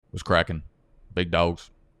What's cracking? Big dogs.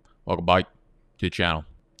 Welcome back to the channel.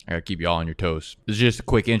 I gotta keep you all on your toes. This is just a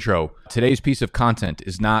quick intro. Today's piece of content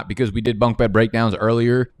is not because we did bunk bed breakdowns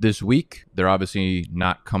earlier this week. They're obviously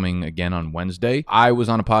not coming again on Wednesday. I was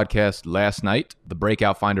on a podcast last night, the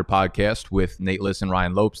Breakout Finder podcast with Nate Liss and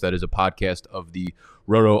Ryan Lopes. That is a podcast of the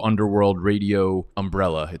Roto Underworld Radio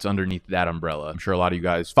umbrella. It's underneath that umbrella. I'm sure a lot of you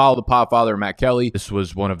guys follow the Podfather, Matt Kelly. This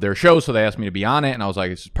was one of their shows, so they asked me to be on it, and I was like,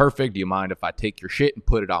 this is perfect. Do you mind if I take your shit and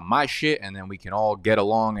put it on my shit, and then we can all get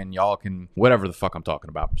along, and y'all can whatever the fuck I'm talking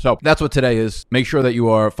about. So that's what today is. Make sure that you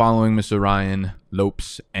are following Mr. Ryan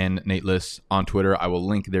Lopes and Nate Liss on Twitter. I will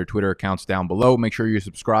link their Twitter accounts down below. Make sure you're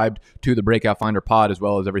subscribed to the Breakout Finder pod, as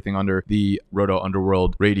well as everything under the Roto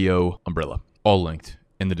Underworld Radio umbrella. All linked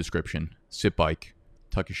in the description. Sit bike.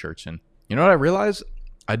 Tuck your shirts in. You know what I realize?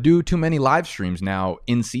 I do too many live streams now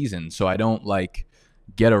in season, so I don't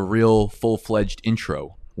get a real full-fledged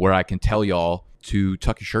intro where I can tell y'all to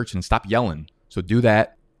tuck your shirts and stop yelling. So do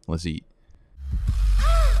that. Let's eat.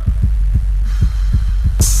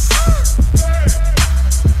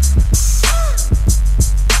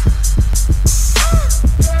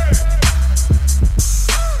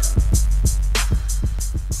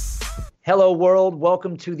 Hello, world.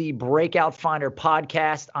 Welcome to the Breakout Finder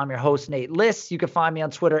podcast. I'm your host, Nate Liss. You can find me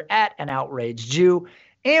on Twitter at @AnOutrageedJew.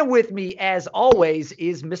 And with me, as always,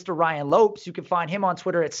 is Mr. Ryan Lopes. You can find him on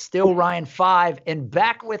Twitter at StillRyan5. And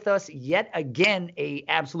back with us yet again, a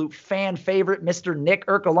absolute fan favorite, Mr. Nick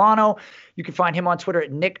Ercolano. You can find him on Twitter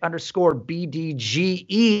at Nick_BDGE.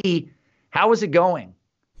 How is it going?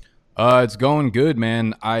 It's going good,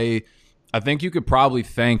 man. I think you could probably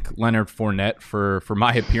thank Leonard Fournette for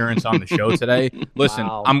my appearance on the show today. Listen,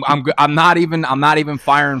 Wow. I'm not even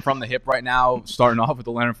firing from the hip right now, starting off with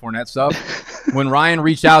the Leonard Fournette stuff. When Ryan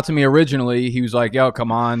reached out to me originally, he was like, "Yo, come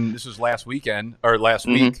on, this was last week, come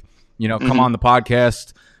on the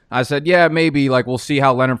podcast." I said, "Yeah, maybe. We'll see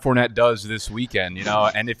how Leonard Fournette does this weekend,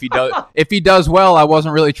 And if he does well, I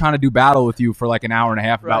wasn't really trying to do battle with you for an hour and a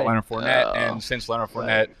half about Leonard Fournette. And since Leonard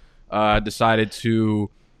Fournette decided to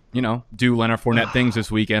do Leonard Fournette things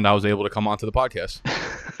this weekend, I was able to come onto the podcast."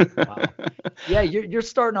 Wow. Yeah, you're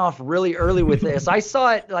starting off really early with this. I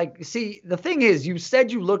saw it the thing is, you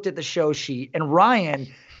said you looked at the show sheet, and Ryan,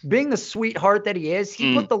 being the sweetheart that he is,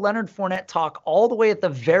 he put the Leonard Fournette talk all the way at the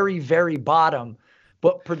very, very bottom.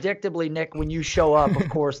 But predictably, Nick, when you show up, of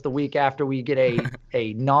course, the week after we get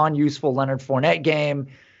a non-useful Leonard Fournette game,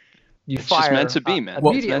 it's fire. Just meant to be, man.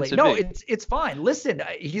 Immediately. It's fine. Listen,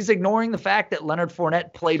 he's ignoring the fact that Leonard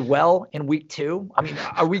Fournette played well in week 2. I mean,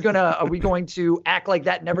 are we going to act like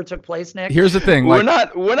that never took place, Nick? Here's the thing. We're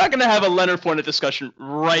not gonna have a Leonard Fournette discussion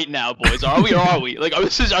right now, boys. Are we? Or are we?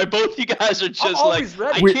 Both you guys are just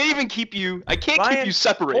ready. I can't keep you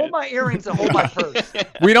separated. Hold my earrings and hold my purse.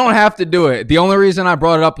 We don't have to do it. The only reason I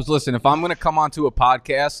brought it up was, listen, if I'm going to come onto a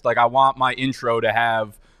podcast, I want my intro to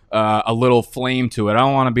have a little flame to it. I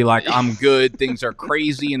don't want to be like, I'm good, things are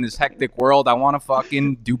crazy in this hectic world. I want to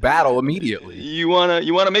fucking do battle immediately. You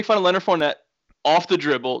wanna make fun of Leonard Fournette off the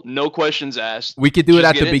dribble, no questions asked. We could do it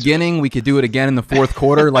at the beginning. We could do it again in the fourth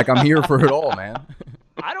quarter. I'm here for it all, man.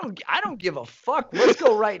 I don't give a fuck. Let's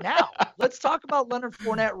go right now. Let's talk about Leonard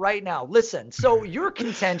Fournette right now. Listen, so your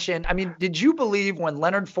contention, did you believe when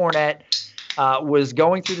Leonard Fournette was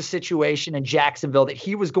going through the situation in Jacksonville that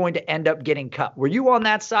he was going to end up getting cut? Were you on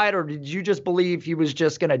that side, or did you just believe he was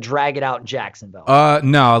just going to drag it out in Jacksonville?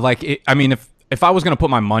 No. If I was going to put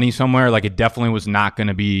my money somewhere, it definitely was not going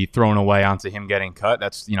to be thrown away onto him getting cut.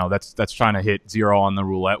 That's trying to hit zero on the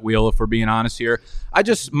roulette wheel, if we're being honest here.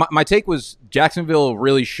 My take was Jacksonville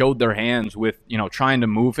really showed their hands with, trying to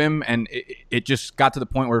move him, and it just got to the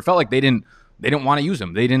point where it felt like they didn't want to use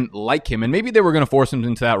him. They didn't like him, and maybe they were going to force him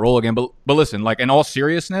into that role again. But listen, in all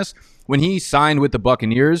seriousness, when he signed with the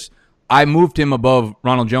Buccaneers, I moved him above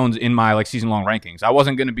Ronald Jones in my season-long rankings. I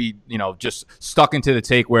wasn't going to be, just stuck into the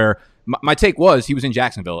take where my take was he was in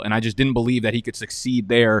Jacksonville, and I just didn't believe that he could succeed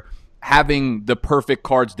there, having the perfect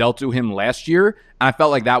cards dealt to him last year. And I felt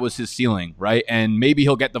like that was his ceiling, right? And maybe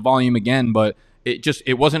he'll get the volume again, but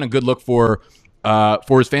it wasn't a good look for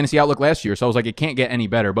his fantasy outlook last year. So I was like, it can't get any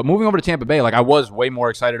better. But moving over to Tampa Bay, I was way more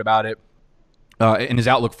excited about it in his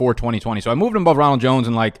outlook for 2020. So I moved him above Ronald Jones,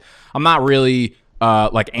 and I'm not really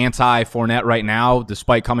anti-Fournette right now,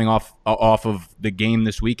 despite coming off of the game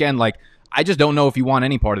this weekend. I just don't know if you want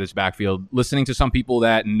any part of this backfield. Listening to some people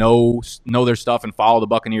that know their stuff and follow the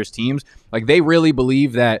Buccaneers teams, they really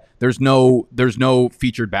believe that there's no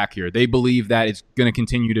featured back here. They believe that it's going to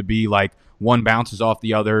continue to be one bounces off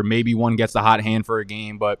the other. Maybe one gets the hot hand for a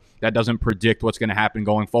game, but that doesn't predict what's going to happen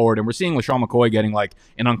going forward. And we're seeing LaShawn McCoy getting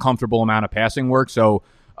an uncomfortable amount of passing work. So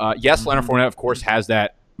yes, Leonard Fournette, of course, has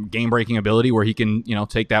that game-breaking ability where he can,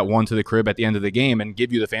 take that one to the crib at the end of the game and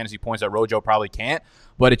give you the fantasy points that Rojo probably can't.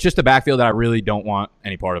 But it's just a backfield that I really don't want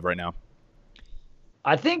any part of right now.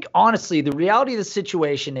 I think, honestly, the reality of the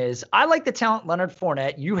situation is I like the talent Leonard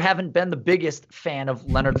Fournette. You haven't been the biggest fan of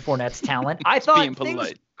Leonard Fournette's talent. I thought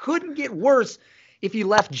things couldn't get worse if he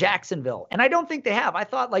left Jacksonville. And I don't think they have. I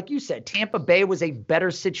thought, like you said, Tampa Bay was a better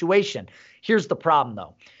situation. Here's the problem,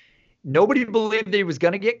 though. Nobody believed that he was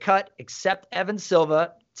going to get cut except Evan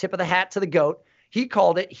Silva. Tip of the hat to the GOAT. He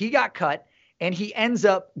called it. He got cut. And he ends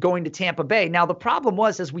up going to Tampa Bay. Now, the problem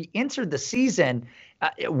was, as we entered the season,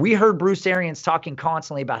 we heard Bruce Arians talking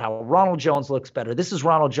constantly about how Ronald Jones looks better. This is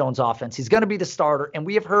Ronald Jones' offense. He's going to be the starter. And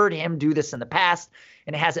we have heard him do this in the past,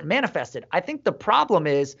 and it hasn't manifested. I think the problem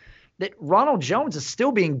is that Ronald Jones is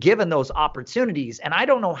still being given those opportunities. And I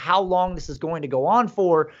don't know how long this is going to go on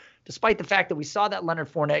for, despite the fact that we saw that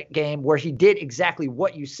Leonard Fournette game where he did exactly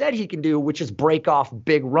what you said he can do, which is break off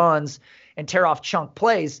big runs and tear off chunk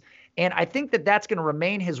plays. And I think that that's going to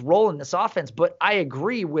remain his role in this offense. But I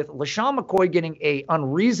agree with LeSean McCoy getting a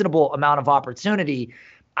unreasonable amount of opportunity.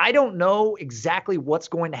 I don't know exactly what's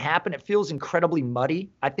going to happen. It feels incredibly muddy.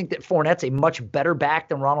 I think that Fournette's a much better back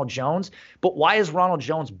than Ronald Jones. But why is Ronald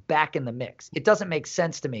Jones back in the mix? It doesn't make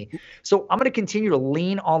sense to me. So I'm going to continue to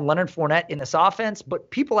lean on Leonard Fournette in this offense.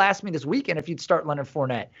 But people asked me this weekend if you'd start Leonard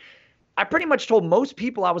Fournette. I pretty much told most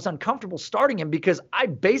people I was uncomfortable starting him because I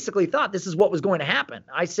basically thought this is what was going to happen.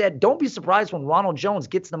 I said, don't be surprised when Ronald Jones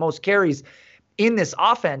gets the most carries in this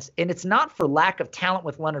offense. And it's not for lack of talent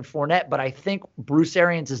with Leonard Fournette, but I think Bruce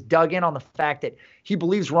Arians has dug in on the fact that he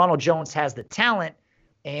believes Ronald Jones has the talent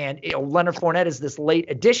and Leonard Fournette is this late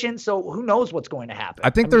addition. So who knows what's going to happen? I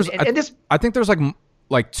think there's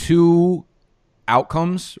like two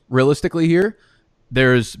outcomes realistically here.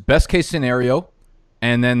 There's best case scenario,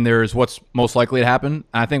 and then there's what's most likely to happen.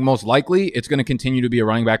 I think most likely it's going to continue to be a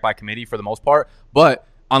running back by committee for the most part. But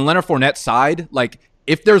on Leonard Fournette's side, like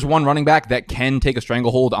if there's one running back that can take a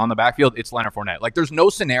stranglehold on the backfield, it's Leonard Fournette. Like there's no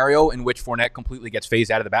scenario in which Fournette completely gets phased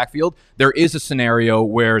out of the backfield. There is a scenario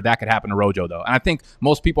where that could happen to Rojo, though. And I think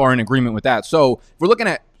most people are in agreement with that. So if we're looking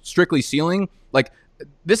at strictly ceiling, like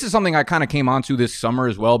this is something I kind of came onto this summer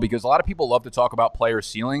as well, because a lot of people love to talk about player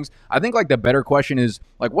ceilings. I think like the better question is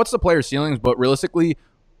like, what's the player ceilings? But realistically,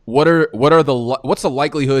 what's the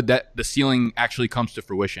likelihood that the ceiling actually comes to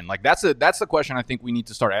fruition? Like that's the question I think we need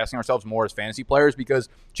to start asking ourselves more as fantasy players, because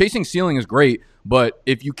chasing ceiling is great, but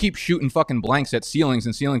if you keep shooting fucking blanks at ceilings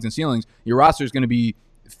and ceilings and ceilings, your roster is going to be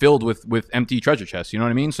filled with empty treasure chests. You know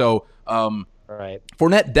what I mean? So, right.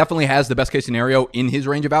 Fournette definitely has the best case scenario in his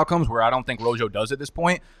range of outcomes, where I don't think Rojo does at this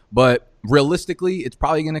point. But realistically, it's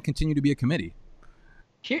probably going to continue to be a committee.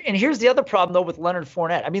 Here's the other problem, though, with Leonard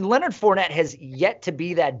Fournette. I mean, Leonard Fournette has yet to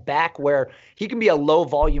be that back where he can be a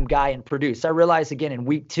low-volume guy and produce. I realize, again, in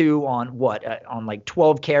week 2 on like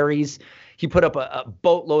 12 carries, he put up a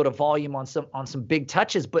boatload of volume on some big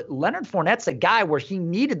touches. But Leonard Fournette's a guy where he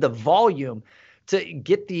needed the volume to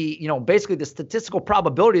get the, basically the statistical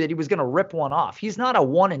probability that he was going to rip one off. He's not a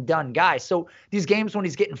one and done guy. So these games when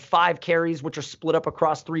he's getting 5 carries, which are split up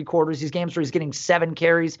across 3 quarters, these games where he's getting 7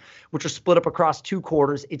 carries, which are split up across 2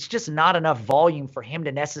 quarters, it's just not enough volume for him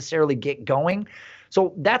to necessarily get going.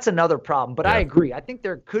 So that's another problem. But yeah. I agree. I think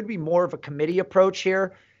there could be more of a committee approach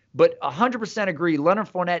here. But 100% agree.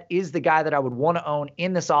 Leonard Fournette is the guy that I would want to own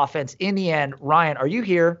in this offense. In the end, Ryan, are you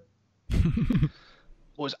here?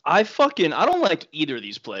 I don't like either of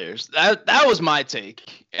these players. That was my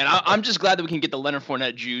take, and I'm just glad that we can get the Leonard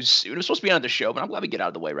Fournette juice. It was supposed to be on the show, but I'm glad we get out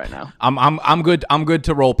of the way right now. I'm good. I'm good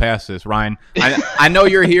to roll past this, Ryan. I know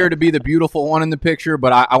you're here to be the beautiful one in the picture,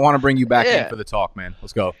 but I want to bring you back in for the talk, man.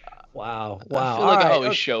 Let's go. Wow. I feel like I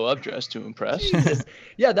always show up dressed to impress.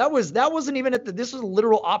 Yeah, that wasn't even this was a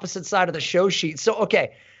literal opposite side of the show sheet. So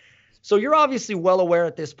okay. So you're obviously well aware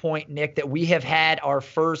at this point, Nick, that we have had our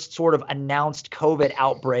first sort of announced COVID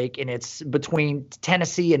outbreak, and it's between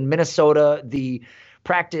Tennessee and Minnesota. The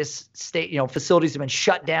practice state, facilities have been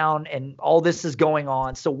shut down, and all this is going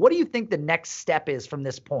on. So what do you think the next step is from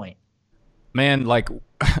this point? Man, like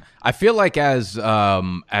I feel like as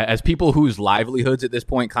people whose livelihoods at this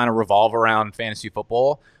point kind of revolve around fantasy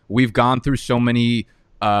football, we've gone through so many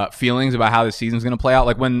feelings about how the season's going to play out.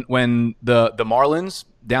 Like when the Marlins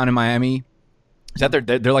down in Miami, is that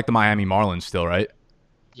they're like the Miami Marlins still, right?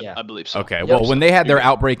 Yeah, I believe so. Okay, yep. Well, when they had their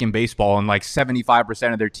outbreak in baseball and like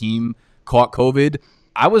 75% of their team caught COVID,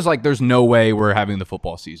 I was like, there's no way we're having the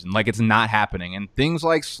football season. Like, it's not happening. And things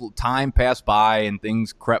like time passed by and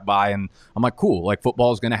things crept by, and I'm like, cool, like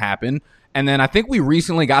football is going to happen. And then I think we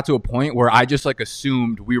recently got to a point where I just like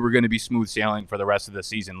assumed we were going to be smooth sailing for the rest of the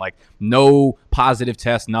season. Like no positive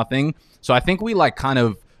test, nothing. So I think we like kind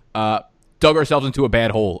of dug ourselves into a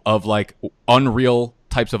bad hole of like unreal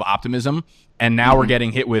types of optimism. And now we're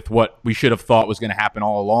getting hit with what we should have thought was going to happen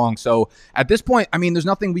all along. So at this point, I mean, there's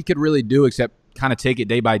nothing we could really do except kind of take it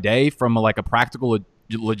day by day from like a practical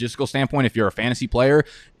logistical standpoint. If you're a fantasy player,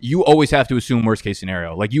 you always have to assume worst case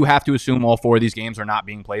scenario. Like you have to assume all 4 of these games are not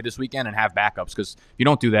being played this weekend and have backups, because if you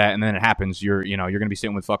don't do that and then it happens, you're going to be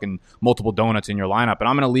sitting with fucking multiple donuts in your lineup. And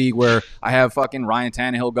I'm in a league where I have fucking Ryan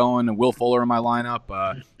Tannehill going and Will Fuller in my lineup,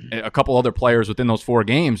 a couple other players within those 4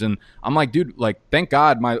 games, and I'm like, dude, like thank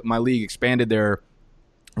God my league expanded their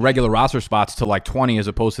regular roster spots to like 20 as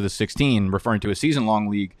opposed to the 16, referring to a season long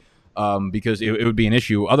league. Because it would be an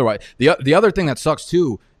issue otherwise. The other thing that sucks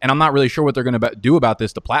too, and I'm not really sure what they're going to do about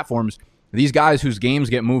this, the platforms, these guys whose games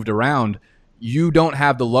get moved around, you don't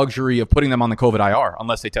have the luxury of putting them on the COVID IR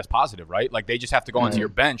unless they test positive, right? Like they just have to go onto your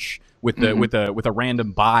bench with a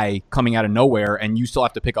random bye coming out of nowhere, and you still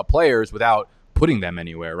have to pick up players without putting them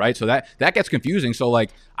anywhere, right? So that gets confusing. So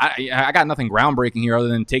like I got nothing groundbreaking here other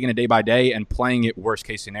than taking it day by day and playing it worst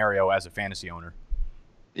case scenario as a fantasy owner.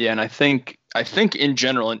 Yeah, and I think in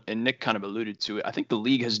general, and Nick kind of alluded to it, I think the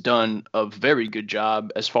league has done a very good job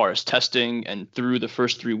as far as testing and through the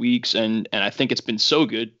first 3 weeks, and I think it's been so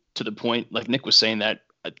good to the point, like Nick was saying, that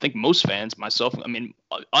I think most fans, myself, I mean,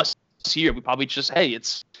 us here, we probably just, hey,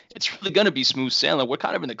 it's really gonna be smooth sailing. We're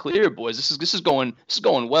kind of in the clear, boys. This is going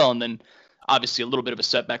well, and then obviously a little bit of a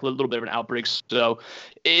setback, a little bit of an outbreak. So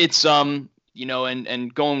it's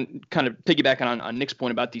and going kind of piggybacking on Nick's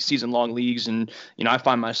point about these season-long leagues, and I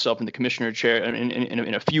find myself in the commissioner chair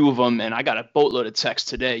in a few of them, and I got a boatload of texts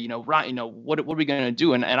today. Right? What are we going to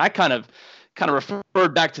do? And I kind of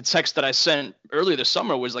referred back to text that I sent earlier this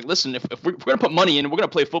summer. Was like, listen, if we're going to put money in, we're going to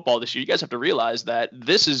play football this year. You guys have to realize that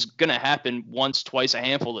this is going to happen once, twice, a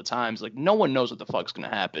handful of times. Like no one knows what the fuck's going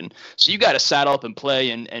to happen. So you got to saddle up and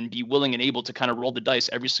play and be willing and able to kind of roll the dice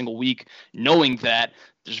every single week, knowing that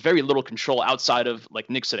there's very little control outside of, like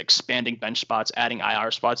Nick said, expanding bench spots, adding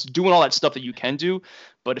IR spots, doing all that stuff that you can do.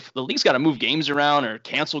 But if the league's got to move games around or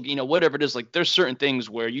cancel, whatever it is, like there's certain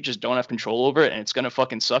things where you just don't have control over it, and it's gonna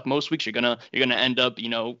fucking suck most weeks. You're gonna end up,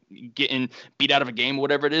 getting beat out of a game or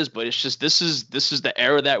whatever it is. But it's just this is the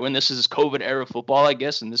era that when this is COVID era football, I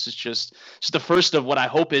guess, and this is just the first of what I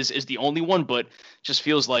hope is the only one. But just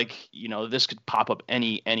feels like this could pop up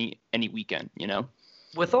any weekend.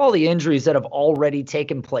 With all the injuries that have already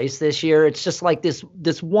taken place this year, it's just like this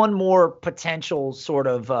one more potential sort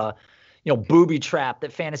of booby trap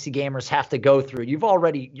that fantasy gamers have to go through.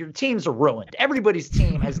 Your teams are ruined. Everybody's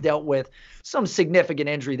team has dealt with some significant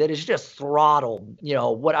injury that is just throttled.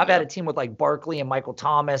 I've had a team with like Barkley and Michael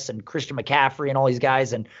Thomas and Christian McCaffrey and all these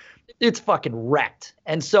guys, and it's fucking wrecked.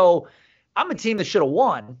 And so I'm a team that should have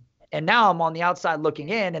won. And now I'm on the outside looking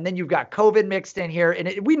in, and then you've got COVID mixed in here,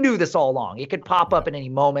 and we knew this all along. It could pop up at any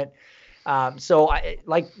moment. So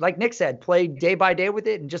like Nick said, play day by day with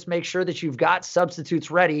it and just make sure that you've got substitutes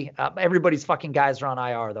ready. Everybody's fucking guys are on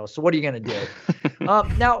IR though. So what are you going to do?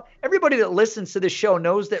 Now, everybody that listens to this show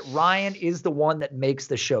knows that Ryan is the one that makes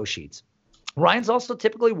the show sheets. Ryan's also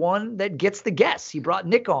typically one that gets the guests. He brought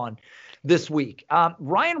Nick on this week.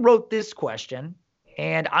 Ryan wrote this question,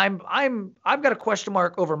 and I've got a question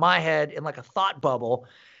mark over my head in like a thought bubble,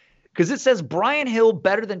 because it says Brian Hill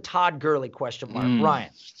better than Todd Gurley, ? Ryan,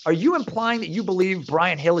 are you implying that you believe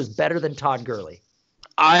Brian Hill is better than Todd Gurley?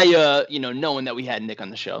 I, knowing that we had Nick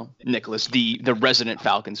on the show, Nicholas, the resident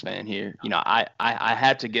Falcons fan here, I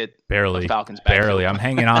had to get the Falcons back. Barely. I'm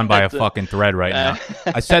hanging on by a fucking thread right now.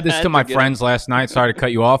 I said this to my friends last night. Sorry to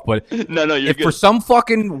cut you off, but you're good. For some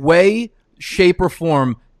fucking way, shape, or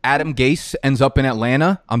form Adam Gase ends up in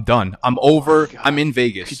Atlanta, I'm done. I'm over. Oh, I'm in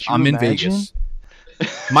Vegas. I'm in Vegas.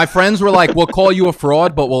 My friends were like, we'll call you a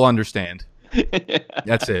fraud, but we'll understand.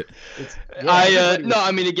 That's it.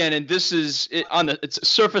 Again, and this is it's a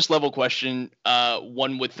surface level question.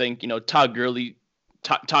 One would think, Todd Gurley,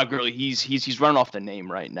 he's running off the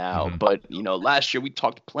name right now. Mm-hmm. But, last year we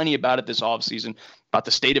talked plenty about it this offseason, about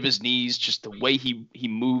the state of his knees, just the way he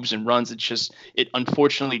moves and runs. It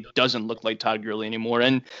unfortunately doesn't look like Todd Gurley anymore.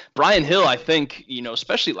 And Brian Hill, I think,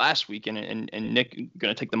 especially last week, and Nick,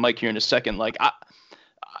 going to take the mic here in a second, like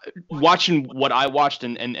watching what I watched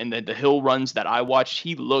and the Hill runs that I watched,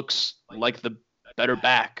 he looks like the better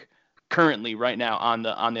back currently right now on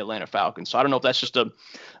the Atlanta Falcons. So I don't know if that's just a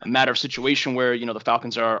matter of situation where, the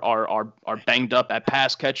Falcons are banged up at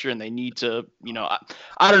pass catcher and they need to,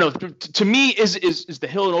 I don't know. To me, is the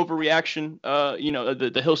Hill an overreaction?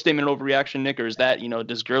 The Hill statement an overreaction, Nick, or is that,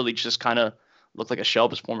 does Gurley just kind of look like a shell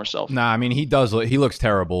of his former self? Nah, I mean, he does. He looks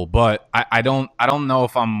terrible, but I don't know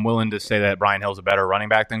if I'm willing to say that Brian Hill's a better running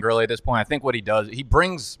back than Gurley at this point. I think what he does, he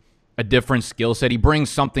brings a different skill set. He brings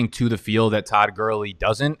something to the field that Todd Gurley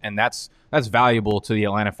doesn't, and that's valuable to the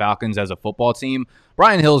Atlanta Falcons as a football team.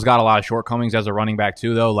 Brian Hill's got a lot of shortcomings as a running back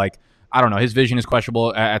too, though. Like, I don't know, his vision is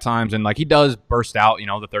questionable at times, and like he does burst out,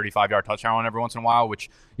 the 35-yard touchdown every once in a while, which,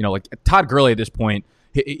 like Todd Gurley at this point,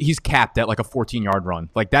 he's capped at like a 14-yard run.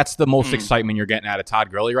 Like, that's the most excitement you're getting out of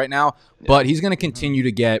Todd Gurley right now. Yeah. But he's going to continue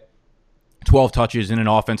to get 12 touches in an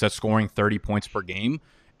offense that's scoring 30 points per game.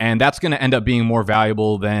 And that's going to end up being more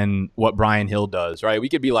valuable than what Brian Hill does, right? We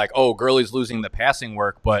could be like, oh, Gurley's losing the passing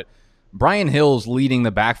work, but Brian Hill's leading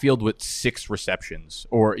the backfield with 6 receptions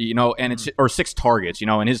or 6 targets,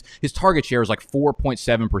 and his target share is like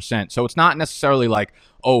 4.7%. So it's not necessarily like,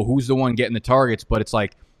 oh, who's the one getting the targets, but it's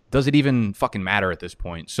like, does it even fucking matter at this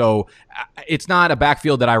point? So it's not a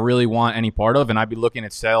backfield that I really want any part of, and I'd be looking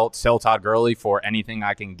at sell Todd Gurley for anything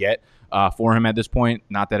I can get for him at this point.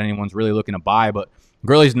 Not that anyone's really looking to buy, but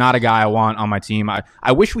Gurley's not a guy I want on my team.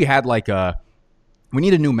 I wish we had we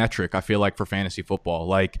need a new metric, I feel like, for fantasy football.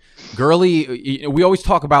 Like, Gurley, we always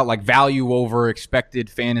talk about like value over expected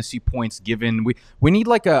fantasy points given. We need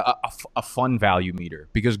like a fun value meter,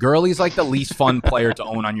 because Gurley's like the least fun player to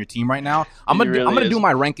own on your team right now. I'm gonna do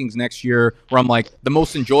my rankings next year where I'm like the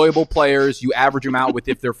most enjoyable players. You average them out with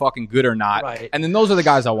if they're fucking good or not, right. And then those are the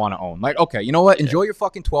guys I want to own. Like, okay, you know what? Enjoy your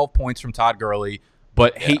fucking 12 points from Todd Gurley,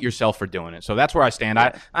 but hate yourself for doing it. So that's where I stand.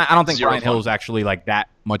 I don't think Brian Hill is actually like that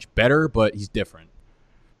much better, but he's different.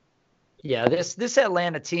 Yeah, this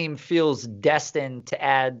Atlanta team feels destined to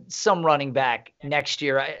add some running back next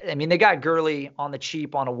year. I mean, they got Gurley on the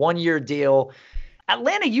cheap on a 1-year deal.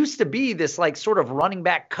 Atlanta used to be this like sort of running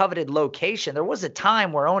back coveted location. There was a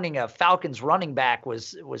time where owning a Falcons running back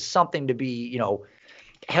was something to be,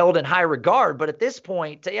 held in high regard. But at this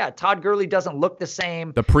point, Todd Gurley doesn't look the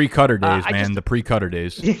same. The pre-Cutter days, the pre-Cutter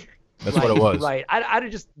days. That's right, what it was. Right. I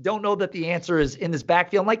just don't know that the answer is in this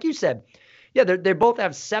backfield. And like you said, yeah, they both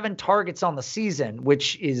have 7 targets on the season,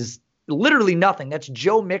 which is literally nothing. That's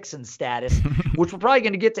Joe Mixon status, which we're probably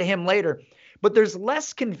going to get to him later. But there's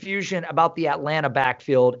less confusion about the Atlanta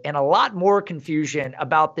backfield and a lot more confusion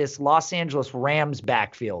about this Los Angeles Rams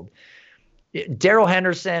backfield. Darrell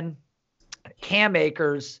Henderson, Cam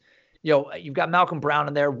Akers, you've got Malcolm Brown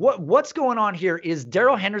in there. What's going on here? Is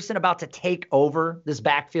Darrell Henderson about to take over this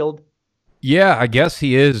backfield? Yeah, I guess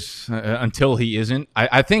he is until he isn't.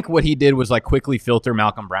 I think what he did was like quickly filter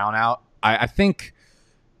Malcolm Brown out. I think,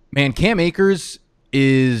 man, Cam Akers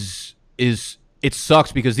is it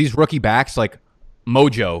sucks because these rookie backs, like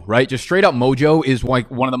mojo, right? Just straight up mojo is like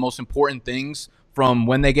one of the most important things from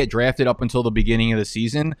when they get drafted up until the beginning of the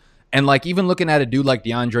season. And like even looking at a dude like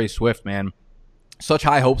DeAndre Swift, man, such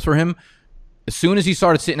high hopes for him. As soon as he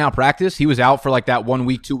started sitting out practice, he was out for like that 1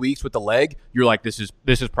 week, 2 weeks with the leg. You're like, this is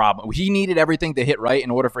problem. He needed everything to hit right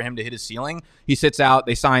in order for him to hit his ceiling. He sits out.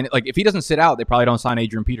 They sign, like, if he doesn't sit out, they probably don't sign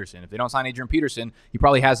Adrian Peterson. If they don't sign Adrian Peterson, he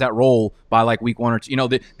probably has that role by like week 1 or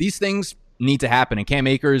 2. These things need to happen. And Cam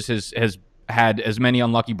Akers has had as many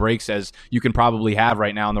unlucky breaks as you can probably have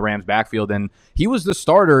right now in the Rams backfield. And he was the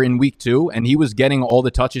starter in week 2, and he was getting all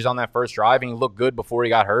the touches on that first drive, and he looked good before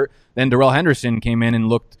he got hurt. Then Darrell Henderson came in and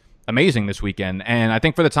looked amazing this weekend. And I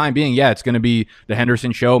think for the time being, it's going to be the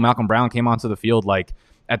Henderson show. Malcolm Brown came onto the field like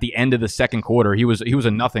at the end of the second quarter. He was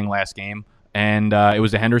a nothing last game, and it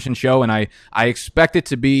was the Henderson show. And I expect it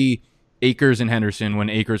to be Akers and Henderson when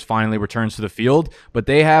Akers finally returns to the field. But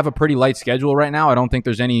they have a pretty light schedule right now. I don't think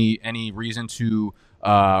there's any reason to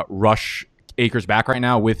rush Akers back right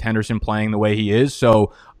now with Henderson playing the way he is.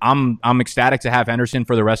 So I'm ecstatic to have Henderson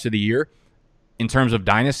for the rest of the year. In terms of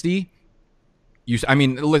dynasty,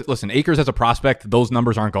 listen, Akers as a prospect, those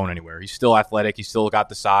numbers aren't going anywhere. He's still athletic. He's still got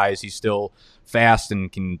the size. He's still fast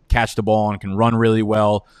and can catch the ball and can run really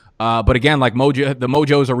well. But again, like the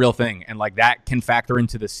mojo is a real thing. And like that can factor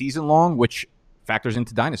into the season long, which factors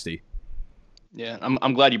into dynasty. Yeah,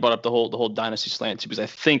 I'm glad you brought up the whole dynasty slant too, because I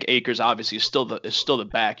think Akers obviously is still the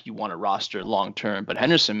back you want to roster long term. But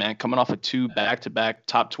Henderson, man, coming off of 2 back-to-back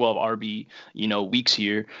top 12 RB weeks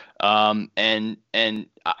here, and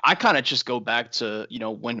I kind of just go back to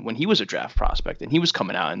when he was a draft prospect and he was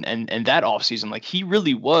coming out and that offseason, like he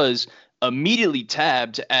really was immediately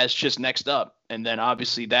tabbed as just next up, and then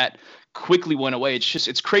obviously that quickly went away.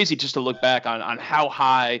 It's crazy just to look back on how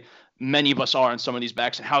high many of us are on some of these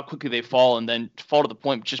backs and how quickly they fall and then fall to the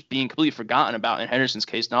point of just being completely forgotten about. In Henderson's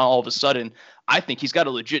case, now all of a sudden I think he's got a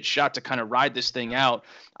legit shot to kind of ride this thing out.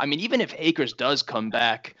 I mean, even if Akers does come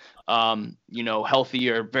back, healthy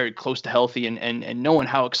or very close to healthy, and knowing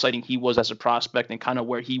how exciting he was as a prospect and kind of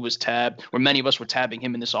where he was tabbed, where many of us were tabbing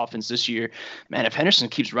him in this offense this year, man, if Henderson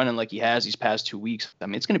keeps running like he has these past 2 weeks, I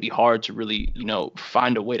mean, it's going to be hard to really,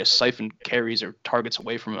 find a way to siphon carries or targets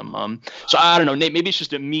away from him. So I don't know, Nate, maybe it's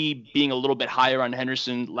just me being a little bit higher on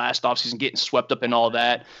Henderson last offseason, getting swept up in all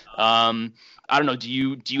that. I don't know. Do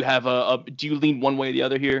you have do you lean one way or the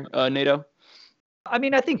other here, Nato? I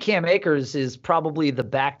mean, I think Cam Akers is probably the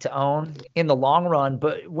back to own in the long run.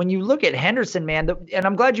 But when you look at Henderson, man, and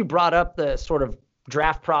I'm glad you brought up the sort of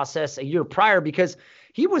draft process a year prior, because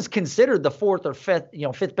he was considered the fourth or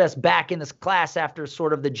fifth best back in this class after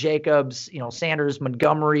sort of the Jacobs, Sanders,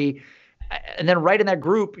 Montgomery. And then right in that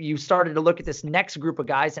group, you started to look at this next group of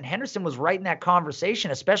guys, and Henderson was right in that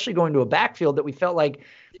conversation, especially going to a backfield that we felt like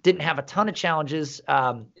didn't have a ton of challenges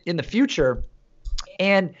in the future.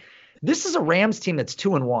 And this is a Rams team that's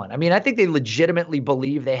 2-1. I mean, I think they legitimately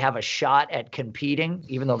believe they have a shot at competing,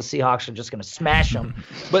 even though the Seahawks are just going to smash them.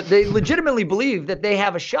 But they legitimately believe that they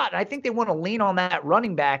have a shot. And I think they want to lean on that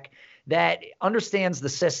running back that understands the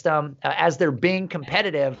system as they're being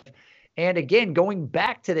competitive. And again, going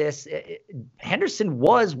back to this, Henderson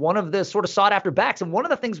was one of the sort of sought-after backs. And one of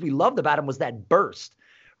the things we loved about him was that burst,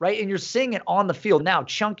 right? And you're seeing it on the field now.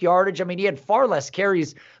 Chunk yardage. I mean, he had far less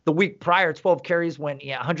carries the week prior, 12 carries when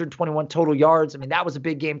 121 total yards. I mean, that was a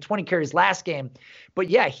big game, 20 carries last game. But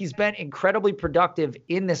yeah, he's been incredibly productive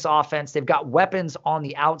in this offense. They've got weapons on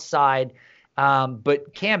the outside.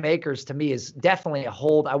 But Cam Akers, to me, is definitely a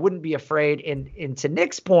hold. I wouldn't be afraid. And to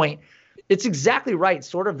Nick's point, it's exactly right.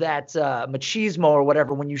 Sort of that machismo or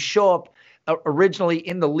whatever, when you show up originally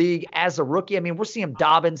in the league as a rookie. I mean, we're seeing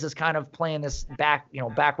Dobbins is kind of playing this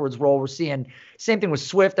backwards role. We're seeing same thing with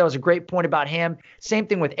Swift. That was a great point about him. Same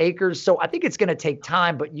thing with Akers. So I think it's going to take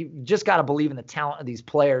time, but you just got to believe in the talent of these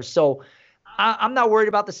players. So I'm not worried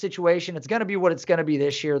about the situation. It's going to be what it's going to be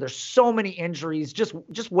this year. There's so many injuries.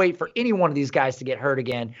 Just wait for any one of these guys to get hurt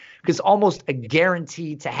again, because almost a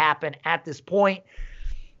guarantee to happen at this point.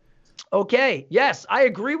 Okay, yes, I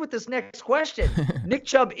agree with this next question. Nick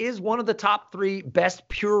Chubb is one of the top 3 best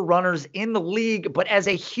pure runners in the league, but as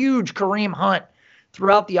a huge Kareem Hunt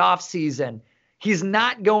throughout the offseason, he's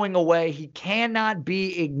not going away. He cannot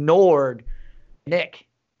be ignored. Nick,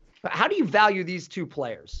 how do you value these two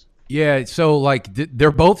players? Yeah, so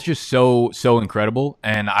they're both just so incredible,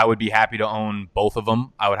 and I would be happy to own both of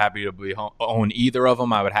them. I would happy to own either of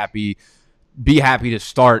them. I would be happy to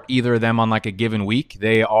start either of them on a given week.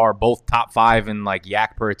 They are both top 5 in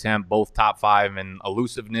yak per attempt, both top 5 in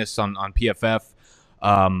elusiveness on PFF.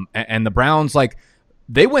 And the Browns,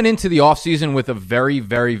 they went into the offseason with a very,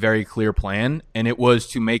 very, very clear plan, and it was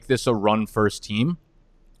to make this a run-first team.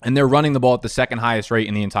 And they're running the ball at the second highest rate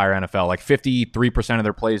in the entire NFL. 53% of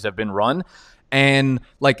their plays have been run. And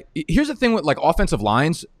here's the thing with offensive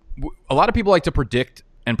lines. A lot of people like to predict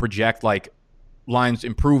and project lines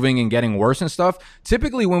improving and getting worse and stuff.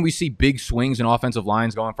 Typically when we see big swings in offensive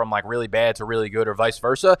lines going from really bad to really good or vice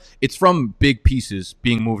versa, it's from big pieces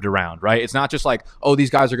being moved around, right? It's not just these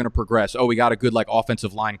guys are going to progress. We got a good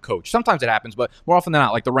offensive line coach. Sometimes it happens, but more often than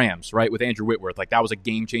not, the Rams, right? With Andrew Whitworth, that was a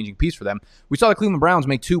game-changing piece for them. We saw the Cleveland Browns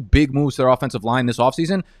make 2 big moves to their offensive line this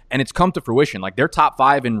offseason, and it's come to fruition. They're top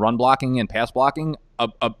 5 in run blocking and pass blocking,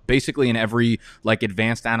 basically in every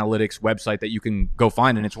advanced analytics website that you can go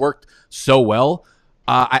find, and it's worked so well.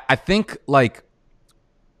 I think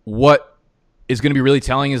what is going to be really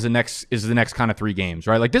telling is the next kind of 3 games,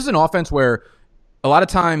 right? This is an offense where a lot of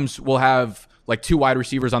times we'll have 2 wide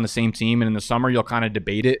receivers on the same team, and in the summer you'll kind of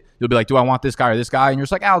debate it. You'll be do I want this guy or this guy? And you're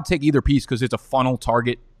just I'll take either piece because it's a funnel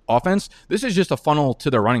target offense. This is just a funnel to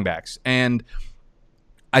their running backs, and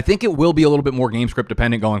I think it will be a little bit more game script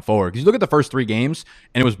dependent going forward. Because you look at the first 3 games,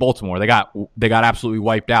 and it was Baltimore. They got absolutely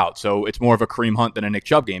wiped out. So it's more of a Kareem Hunt than a Nick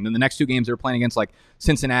Chubb game. Then the next 2 games they were playing against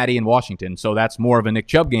Cincinnati and Washington. So that's more of a Nick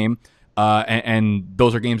Chubb game. And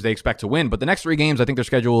those are games they expect to win. But the next 3 games, I think their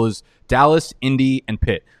schedule is Dallas, Indy, and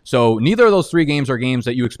Pitt. So neither of those 3 games are games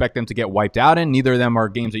that you expect them to get wiped out in. Neither of them are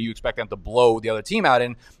games that you expect them to blow the other team out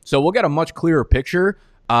in. So we'll get a much clearer picture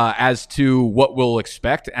as to what we'll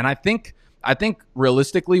expect. And I think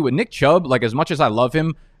realistically with Nick Chubb, as much as I love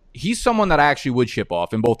him, he's someone that I actually would ship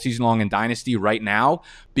off in both season long and dynasty right now,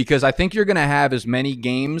 because I think you're going to have as many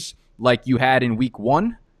games like you had in week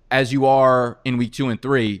 1 as you are in week 2 and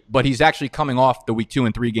 3, but he's actually coming off the week 2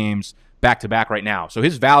 and 3 games back to back right now. So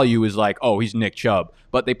his value is he's Nick Chubb,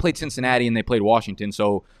 but they played Cincinnati and they played Washington.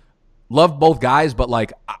 So love both guys, but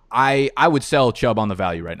I would sell Chubb on the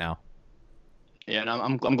value right now. Yeah, and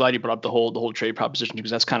I'm glad you brought up the whole trade proposition,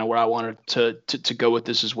 because that's kind of where I wanted to go with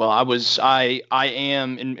this as well. I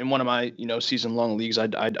am in one of my season long leagues. I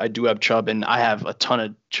do have Chubb, and I have a ton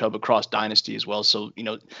of Chubb across Dynasty as well. So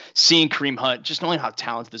seeing Kareem Hunt, just knowing how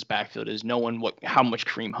talented this backfield is, knowing how much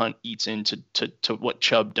Kareem Hunt eats into to what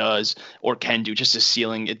Chubb does or can do, just his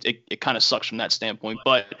ceiling, it kind of sucks from that standpoint.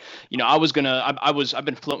 But I've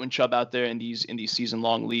been floating Chubb out there in these season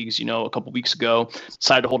long leagues. A couple weeks ago,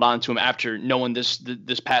 decided to hold on to him after knowing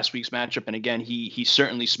this past week's matchup, and again he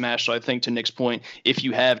certainly smashed. So I think, to Nick's point, if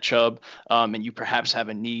you have Chubb and you perhaps have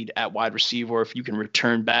a need at wide receiver, or if you can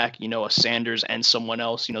return back a Sanders and someone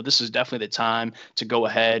else, this is definitely the time to go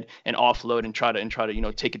ahead and offload and try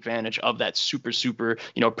to take advantage of that super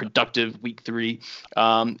productive week 3.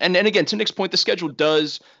 And again, to Nick's point, the schedule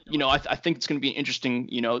does, I think it's going to be interesting.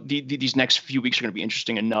 These next few weeks are going to be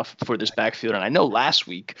interesting enough for this backfield. And I know last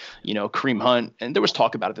week, Kareem Hunt, and there was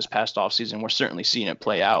talk about it this past offseason, we're certainly seeing it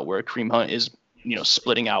play out, where Kareem Hunt is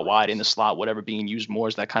splitting out wide in the slot, whatever, being used more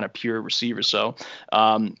as that kind of pure receiver. So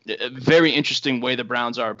a very interesting way the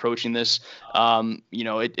Browns are approaching this. Again,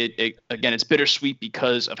 it's bittersweet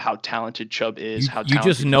because of how talented Chubb is. You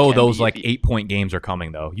just know those 8-point games are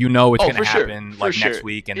coming, though. It's going to happen next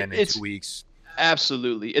week and then in 2 weeks.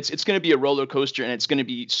 Absolutely. It's going to be a roller coaster, and it's going to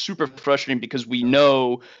be super frustrating because we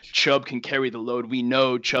know Chubb can carry the load. We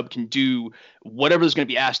know Chubb can do whatever's going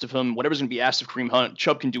to be asked of him, whatever's going to be asked of Kareem Hunt.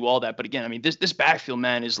 Chubb can do all that. But again, I mean, this backfield,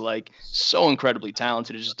 man, is so incredibly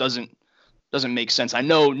talented. It just doesn't make sense. I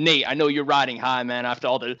know, Nate, you're riding high, man, after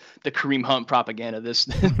all the Kareem Hunt propaganda this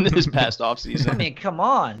past offseason. I mean, come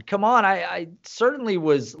on. I certainly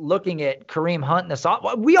was looking at Kareem Hunt in this.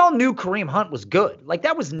 We all knew Kareem Hunt was good.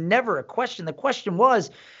 That was never a question. The question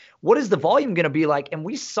was, what is the volume going to be like? And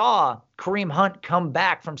we saw Kareem Hunt come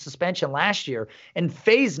back from suspension last year and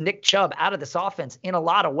phase Nick Chubb out of this offense in a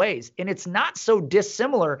lot of ways. And it's not so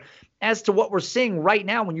dissimilar as to what we're seeing right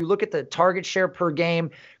now. When you look at the target share per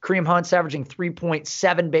game, Kareem Hunt's averaging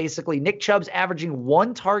 3.7 basically. Nick Chubb's averaging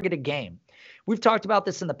 1 target a game. We've talked about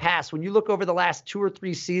this in the past. When you look over the last 2 or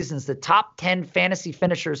 3 seasons, the top 10 fantasy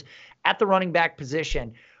finishers at the running back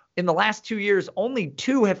position, in the last 2 years, only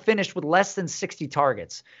 2 have finished with less than 60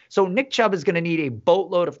 targets. So Nick Chubb is going to need a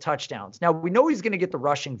boatload of touchdowns. Now, we know he's going to get the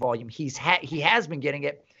rushing volume. He has been getting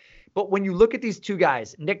it. But when you look at these 2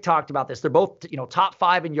 guys, Nick talked about this. They're both, top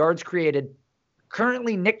 5 in yards created.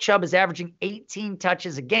 Currently, Nick Chubb is averaging 18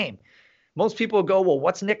 touches a game. Most people go, well,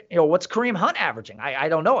 what's Kareem Hunt averaging? I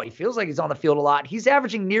don't know. He feels like he's on the field a lot. He's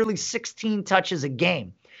averaging nearly 16 touches a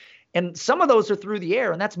game. And some of those are through the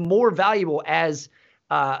air, and that's more valuable, as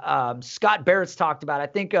Scott Barrett's talked about. I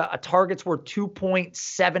think a target's worth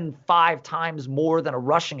 2.75 times more than a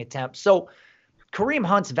rushing attempt. So Kareem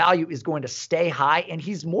Hunt's value is going to stay high, and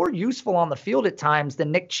he's more useful on the field at times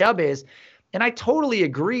than Nick Chubb is. And I totally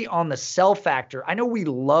agree on the sell factor. I know we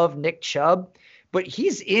love Nick Chubb, but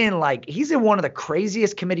he's in one of the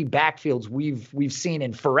craziest committee backfields we've seen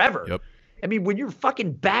in forever. Yep. I mean, when your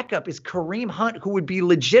fucking backup is Kareem Hunt, who would be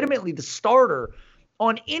legitimately the starter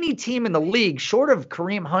on any team in the league, short of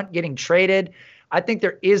Kareem Hunt getting traded, I think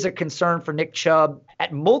there is a concern for Nick Chubb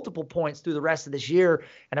at multiple points through the rest of this year.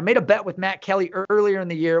 And I made a bet with Matt Kelly earlier in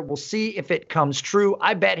the year. We'll see if it comes true.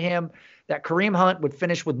 I bet him that Kareem Hunt would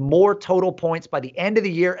finish with more total points by the end of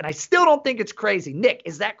the year. And I still don't think it's crazy. Nick,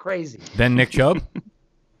 is that crazy? Then Nick Chubb?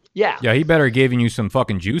 Yeah. Yeah, he better have given you some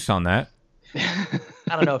fucking juice on that.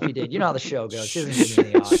 I don't know if he did. You know how the show goes. He doesn't give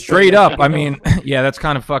me any odds. Straight up. I mean, yeah, that's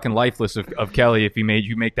kind of fucking lifeless of Kelly if he made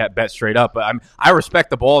you make that bet straight up. But I respect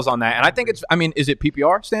the balls on that. And I think is it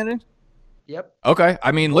PPR standings? Yep. Okay.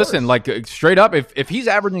 I mean, listen, straight up, if he's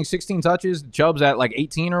averaging 16 touches, Chubb's at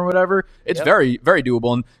 18 or whatever, it's very, very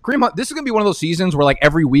doable. And Kareem Hunt, this is going to be one of those seasons where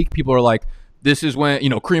every week people are like, this is when,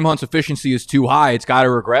 Kareem Hunt's efficiency is too high. It's got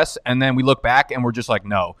to regress. And then we look back and we're just like,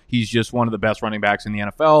 no, he's just one of the best running backs in the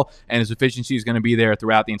NFL, and his efficiency is going to be there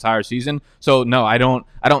throughout the entire season. So no, I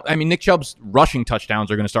mean, Nick Chubb's rushing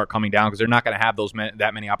touchdowns are going to start coming down because they're not going to have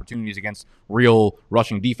that many opportunities against real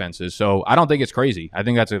rushing defenses. So I don't think it's crazy. I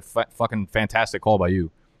think that's a fucking fantastic call by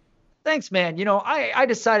you. Thanks, man. I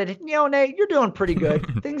decided, Nate, you're doing pretty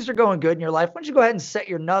good. Things are going good in your life. Why don't you go ahead and set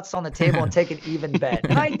your nuts on the table and take an even bet?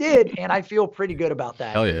 And I did, and I feel pretty good about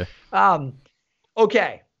that. Hell yeah.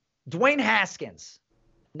 Okay. Dwayne Haskins.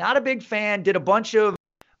 Not a big fan. Did a bunch of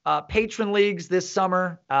patron leagues this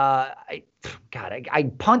summer. I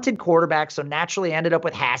punted quarterback, so naturally ended up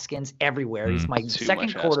with Haskins everywhere. He's my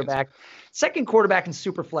second quarterback. Second quarterback in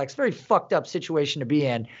Superflex. Very fucked up situation to be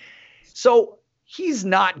in. So he's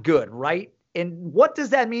not good, right? And what does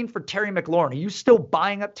that mean for Terry McLaurin? Are you still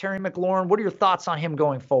buying up Terry McLaurin? What are your thoughts on him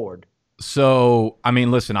going forward? So, I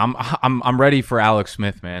mean, listen, I'm ready for Alex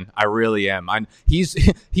Smith, man. I really am. He's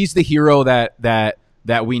the hero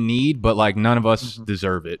that we need, but like none of us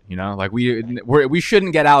deserve it. You know, like we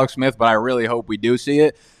shouldn't get Alex Smith, but I really hope we do see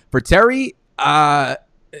it. For Terry, I'm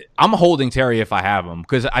holding Terry if I have him,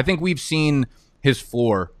 because I think we've seen his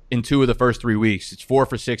floor in 2 of the first 3 weeks. It's 4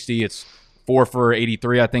 for 60. It's 4 for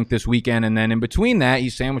 83, I think, this weekend, and then in between that,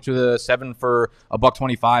 he's sandwiched with a 7 for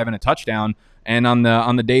 $125 and a touchdown. And on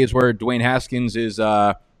the days where Dwayne Haskins is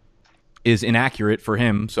inaccurate for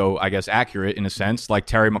him, so I guess accurate in a sense, like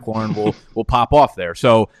Terry McLaurin will pop off there.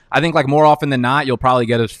 So I think like more often than not, you'll probably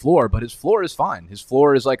get his floor, but his floor is fine. His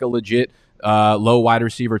floor is like a legit low wide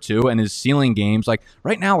receiver too, and his ceiling games, like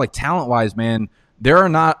right now, like talent wise, man, there are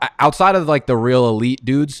not, outside of like the real elite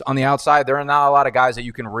dudes on the outside, there are not a lot of guys that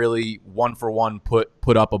you can really one for one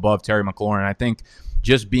put up above Terry McLaurin. I think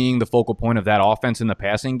just being the focal point of that offense in the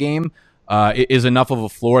passing game is enough of a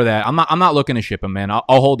floor that I'm not looking to ship him, man. I'll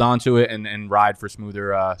hold on to it and ride for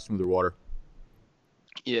smoother water.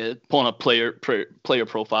 Yeah, pulling up player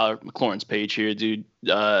profile, McLaurin's page here, dude.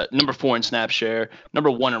 Number 4 in snap share,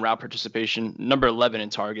 number 1 in route participation, number 11 in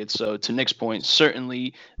targets. So to Nick's point,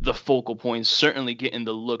 certainly the focal points, certainly getting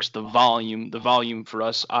the looks, the volume. The volume for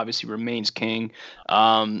us obviously remains king.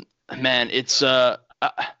 Man, it's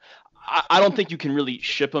I don't think you can really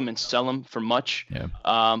ship them and sell them for much. Yeah.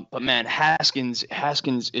 But man, Haskins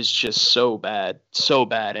is just so bad.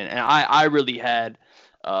 And I really had,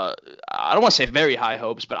 I don't want to say very high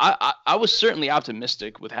hopes, but I was certainly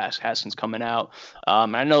optimistic with Haskins coming out.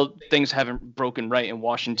 I know things haven't broken right in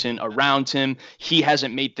Washington around him. He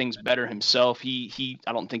hasn't made things better himself. I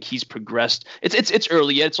don't think he's progressed. It's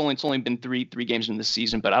early yet. It's only been three games in the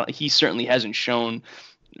season, but he certainly hasn't shown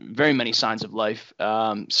very many signs of life.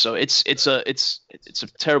 So it's a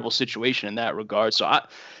terrible situation in that regard. So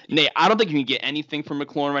Nate, I don't think you can get anything from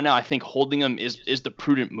McLaurin right now. I think holding him is the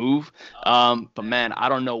prudent move. But man, I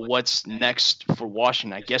don't know what's next for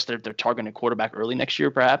Washington. I guess they're targeting a quarterback early next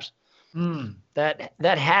year, perhaps. That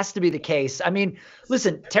has to be the case. I mean,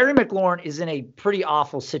 listen, Terry McLaurin is in a pretty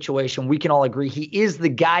awful situation. We can all agree. He is the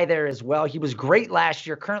guy there as well. He was great last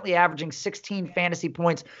year, currently averaging 16 fantasy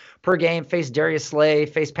points per game, faced Darius Slay,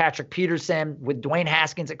 faced Patrick Peterson with Dwayne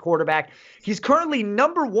Haskins at quarterback. He's currently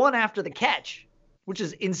number 1 after the catch, which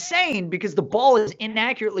is insane because the ball is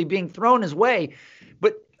inaccurately being thrown his way.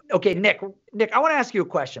 But okay, Nick, I want to ask you a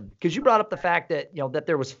question because you brought up the fact that that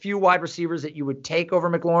there was few wide receivers that you would take over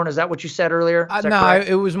McLaurin. Is that what you said earlier? No,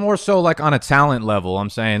 it was more so like on a talent level. I'm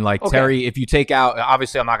saying like okay. Terry, if you take out,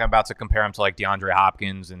 obviously I'm not about to compare him to like DeAndre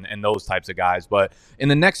Hopkins and those types of guys, but in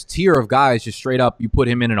the next tier of guys, just straight up, you put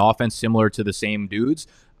him in an offense similar to the same dudes.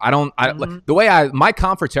 Like, the way my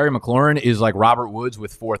comp for Terry McLaurin is like Robert Woods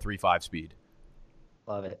with 4.35 speed.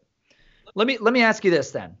 Love it. Let me ask you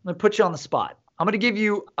this then. Let me put you on the spot. I'm going to give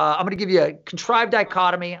you a contrived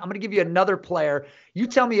dichotomy. I'm going to give you another player. You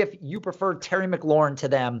tell me if you prefer Terry McLaurin to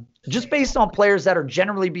them, just based on players that are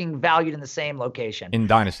generally being valued in the same location. In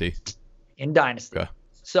Dynasty. Okay.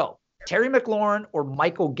 So, Terry McLaurin or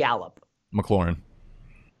Michael Gallup? McLaurin.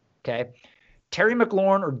 Okay. Terry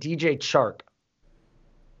McLaurin or DJ Chark?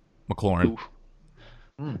 McLaurin.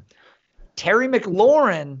 Terry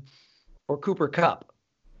McLaurin or Cooper Kupp?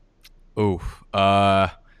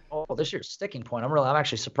 Oh, this year's sticking point. I'm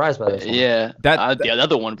actually surprised by this one. Yeah, the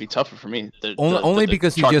other one would be tougher for me. Only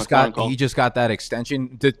because he just got that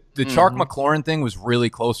extension. The Chark McLaurin thing was really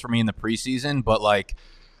close for me in the preseason, but like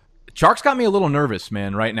Chark's got me a little nervous,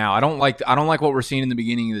 man. Right now, I don't like what we're seeing in the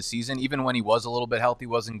beginning of the season. Even when he was a little bit healthy,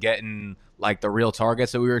 wasn't getting like the real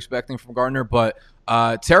targets that we were expecting from Gardner. But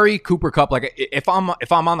Terry, Cooper Kupp, like if I'm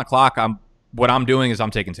on the clock, what I'm doing is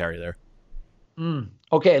I'm taking Terry there.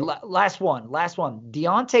 Okay, last one.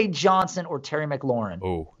 Deontay Johnson or Terry McLaurin?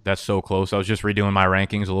 Oh, that's so close. I was just redoing my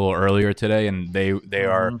rankings a little earlier today, and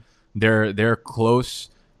they're close.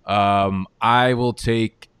 I will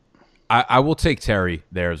take Terry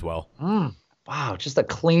there as well. Wow, just a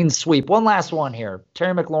clean sweep. One last one here.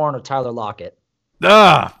 Terry McLaurin or Tyler Lockett?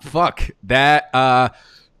 Fuck that.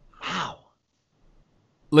 Wow.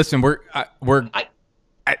 Listen,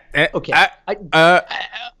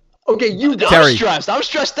 Okay, you got Terry. I'm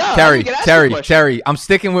stressed out. Terry. I'm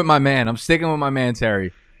sticking with my man.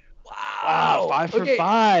 Terry. Wow, 5 for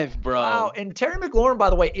 5, bro. Wow, and Terry McLaurin, by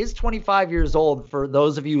the way, is 25 years old. For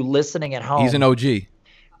those of you listening at home, he's an OG.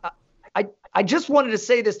 I just wanted to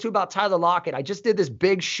say this too about Tyler Lockett. I just did this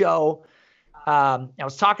big show. I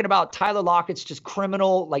was talking about Tyler Lockett's just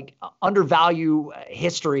criminal, like undervalue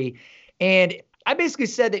history, and I basically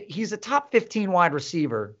said that he's a top 15 wide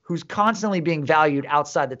receiver who's constantly being valued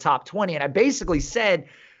outside the top 20. And I basically said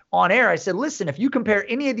on air. I said, listen, if you compare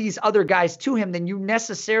any of these other guys to him, then you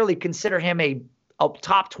necessarily consider him a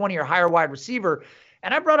top 20 or higher wide receiver.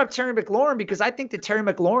 And I brought up Terry McLaurin because I think that Terry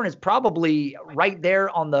McLaurin is probably right there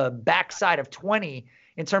on the backside of 20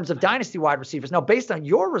 in terms of dynasty wide receivers. Now, based on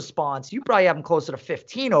your response, you probably have him closer to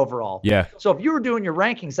 15 overall. Yeah. So if you were doing your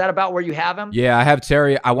rankings, is that about where you have him? Yeah, I have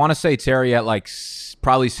Terry. I want to say Terry at like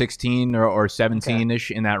probably 16 or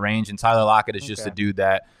 17-ish in that range. And Tyler Lockett is just a dude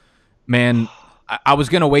that, man, I was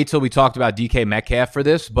going to wait till we talked about DK Metcalf for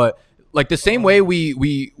this, but like the same way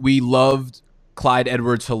we loved Clyde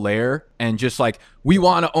Edwards-Helaire and just like we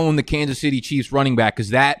want to own the Kansas City Chiefs running back because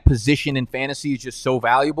that position in fantasy is just so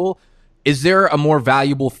valuable. Is there a more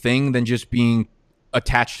valuable thing than just being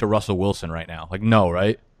attached to Russell Wilson right now? Like, no,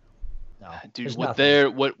 right? No, dude, what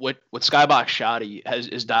Skybox Shoddy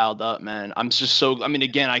is dialed up, man. I'm just so. I mean,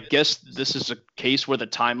 again, I guess this is a case where the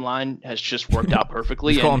timeline has just worked out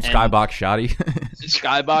perfectly. Call him Skybox Shoddy.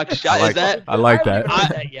 Skybox Shoddy. I like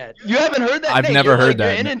that. You haven't heard that? I've never heard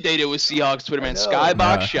that. You're inundated with Seahawks Twitter, man.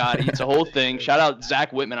 Skybox Shoddy. It's a whole thing. Shout out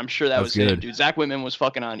Zach Whitman. I'm sure that was him, dude. Zach Whitman was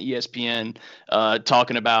fucking on ESPN,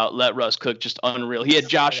 talking about let Russ cook. Just unreal. He had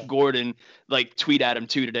Josh Gordon like tweet at him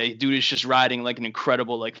too today. Dude is just riding like an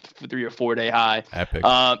incredible like 3 or 4 day high. Epic.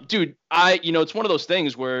 Dude, it's one of those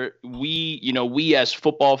things where we as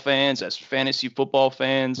football fans, as fantasy football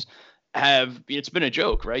fans, it's been a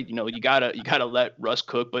joke, right? You gotta let Russ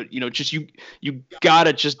cook, but you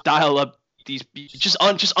gotta just dial up these, just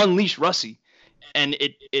unleash Russie. And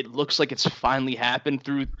it looks like it's finally happened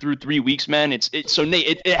through 3 weeks, man. So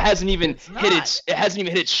Nate, it hasn't even hit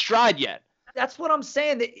its stride yet. That's what I'm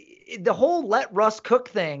saying. The whole let Russ cook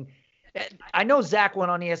thing, I know Zach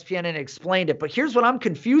went on ESPN and explained it, but here's what I'm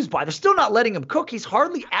confused by. They're still not letting him cook. He's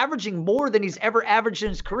hardly averaging more than he's ever averaged in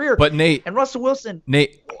his career. But Nate. And Russell Wilson,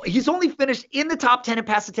 he's only finished in the top 10 in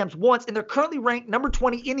pass attempts once, and they're currently ranked number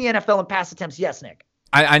 20 in the NFL in pass attempts. Yes, Nick.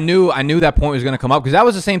 I knew that point was going to come up because that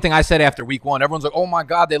was the same thing I said after week 1. Everyone's like, oh, my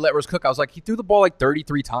God, they let Russ cook. I was like, he threw the ball like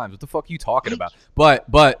 33 times. What the fuck are you talking about?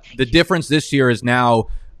 But the difference this year is now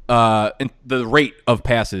the rate of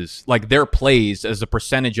passes, like their plays as a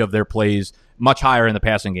percentage of their plays, much higher in the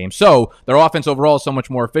passing game. So their offense overall is so much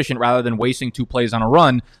more efficient rather than wasting 2 plays on a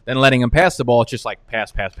run than letting him pass the ball. It's just like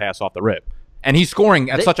pass off the rip. And he's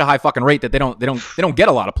scoring at such a high fucking rate that they don't get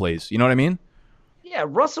a lot of plays. You know what I mean? Yeah,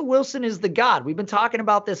 Russell Wilson is the god. We've been talking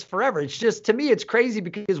about this forever. It's just, to me, it's crazy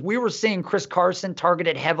because we were seeing Chris Carson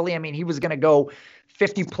targeted heavily. I mean, he was going to go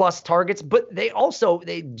 50-plus targets, but the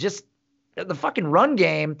fucking run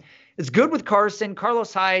game is good with Carson.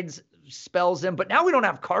 Carlos Hyde spells him, but now we don't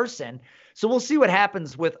have Carson. So we'll see what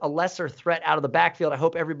happens with a lesser threat out of the backfield. I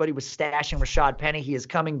hope everybody was stashing Rashad Penny. He is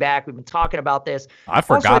coming back. We've been talking about this. I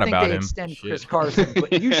forgot about him. Extend Chris Carson,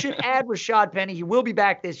 but you should add Rashad Penny. He will be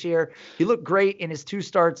back this year. He looked great in his 2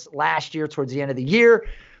 starts last year towards the end of the year.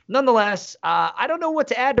 Nonetheless, I don't know what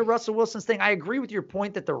to add to Russell Wilson's thing. I agree with your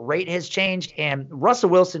point that the rate has changed, and Russell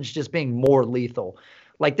Wilson's just being more lethal.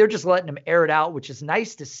 Like, they're just letting him air it out, which is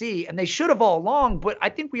nice to see, and they should have all along, but I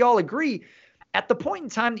think we all agree at the point in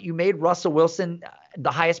time that you made Russell Wilson the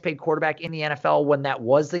highest paid quarterback in the NFL when that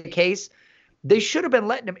was the case, they should have been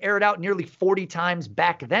letting him air it out nearly 40 times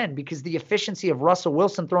back then because the efficiency of Russell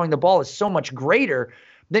Wilson throwing the ball is so much greater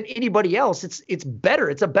than anybody else. It's better.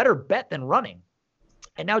 It's a better bet than running.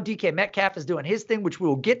 And now DK Metcalf is doing his thing, which we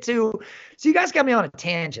will get to. So you guys got me on a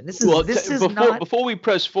tangent. Before we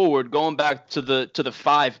press forward, going back to the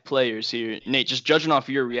 5 players here, Nate, just judging off of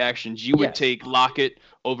your reactions, you would take Lockett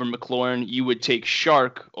over McLaurin. You would take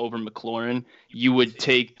Shark over McLaurin. You would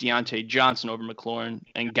take Deontay Johnson over McLaurin,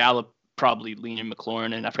 and Gallup probably leaning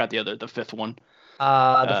McLaurin. And I forgot the 5th one. The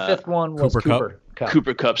 5th one was Cooper Kupp.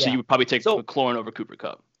 Cooper Kupp. So you would probably take McLaurin over Cooper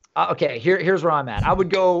Kupp. Okay, here's where I'm at. I would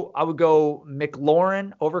go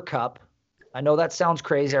McLaurin over Kupp. I know that sounds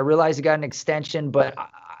crazy. I realize he got an extension, but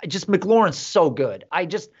just McLaurin's so good.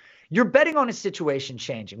 You're betting on his situation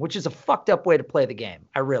changing, which is a fucked up way to play the game.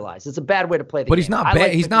 I realize it's a bad way to play the game. But he's not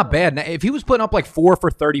bad. He's not bad. Now, if he was putting up like 4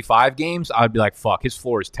 for 35 games, I'd be like, fuck, his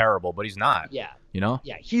floor is terrible. But he's not. Yeah. You know?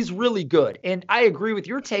 Yeah, he's really good. And I agree with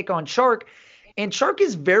your take on Chark. And Chark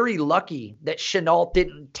is very lucky that Shenault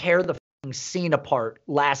didn't tear the scene apart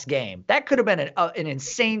last game. That could have been an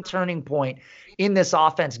insane turning point in this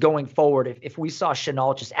offense going forward if we saw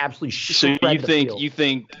Shenault just absolutely shred the field. You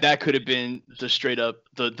think that could have been the straight up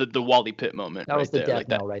the Wally Pitt moment? That was the death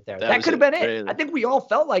knell right there. That could have been it. Really. I think we all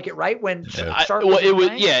felt like it, right? When Shark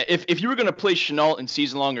if you were gonna play Shenault in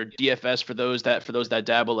season long or DFS for those that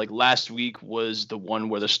dabble, like last week was the one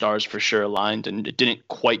where the stars for sure aligned and it didn't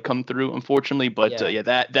quite come through, unfortunately. But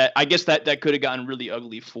that I guess that could have gotten really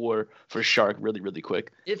ugly for Shark really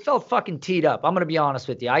quick. It felt fucking teed up. I'm gonna be honest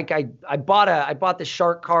with you. I bought the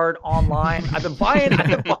Shark card online. I've been buying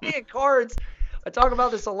cards. I talk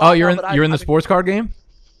about this a lot. Oh, you're in the sports card game?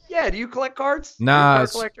 Yeah. Do you collect cards? Nah.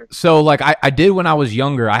 So like I did when I was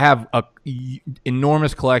younger. I have a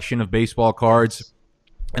enormous collection of baseball cards.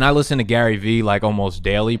 And I listen to Gary Vee like almost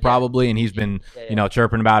daily probably, and he's been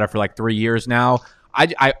chirping about it for like 3 years now.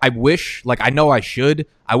 I wish, like, I know I should.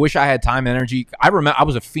 I wish I had time and energy. I remember I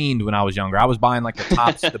was a fiend when I was younger. I was buying like the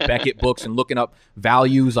Topps, the Beckett books and looking up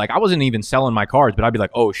values. Like I wasn't even selling my cards, but I'd be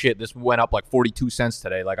like, oh shit, this went up like 42 cents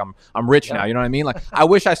today. Like I'm rich now. You know what I mean? Like I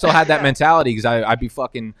wish I still had that mentality because I'd be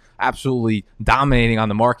fucking absolutely dominating on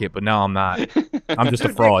the market, but no, I'm not. I'm just a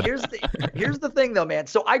fraud. Here's the thing though, man.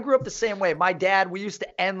 So I grew up the same way. My dad, we used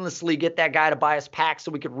to endlessly get that guy to buy us packs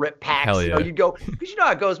so we could rip packs. Hell yeah. You'd go, because you know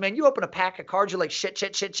how it goes, man. You open a pack of cards, you're like, shit.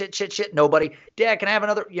 Nobody. Dad, can I have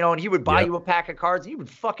another? And he would buy you a pack of cards. And you would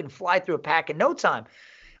fucking fly through a pack in no time.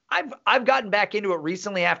 I've gotten back into it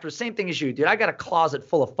recently after the same thing as you, dude. I got a closet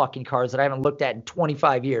full of fucking cards that I haven't looked at in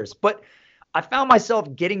 25 years. But I found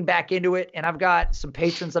myself getting back into it, and I've got some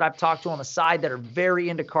patrons that I've talked to on the side that are very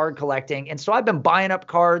into card collecting. And so I've been buying up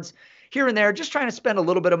cards here and there, just trying to spend a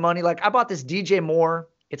little bit of money. Like I bought this DJ Moore.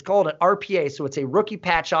 It's called an RPA, so it's a rookie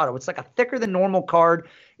patch auto. It's like a thicker than normal card.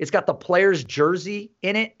 It's got the player's jersey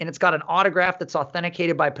in it, and it's got an autograph that's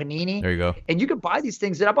authenticated by Panini. There you go. And you can buy these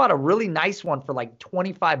things. And I bought a really nice one for like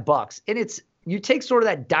 $25. And you take sort of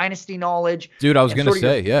that dynasty knowledge. Dude, I was going to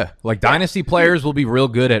say, dynasty players will be real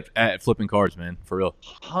good at flipping cards, man, for real.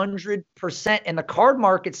 100%. And the card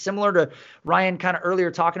market's similar to Ryan kind of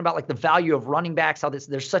earlier talking about like the value of running backs, how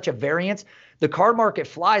there's such a variance. The card market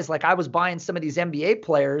flies. Like I was buying some of these NBA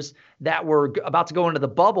players that were about to go into the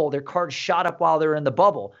bubble. Their cards shot up while they were in the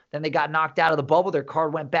bubble. Then they got knocked out of the bubble. Their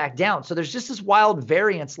card went back down. So there's just this wild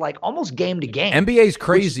variance, like almost game to game. NBA's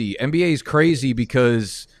crazy. NBA's crazy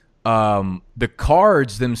because the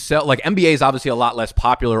cards themselves, like NBA is obviously a lot less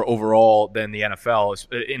popular overall than the NFL,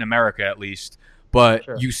 in America at least. But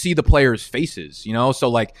you see the players' faces, so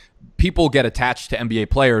like people get attached to NBA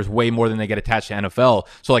players way more than they get attached to NFL.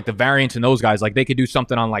 So like the variance in those guys, like they could do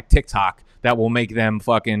something on like TikTok that will make them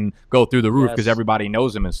fucking go through the roof because everybody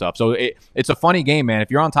knows them and stuff. So it's a funny game, man.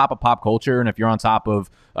 If you're on top of pop culture and if you're on top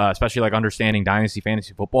of especially like understanding dynasty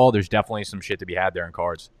fantasy football, there's definitely some shit to be had there in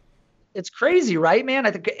cards. It's crazy, right, man?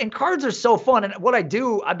 I think, and cards are so fun. And what I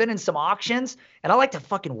do, I've been in some auctions, and I like to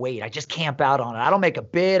fucking wait. I just camp out on it. I don't make a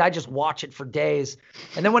bid. I just watch it for days.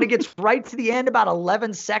 And then when it gets right to the end, about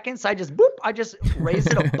 11 seconds, I just raise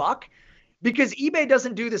it a buck. Because eBay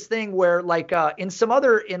doesn't do this thing where like in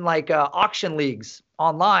auction leagues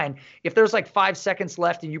online, if there's like 5 seconds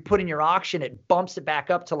left and you put in your auction, it bumps it back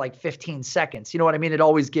up to like 15 seconds. You know what I mean? It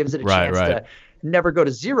always gives it a chance to never go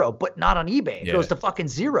to zero, but not on eBay. It goes to fucking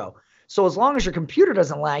zero. So as long as your computer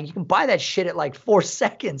doesn't lag, you can buy that shit at like 4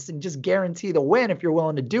 seconds and just guarantee the win if you're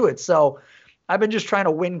willing to do it. So I've been just trying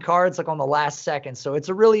to win cards like on the last second. So it's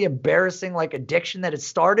a really embarrassing like addiction that it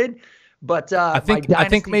started. But I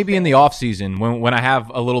think maybe in the off season when I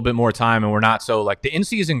have a little bit more time and we're not so like the in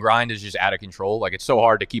season grind is just out of control. Like it's so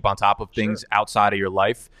hard to keep on top of things outside of your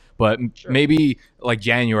life. But maybe like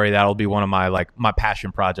January, that'll be one of my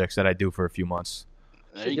passion projects that I do for a few months.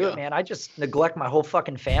 There you go, it, man. I just neglect my whole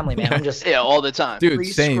fucking family, man. I'm just all the time, dude.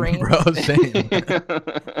 Same, bro. Same.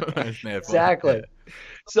 Exactly.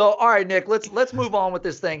 So, all right, Nick. Let's move on with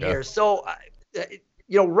this thing here. So,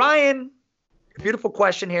 Ryan, beautiful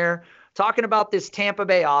question here. Talking about this Tampa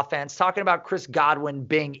Bay offense, talking about Chris Godwin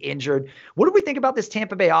being injured. What do we think about this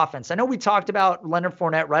Tampa Bay offense? I know we talked about Leonard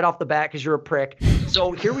Fournette right off the bat because you're a prick.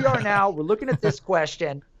 So here we are now. We're looking at this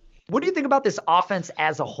question. What do you think about this offense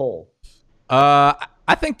as a whole?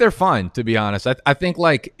 I think they're fine, to be honest. I think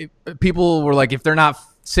like people were like, if they're not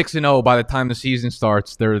 6-0 by the time the season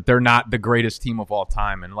starts, they're not the greatest team of all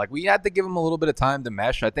time. And like we had to give them a little bit of time to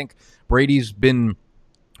mesh. I think Brady's been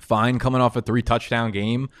fine coming off a 3-touchdown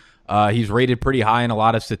game. He's rated pretty high in a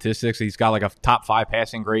lot of statistics. He's got like a top 5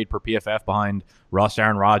 passing grade per PFF behind Russ,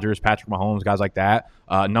 Aaron Rodgers, Patrick Mahomes, guys like that.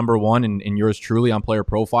 Number one in yours truly on Player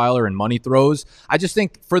Profiler and money throws. I just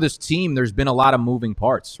think for this team, there's been a lot of moving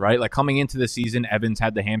parts, right? Like coming into the season, Evans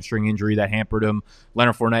had the hamstring injury that hampered him.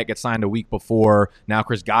 Leonard Fournette gets signed a week before. Now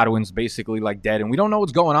Chris Godwin's basically like dead, and we don't know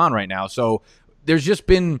what's going on right now. So there's just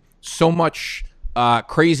been so much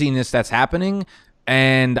craziness that's happening.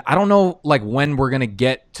 And I don't know, like, when we're going to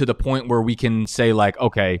get to the point where we can say, like,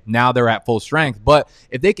 okay, now they're at full strength. But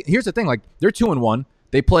if they can, here's the thing, like, they're 2-1.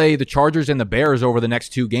 They play the Chargers and the Bears over the next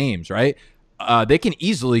 2 games, right? They can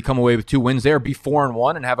easily come away with 2 wins there, be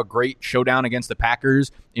 4-1, and have a great showdown against the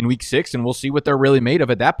Packers in Week 6, and we'll see what they're really made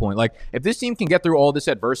of at that point. Like, if this team can get through all this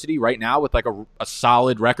adversity right now with, like, a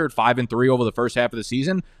solid record, 5-3 over the first half of the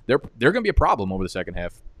season, they're going to be a problem over the second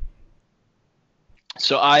half.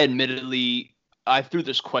 So I threw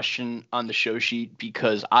this question on the show sheet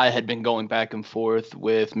because I had been going back and forth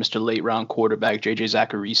with Mr. Late Round quarterback J.J.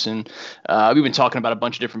 Zacharyson. We've been talking about a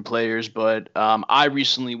bunch of different players, but I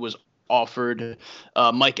recently was offered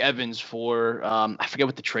Mike Evans for I forget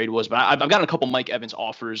what the trade was, but I've gotten a couple Mike Evans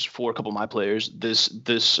offers for a couple of my players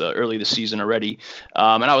this early this season already,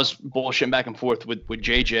 and I was bullshitting back and forth with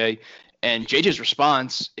JJ. And JJ's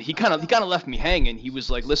response, he kind of left me hanging. He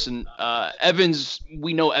was like, listen, Evans,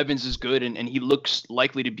 we know Evans is good, and he looks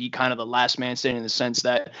likely to be kind of the last man standing in the sense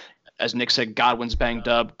that, as Nick said, Godwin's banged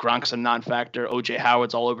up, Gronk's a non-factor, O.J.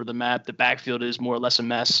 Howard's all over the map, the backfield is more or less a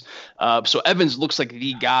mess. So Evans looks like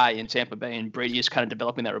the guy in Tampa Bay, and Brady is kind of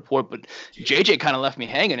developing that report. But JJ kind of left me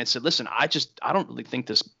hanging and said, listen, I don't really think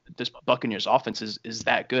this Buccaneers offense is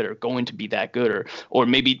that good or going to be that good or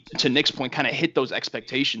maybe, to Nick's point, kind of hit those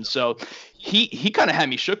expectations. So he kind of had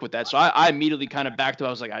me shook with that. So I immediately kind of backed up. I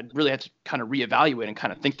was like, I really had to kind of reevaluate and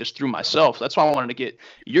kind of think this through myself. That's why I wanted to get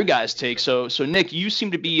your guys' take. So Nick, you seem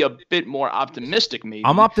to be a bit more optimistic, maybe.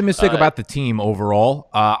 I'm optimistic about the team overall.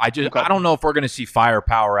 I don't know if we're going to see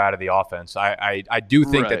firepower out of the offense. I do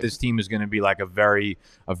think that this team is going to be like a very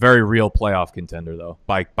real playoff contender, though,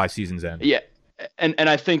 by season's end. Yeah. And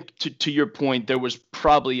I think to your point, there was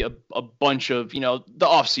probably a bunch of, the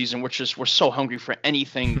offseason, we're so hungry for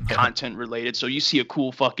anything content related. So you see a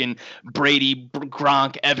cool fucking Brady,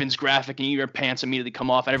 Gronk, Evans graphic and your pants immediately come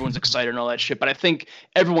off and everyone's excited and all that shit. But I think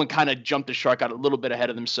everyone kind of jumped the shark out a little bit ahead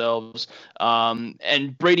of themselves.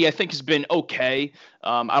 And Brady, I think, has been okay.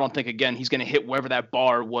 I don't think, again, he's going to hit wherever that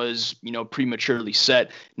bar was, prematurely set.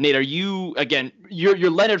 Nate, are you, again, your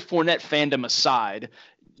Leonard Fournette fandom aside,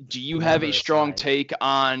 do you have a strong take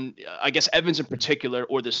on, I guess, Evans in particular,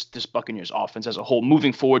 or this Buccaneers offense as a whole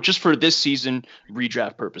moving forward, just for this season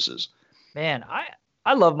redraft purposes? Man,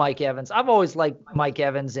 I love Mike Evans. I've always liked Mike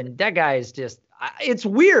Evans, and that guy is just it's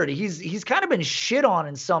weird. He's kind of been shit on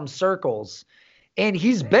in some circles, and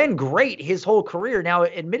he's been great his whole career. Now,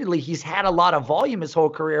 admittedly, he's had a lot of volume his whole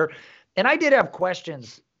career, and I did have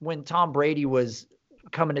questions when Tom Brady was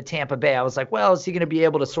coming to Tampa Bay. I was like, well, is he going to be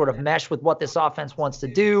able to sort of mesh with what this offense wants to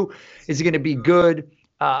do? Is he going to be good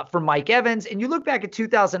for Mike Evans? And you look back at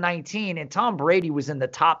 2019, and Tom Brady was in the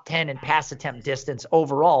top 10 in pass attempt distance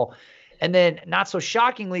overall. And then, not so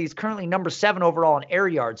shockingly, he's currently number 7 overall in air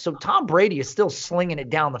yards. So Tom Brady is still slinging it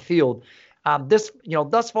down the field.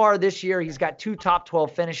 Thus far this year, he's got 2 top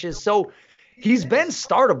 12 finishes. So he's been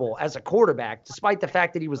startable as a quarterback, despite the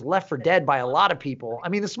fact that he was left for dead by a lot of people. I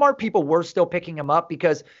mean, the smart people were still picking him up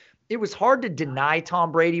because it was hard to deny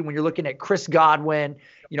Tom Brady when you're looking at Chris Godwin,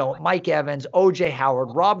 Mike Evans, O.J. Howard,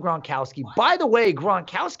 Rob Gronkowski. By the way,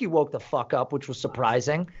 Gronkowski woke the fuck up, which was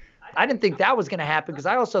surprising. I didn't think that was going to happen because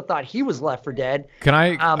I also thought he was left for dead. Can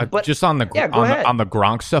I just on the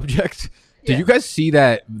Gronk subject? Did you guys see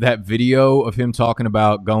that video of him talking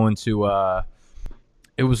about going to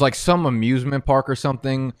it was like some amusement park or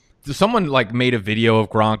something? Someone like made a video of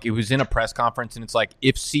Gronk. It was in a press conference, and it's like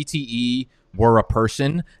if CTE were a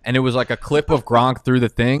person, and it was like a clip of Gronk through the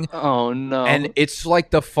thing. Oh no! And it's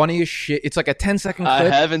like the funniest shit. It's like a 10-second clip. I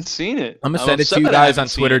haven't seen it. I'm gonna send it to you guys on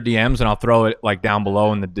Twitter DMs, and I'll throw it like down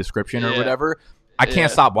below in the description or whatever. I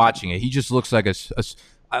can't stop watching it. He just looks like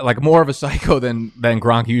like more of a psycho than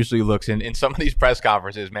Gronk usually looks in some of these press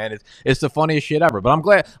conferences, man. It's the funniest shit ever. But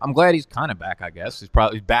I'm glad he's kind of back, I guess. He's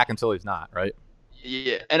probably back until he's not, right?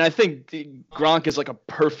 Yeah, and I think Gronk is like a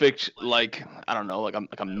perfect, like, I don't know, like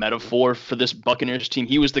a metaphor for this Buccaneers team.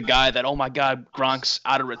 He was the guy that, oh my God, Gronk's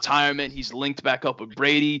out of retirement. He's linked back up with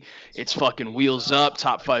Brady. It's fucking wheels up,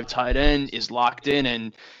 top 5 tight end, is locked in,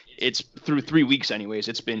 and it's through 3 weeks anyways.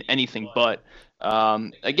 It's been anything but.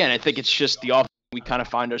 Again, I think it's just the offense. We kind of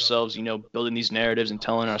find ourselves, building these narratives and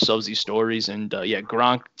telling ourselves these stories. And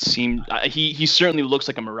Gronk seemed he certainly looks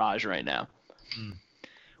like a mirage right now.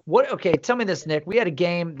 Okay, tell me this, Nick. We had a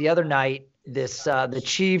game the other night. The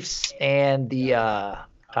Chiefs and the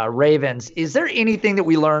Ravens. Is there anything that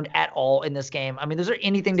we learned at all in this game? I mean, is there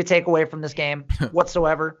anything to take away from this game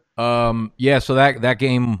whatsoever? So that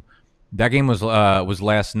game That game was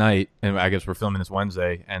last night, and I guess we're filming this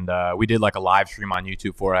Wednesday, and we did like a live stream on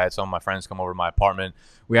YouTube for it. I had some of my friends come over to my apartment.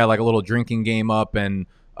 We had like a little drinking game up, and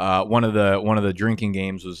one of the drinking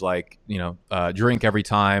games was like, drink every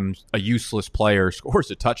time a useless player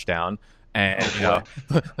scores a touchdown. And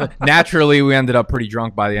naturally, we ended up pretty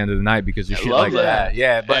drunk by the end of the night because of shit like that.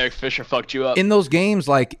 Yeah, but Eric Fisher fucked you up. In those games,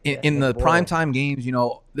 like in the primetime games,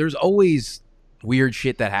 there's always weird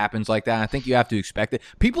shit that happens like that. I think you have to expect it.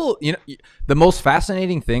 People, the most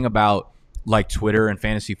fascinating thing about like Twitter and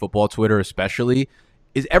fantasy football Twitter especially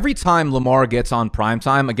is every time Lamar gets on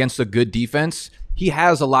primetime against a good defense, he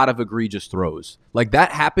has a lot of egregious throws. Like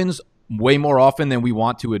that happens way more often than we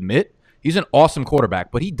want to admit. He's an awesome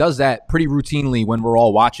quarterback, but he does that pretty routinely when we're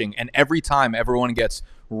all watching, and every time everyone gets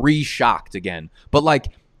re-shocked again. But like,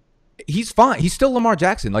 he's fine. He's still Lamar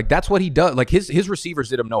Jackson. Like that's what he does. Like his receivers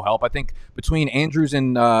did him no help. I think between Andrews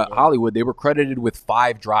and Hollywood, they were credited with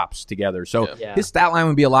 5 drops together. So his stat line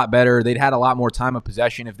would be a lot better. They'd had a lot more time of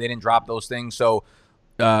possession if they didn't drop those things. So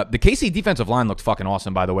the KC defensive line looked fucking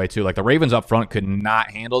awesome, by the way, too. Like the Ravens up front could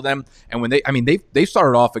not handle them. And when they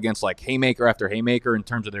started off against like haymaker after haymaker in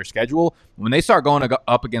terms of their schedule. When they start going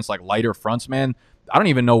up against like lighter fronts, man, I don't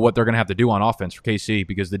even know what they're going to have to do on offense for KC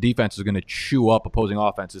because the defense is going to chew up opposing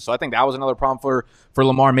offenses. So I think that was another problem for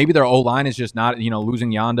Lamar. Maybe their O-line is just not,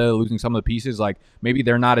 losing Yanda, losing some of the pieces. Like maybe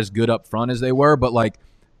they're not as good up front as they were. But like,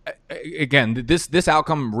 again, this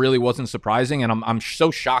outcome really wasn't surprising. And I'm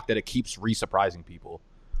so shocked that it keeps re-surprising people.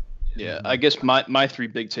 Yeah, I guess my 3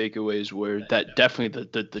 big takeaways were that definitely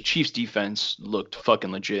the Chiefs defense looked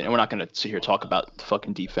fucking legit. And we're not going to sit here and talk about the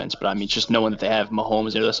fucking defense, but I mean, just knowing that they have Mahomes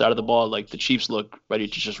on the other side of the ball, like the Chiefs look ready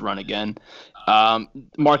to just run again.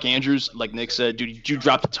 Mark Andrews, like Nick said, dude, you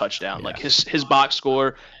dropped a touchdown. Yeah. Like his box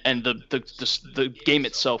score and the game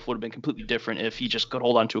itself would have been completely different if he just could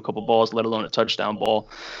hold on to a couple balls, let alone a touchdown ball.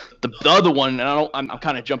 The other one, and I'm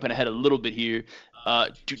kind of jumping ahead a little bit here.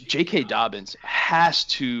 J.K. Dobbins has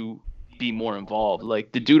to be more involved.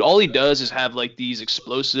 Like the dude, all he does is have like these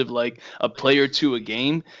explosive, like a play or two a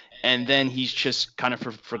game, and then he's just kind of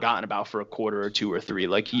forgotten about for a quarter or 2 or 3.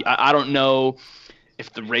 Like I don't know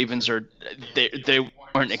if the Ravens they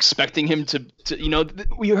weren't expecting him to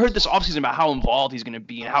we heard this offseason about how involved he's going to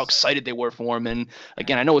be and how excited they were for him. And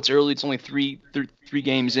again, I know it's early, it's only three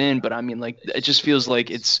games in, but I mean, like, it just feels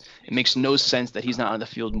like it makes no sense that he's not on the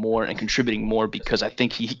field more and contributing more, because I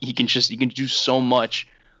think he can do so much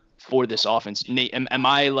for this offense. Nate, am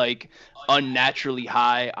I like unnaturally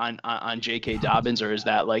high on J.K. Dobbins, or is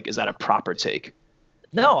that a proper take?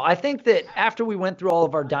 No, I think that after we went through all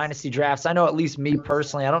of our dynasty drafts, I know at least me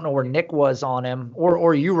personally, I don't know where Nick was on him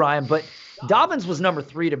or you, Ryan, but Dobbins was number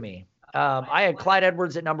 3 to me. I had Clyde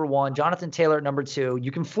Edwards at number 1, Jonathan Taylor at number 2.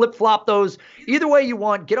 You can flip-flop those either way you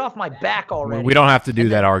want. Get off my back already. We don't have to do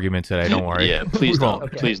that argument today. Don't worry. Yeah, please don't.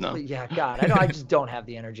 Okay. Please no. Yeah, God, I know I just don't have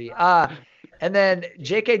the energy. And then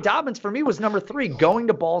J.K. Dobbins for me was number 3, going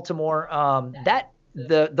to Baltimore.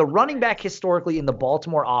 The running back historically in the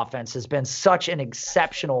Baltimore offense has been such an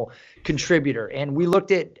exceptional contributor. And we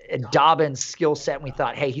looked at Dobbins' skill set and we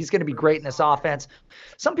thought, hey, he's going to be great in this offense.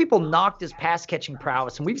 Some people knocked his pass catching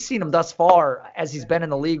prowess, and we've seen him thus far as he's been in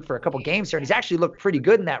the league for a couple games here, and he's actually looked pretty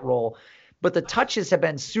good in that role. But the touches have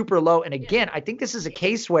been super low. And again, I think this is a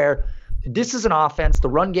case where this is an offense. The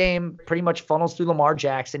run game pretty much funnels through Lamar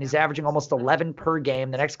Jackson. He's averaging almost 11 per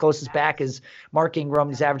game. The next closest back is Mark Ingram.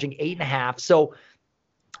 He's averaging 8.5. So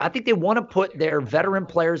I think they want to put their veteran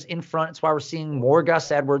players in front. That's why we're seeing more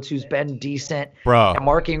Gus Edwards, who's been decent. Bro, and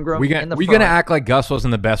Mark Ingram in the front. We going to act like Gus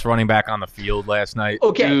wasn't the best running back on the field last night?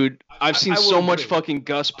 Okay. Dude, I've seen so much fucking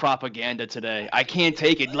Gus propaganda today. I can't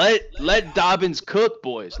take it. Let Dobbins cook,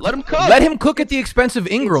 boys. Let him cook. Let him cook at the expense of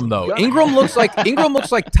Ingram, though. Ingram looks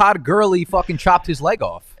like Todd Gurley fucking chopped his leg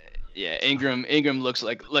off. Yeah, Ingram looks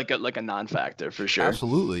like a non-factor for sure.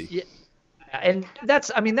 Absolutely. Yeah. And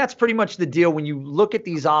that's pretty much the deal when you look at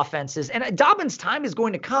these offenses. And Dobbins' time is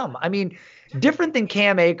going to come. I mean, different than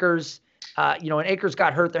Cam Akers, when Akers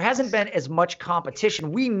got hurt, there hasn't been as much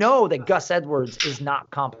competition. We know that Gus Edwards is not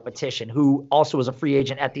competition, who also was a free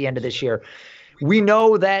agent at the end of this year. We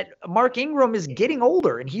know that Mark Ingram is getting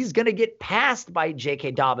older, and he's going to get passed by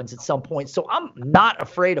J.K. Dobbins at some point. So I'm not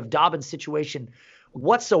afraid of Dobbins' situation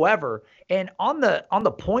whatsoever. And on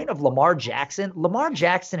the point of Lamar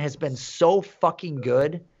Jackson has been so fucking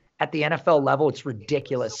good at the NFL level, it's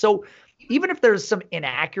ridiculous. So even if there's some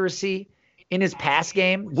inaccuracy in his pass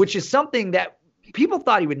game, which is something that people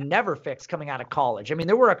thought he would never fix coming out of college. I mean,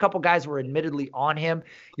 there were a couple guys who were admittedly on him.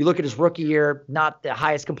 You look at his rookie year, not the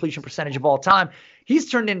highest completion percentage of all time. he's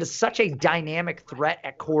turned into such a dynamic threat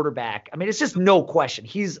at quarterback. I mean, it's just no question.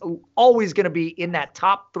 He's always going to be in that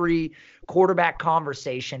top 3 quarterback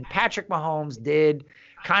conversation. Patrick Mahomes did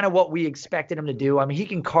kind of what we expected him to do. I mean, he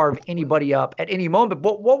can carve anybody up at any moment.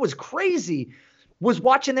 But what was crazy was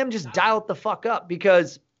watching them just dial it the fuck up,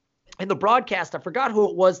 because in the broadcast, I forgot who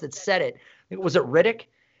it was that said it. Was it Riddick?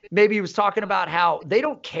 Maybe he was talking about how they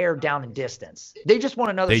don't care down in distance. They just want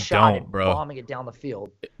another shot at bombing it down the field.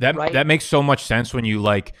 That makes so much sense when you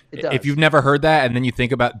if you've never heard that and then you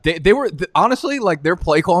think about they were honestly, like, their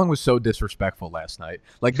play calling was so disrespectful last night.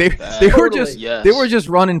 Like they were just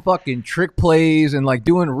running fucking trick plays and like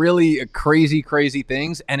doing really crazy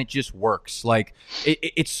things, and it just works. Like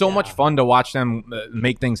it's so much fun to watch them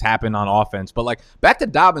make things happen on offense. But like back to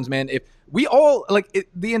Dobbins, man, if we all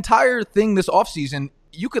the entire thing this offseason,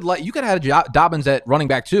 you could have had Dobbins at running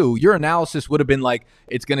back too. Your analysis would have been like,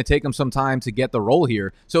 it's going to take him some time to get the role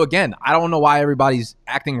here. So again, I don't know why everybody's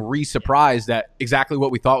acting surprised that exactly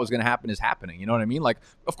what we thought was going to happen is happening. You know what I mean? Like,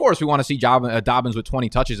 of course we want to see Dobbins with 20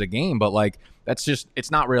 touches a game, but like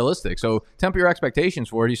it's not realistic. So temper your expectations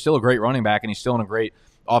for it. He's still a great running back and he's still in a great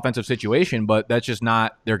offensive situation, but that's just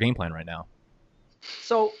not their game plan right now.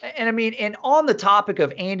 So, and I mean, and on the topic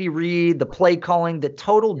of Andy Reid, the play calling, the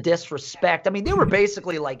total disrespect, I mean, they were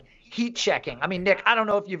basically like heat checking. I mean, Nick, I don't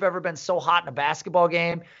know if you've ever been so hot in a basketball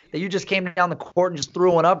game that you just came down the court and just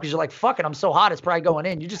threw one up because you're like, fuck it, I'm so hot, it's probably going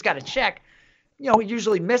in. You just got to check. You know, he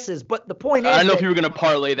usually misses. But the point is, I don't know if you were going to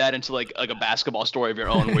parlay that into like a basketball story of your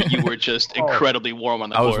own where you were just incredibly warm on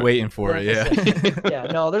the court. I was waiting for it, yeah. Yeah,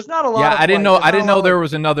 no, there's not a lot. Yeah, I didn't know there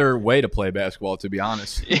was another way to play basketball, to be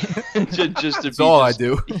honest. just That's all I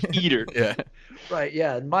do. Eater. Yeah. Right,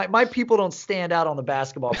 yeah. My people don't stand out on the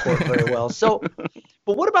basketball court very well. So,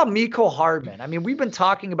 but what about Mecole Hardman? I mean, we've been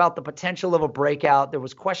talking about the potential of a breakout. There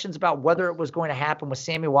was questions about whether it was going to happen with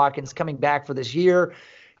Sammy Watkins coming back for this year.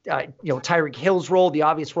 Tyreek Hill's role, the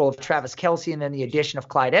obvious role of Travis Kelce, and then the addition of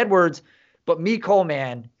Clyde Edwards. But Mecole,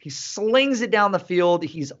 man, he slings it down the field.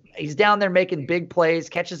 He's down there making big plays,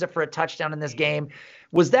 catches it for a touchdown in this game.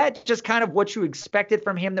 Was that just kind of what you expected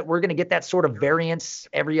from him, that we're going to get that sort of variance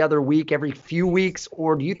every other week, every few weeks?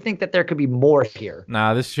 Or do you think that there could be more here?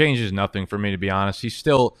 Nah, this changes nothing for me, to be honest. He was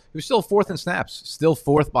still fourth in snaps, still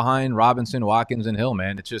fourth behind Robinson, Watkins, and Hill,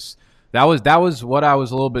 man. It's just that was what I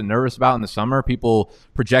was a little bit nervous about in the summer, people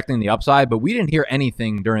projecting the upside, but we didn't hear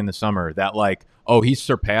anything during the summer that like, oh, he's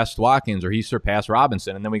surpassed Watkins or he's surpassed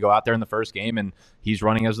Robinson. And then we go out there in the first game and he's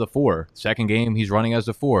running as the 4. Second game, he's running as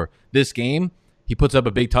the 4. This game, he puts up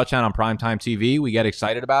a big touchdown on primetime TV. We get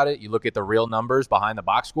excited about it. You look at the real numbers behind the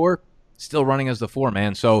box score, still running as the 4,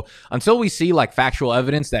 man. So until we see like factual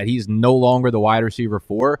evidence that he's no longer the wide receiver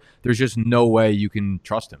 4, there's just no way you can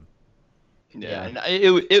trust him. Yeah, and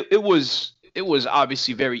it was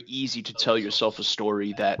obviously very easy to tell yourself a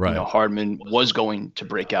story that Hardman was going to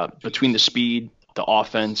break out between the speed, the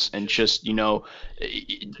offense, and just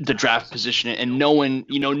the draft position and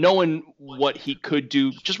knowing what he could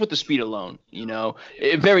do just with the speed alone.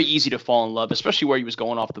 Very easy to fall in love, especially where he was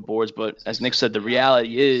going off the boards. But as Nick said, the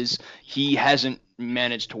reality is he hasn't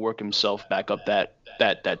managed to work himself back up that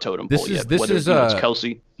totem pole yet. This is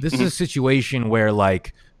Kelce. This is a situation where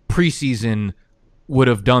like preseason would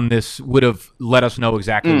have let us know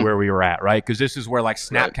exactly where we were at, right? Because this is where like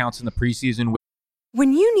snap counts in the preseason.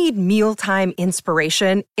 When you need mealtime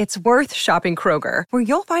inspiration, it's worth shopping Kroger, where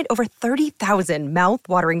you'll find over 30,000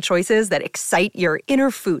 mouth-watering choices that excite your inner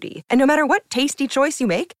foodie. And no matter what tasty choice you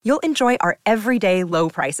make, you'll enjoy our everyday low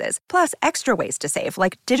prices, plus extra ways to save,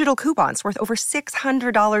 like digital coupons worth over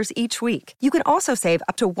 $600 each week. You can also save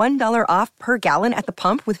up to $1 off per gallon at the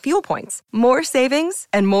pump with fuel points. More savings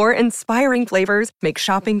and more inspiring flavors make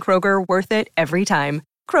shopping Kroger worth it every time.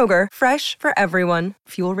 Kroger, fresh for everyone.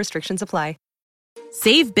 Fuel restrictions apply.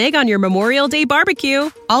 Save big on your Memorial Day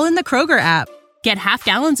barbecue, all in the Kroger app. Get half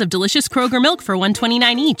gallons of delicious Kroger milk for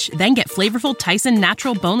 $1.29 each. Then get flavorful Tyson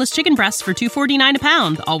natural boneless chicken breasts for $2.49 a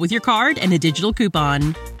pound, all with your card and a digital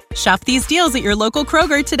coupon. Shop these deals at your local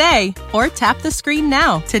Kroger today, or tap the screen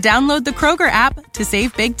now to download the Kroger app to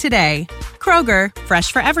save big today. Kroger, fresh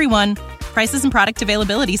for everyone. Prices and product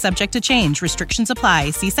availability subject to change. Restrictions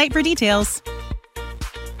apply. See site for details.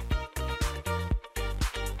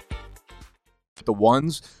 The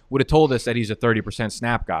ones would have told us that he's a 30%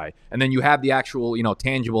 snap guy. And then you have the actual,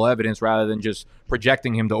 tangible evidence rather than just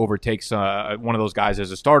projecting him to overtake one of those guys as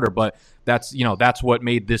a starter. But that's what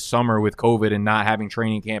made this summer with COVID and not having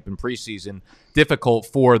training camp and preseason difficult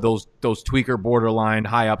for those tweaker, borderline,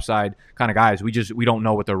 high upside kind of guys. We don't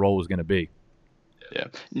know what their role is going to be. Yeah.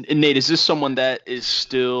 Nate, is this someone that is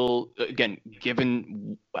still, again,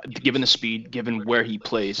 given the speed, given where he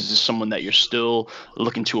plays, is this someone that you're still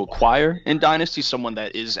looking to acquire in Dynasty? Someone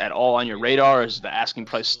that is at all on your radar? Is the asking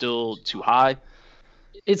price still too high?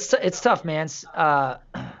 It's tough, man.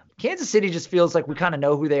 Kansas City just feels like we kind of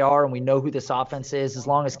know who they are and we know who this offense is. As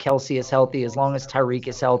long as Kelsey is healthy, as long as Tyreek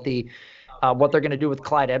is healthy, what they're going to do with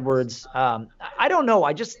Clyde Edwards. I don't know.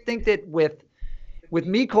 I just think that with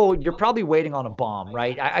Mecole, you're probably waiting on a bomb,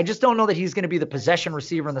 right? I just don't know that he's going to be the possession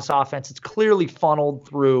receiver in this offense. It's clearly funneled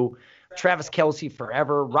through Travis Kelce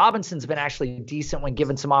forever. Robinson's been actually decent when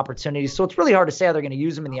given some opportunities, so it's really hard to say how they're going to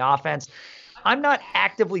use him in the offense. I'm not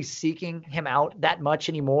actively seeking him out that much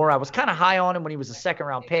anymore. I was kind of high on him when he was a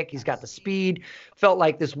second-round pick. He's got the speed. Felt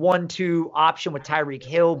like this 1-2 option with Tyreek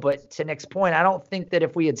Hill. But to Nick's point, I don't think that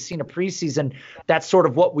if we had seen a preseason, that's sort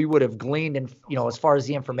of what we would have gleaned in, as far as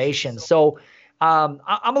the information. So I'm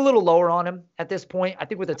a little lower on him at this point. I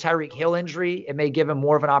think with a Tyreek Hill injury, it may give him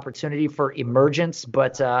more of an opportunity for emergence.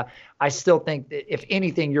 But I still think that if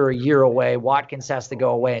anything, you're a year away. Watkins has to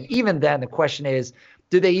go away. And even then, the question is,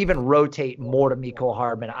 do they even rotate more to Mecole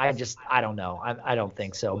Hardman? I don't know. I don't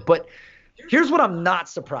think so. But here's what I'm not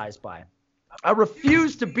surprised by. I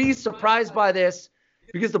refuse to be surprised by this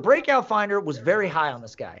because the Breakout Finder was very high on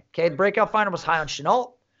this guy. Okay, the Breakout Finder was high on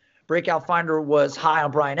Shenault. Breakout Finder was high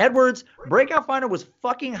on Bryan Edwards. Breakout Finder was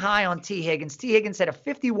fucking high on T. Higgins. T. Higgins had a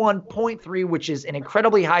 51.3, which is an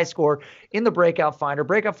incredibly high score in the Breakout Finder.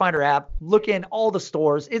 Breakout Finder app. Look in all the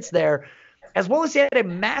stores. It's there. As well as he had a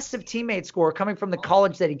massive teammate score coming from the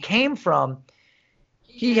college that he came from.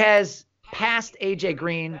 He has passed A.J.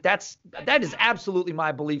 Green. That is absolutely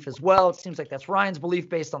my belief as well. It seems like that's Ryan's belief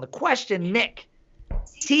based on the question. Nick,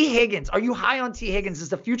 T. Higgins, are you high on T. Higgins? Is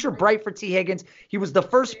the future bright for T. Higgins? He was the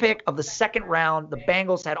first pick of the second round. The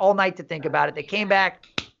Bengals had all night to think about it. They came back.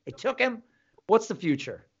 They took him. What's the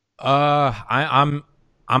future?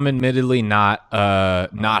 I'm admittedly not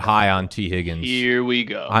high on T. Higgins. Here we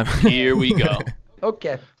go. Here we go.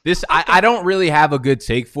 Okay. I don't really have a good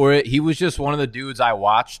take for it. He was just one of the dudes I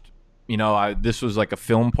watched. This was like a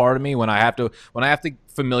film part of me when I have to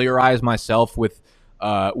familiarize myself with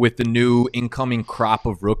the new incoming crop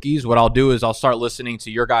of rookies. What I'll do is I'll start listening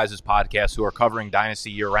to your guys' podcasts who are covering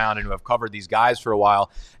Dynasty year round and who have covered these guys for a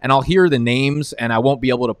while, and I'll hear the names and I won't be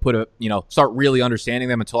able to start really understanding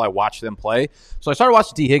them until I watch them play. So I started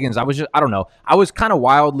watching T. Higgins. I was kind of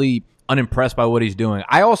wildly unimpressed by what he's doing.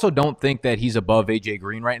 I also don't think that he's above A.J.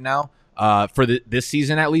 Green right now. For this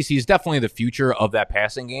season at least, he's definitely the future of that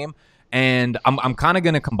passing game. And I'm kind of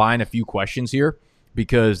going to combine a few questions here,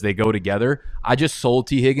 because they go together. I just sold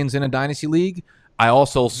T. Higgins in a Dynasty League. I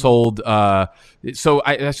also sold I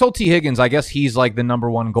sold T. Higgins. I guess he's like the number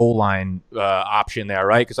one goal line option there,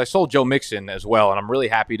 right? Because I sold Joe Mixon as well, and I'm really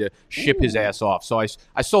happy to ship his ass off. So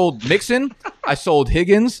I sold Mixon, I sold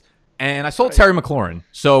Higgins, and I sold Terry McLaurin.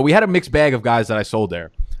 So we had a mixed bag of guys that I sold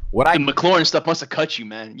there. The McLaurin stuff must have cut you,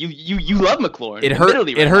 man. You love McLaurin. It hurt.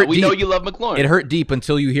 It hurt. We know you love McLaurin. It hurt deep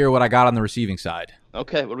until you hear what I got on the receiving side.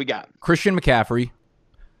 Okay, what do we got? Christian McCaffrey.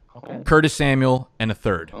 Okay. Curtis Samuel, and a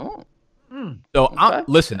third. Oh. So, Okay.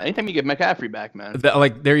 listen. Anytime you get McCaffrey back, man.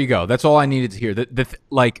 There you go. That's all I needed to hear.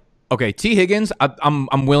 Okay, T. Higgins,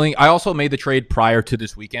 I'm willing. I also made the trade prior to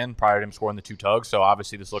this weekend, prior to him scoring the 2 tugs. So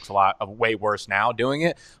obviously this looks way worse now doing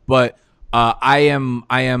it. But I'm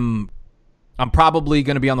probably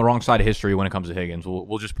going to be on the wrong side of history when it comes to Higgins.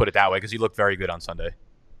 We'll just put it that way, because he looked very good on Sunday.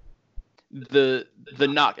 The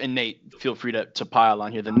knock, and Nate, feel free to pile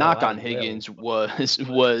on here. The knock on Higgins was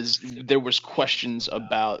there was questions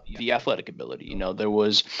about the athletic ability. There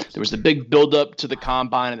was the big buildup to the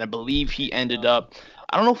combine, and I believe he ended up.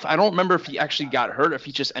 I don't remember if he actually got hurt or if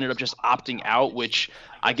he just ended up just opting out, which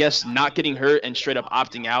I guess not getting hurt and straight up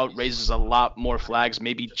opting out raises a lot more flags,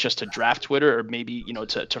 maybe just to draft Twitter or maybe,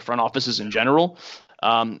 to front offices in general.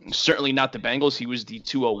 Certainly not the Bengals. He was the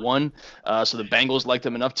 201. So the Bengals liked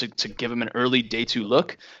him enough to give him an early day 2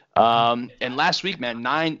 look. And last week, man,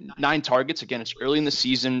 nine targets. Again, it's early in the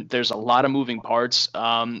season. There's a lot of moving parts.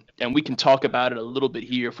 And we can talk about it a little bit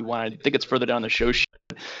here if we want. I think it's further down the show sheet.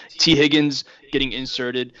 T. Higgins getting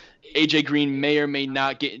inserted. A.J. Green may or may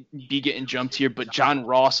not be getting jumped here, but John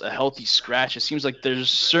Ross, a healthy scratch. It seems like there's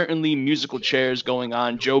certainly musical chairs going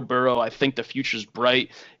on. Joe Burrow, I think the future's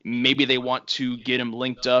bright. Maybe they want to get him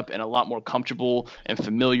linked up and a lot more comfortable and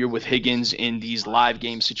familiar with Higgins in these live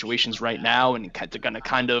game situations right now, and they're going to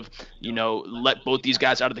kind of, let both these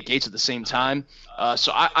guys out of the gates at the same time.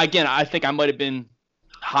 So I think I might have been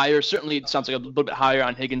higher. Certainly it sounds like a little bit higher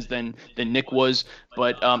on Higgins than Nick was,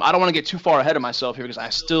 but I don't want to get too far ahead of myself here because I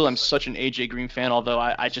still am such an AJ Green fan, although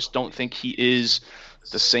I just don't think he is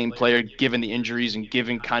the same player given the injuries and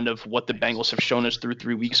given kind of what the Bengals have shown us through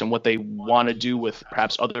 3 weeks and what they want to do with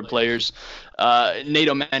perhaps other players.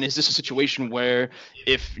 Nato, man, is this a situation where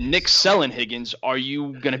if Nick's selling Higgins, are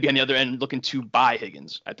you going to be on the other end looking to buy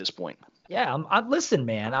Higgins at this point? Yeah, listen,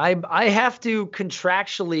 man. I have to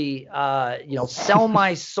contractually, sell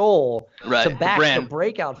my soul to back the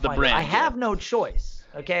breakout finder. I have no choice.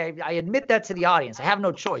 Okay, I admit that to the audience. I have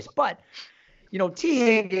no choice. But T.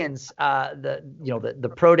 Higgins,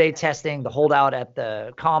 the pro day testing, the holdout at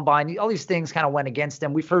the combine, all these things kind of went against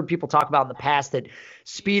him. We've heard people talk about in the past that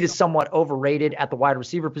speed is somewhat overrated at the wide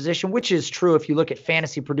receiver position, which is true if you look at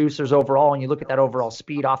fantasy producers overall and you look at that overall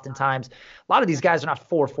speed. Oftentimes, a lot of these guys are not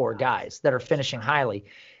 4.4 guys that are finishing highly.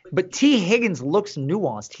 But T. Higgins looks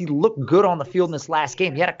nuanced. He looked good on the field in this last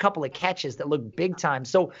game. He had a couple of catches that looked big time.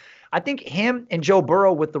 So I think him and Joe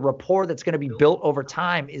Burrow, with the rapport that's going to be built over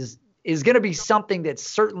time, is going to be something that's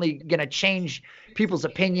certainly going to change people's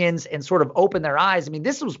opinions and sort of open their eyes. I mean,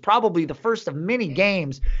 this was probably the first of many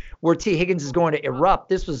games where T. Higgins is going to erupt.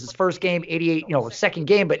 This was his first game, second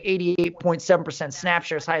game, but 88.7% snap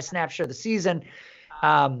share, his highest snap share of the season.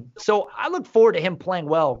 So I look forward to him playing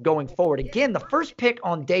well going forward. Again, the first pick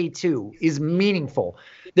on day 2 is meaningful.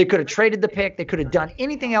 They could have traded the pick. They could have done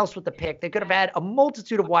anything else with the pick. They could have had a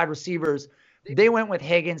multitude of wide receivers. They went with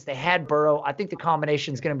Higgins. They had Burrow. I think the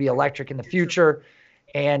combination is going to be electric in the future.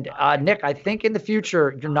 And Nick, I think in the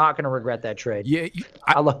future you're not going to regret that trade.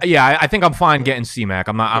 Yeah, I think I'm fine getting C-Mac.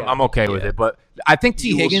 I'm okay with it. But I think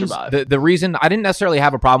T. Higgins, the reason I didn't necessarily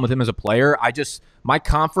have a problem with him as a player, my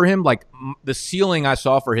comp for him, like the ceiling I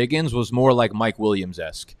saw for Higgins was more like Mike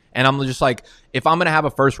Williams-esque. And I'm just like, if I'm going to have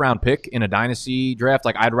a first-round pick in a dynasty draft,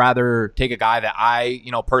 like I'd rather take a guy that I,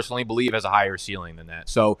 personally believe has a higher ceiling than that.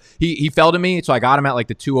 So he fell to me, so I got him at like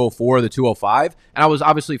the 204, the 205, and I was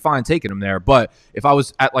obviously fine taking him there. But if I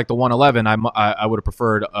was at like the 111, I would have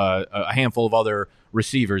preferred a handful of other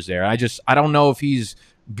receivers there. I don't know if he's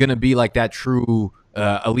going to be like that true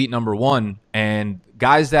elite number one, and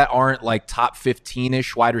guys that aren't like top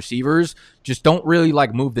 15-ish wide receivers just don't really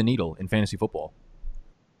like move the needle in fantasy football.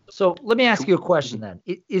 So let me ask you a question then.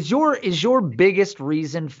 Is your biggest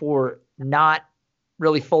reason for not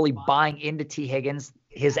really fully buying into T. Higgins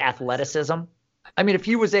his athleticism? I mean, if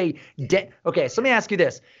he was okay, so let me ask you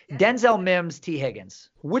this. Denzel Mims, T. Higgins,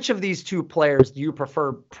 which of these two players do you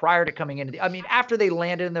prefer prior to coming into after they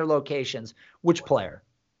landed in their locations, which player?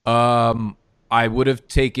 I would have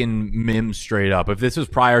taken Mims straight up. If this was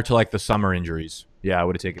prior to like the summer injuries, I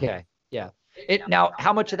would have taken him. Yeah. Now,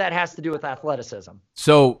 how much of that has to do with athleticism?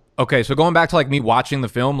 So going back to like me watching the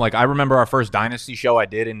film, like I remember our first Dynasty show I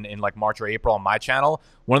did in like March or April on my channel.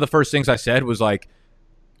 One of the first things I said was like,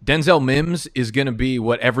 Denzel Mims is going to be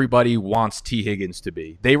what everybody wants T. Higgins to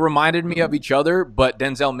be. They reminded me of each other, but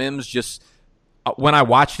Denzel Mims just, when I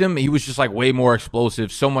watched him, he was just like way more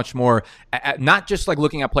explosive, so much more, not just like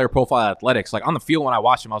looking at player profile athletics. Like on the field when I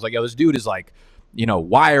watched him, I was like, yo, this dude is like,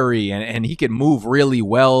 wiry and he could move really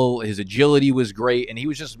well. His agility was great, and he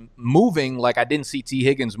was just moving like I didn't see T.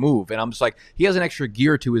 Higgins move. And I'm just like, he has an extra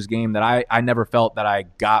gear to his game that I never felt that I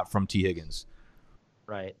got from T. Higgins.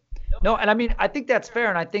 Right. No, and I think that's fair,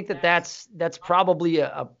 and I think that's probably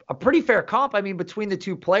a pretty fair comp. Between the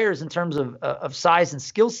two players in terms of size and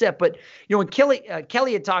skill set. But when Kelly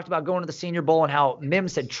had talked about going to the Senior Bowl and how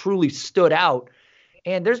Mims had truly stood out.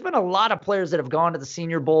 And there's been a lot of players that have gone to the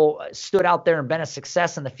Senior Bowl, stood out there and been a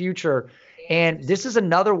success in the future. And this is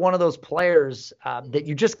another one of those players that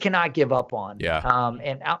you just cannot give up on. Yeah.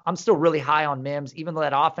 And I'm still really high on Mims, even though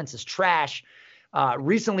that offense is trash.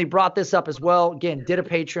 Recently brought this up as well. Again, did a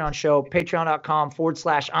Patreon show,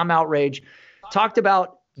 patreon.com/I'm Outrage. Talked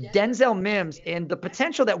about Denzel Mims and the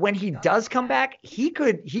potential that when he does come back, he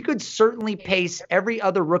could certainly pace every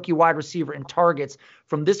other rookie wide receiver in targets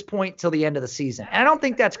from this point till the end of the season. And I don't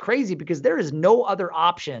think that's crazy because there is no other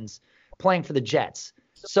options playing for the Jets.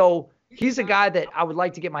 So he's a guy that I would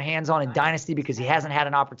like to get my hands on in Dynasty because he hasn't had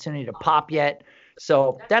an opportunity to pop yet.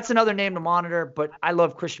 So that's another name to monitor, but I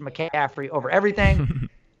love Christian McCaffrey over everything.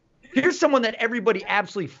 Here's someone that everybody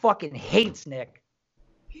absolutely fucking hates, Nick.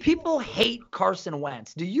 People hate Carson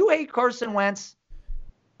Wentz. Do you hate Carson Wentz?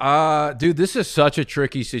 Dude, this is such a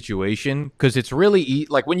tricky situation because it's really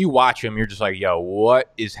like when you watch him, you're just like, yo,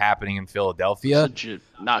 what is happening in Philadelphia?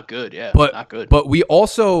 Not good, yeah. Not good. But we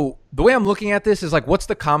also, the way I'm looking at this is like, what's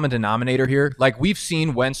the common denominator here? Like we've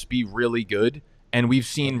seen Wentz be really good and we've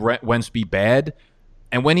seen Wentz be bad.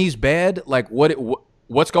 And when he's bad, like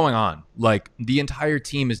what's going on? Like the entire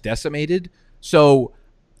team is decimated. So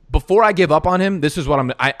before I give up on him, this is what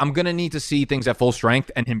I'm going to need to see things at full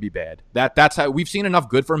strength and him be bad. That's how we've seen enough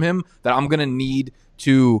good from him that I'm going to need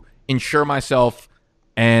to ensure myself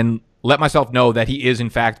and let myself know that he is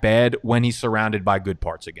in fact bad when he's surrounded by good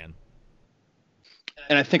parts again.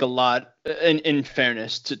 And I think a lot, in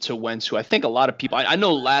fairness to Wentz, who I think a lot of people, I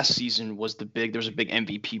know last season was there was a big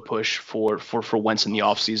MVP push for Wentz in the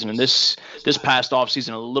offseason. And this past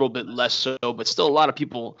offseason, a little bit less so, but still a lot of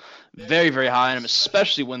people very, very high on him,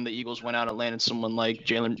 especially when the Eagles went out and landed someone like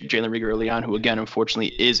Jalen Reagor early on, who again, unfortunately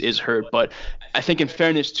is hurt. But I think in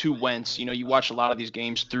fairness to Wentz, you watch a lot of these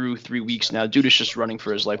games through 3 weeks now. Dude is just running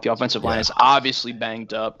for his life. The offensive line is obviously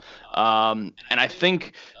banged up. And I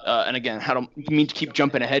think, and again, I don't mean to keep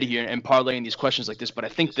jumping ahead here and parlaying these questions like this, but I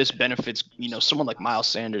think this benefits, someone like Miles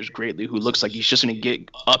Sanders greatly, who looks like he's just going to get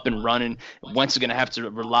up and running. Wentz is going to have to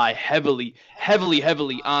rely heavily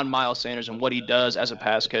on Miles Sanders and what he does as a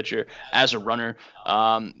pass catcher, as a runner.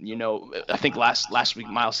 I think last week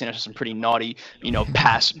Miles Sanders had some pretty naughty,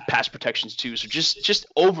 pass protections too. So just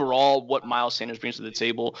overall, what Miles Sanders brings to the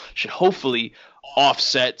table should hopefully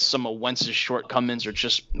offset some of Wentz's shortcomings, or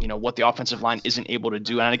just what the offensive line isn't able to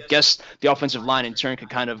do. And I guess the offensive line in turn could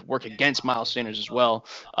kind of work against Miles Sanders as well.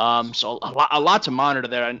 So a lot to monitor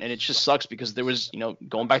there, and it just sucks because there was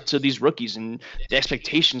going back to these rookies and the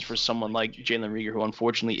expectations for someone like Jalen Reagor, who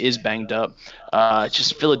unfortunately is banged up.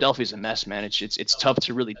 Just Philadelphia's a mess, man. It's tough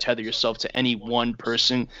to really tether yourself to any one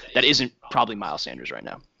person that isn't probably Miles Sanders right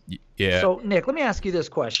now. Yeah. So, Nick, let me ask you this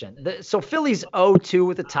question. So Philly's 0-2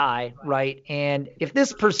 with a tie, right? And if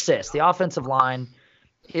this persists, the offensive line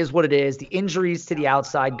is what it is. The injuries to the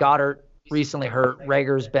outside, Goddard recently hurt,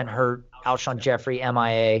 Reagor's been hurt, Alshon Jeffrey,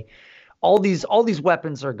 MIA. All these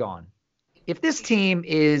weapons are gone. If this team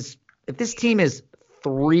is 3-6,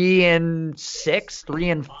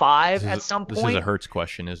 3-5 at some point. This is a Hurts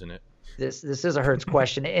question, isn't it? This is a Hurts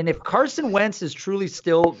question. And if Carson Wentz is truly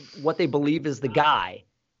still what they believe is the guy,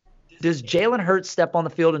 does Jalen Hurts step on the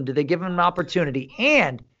field, and do they give him an opportunity?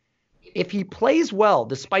 And if he plays well,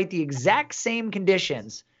 despite the exact same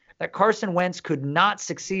conditions that Carson Wentz could not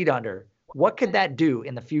succeed under, what could that do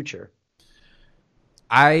in the future?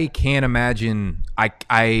 I can't imagine.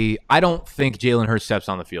 I don't think Jalen Hurts steps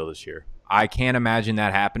on the field this year. I can't imagine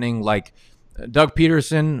that happening. Like Doug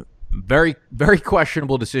Peterson, very, very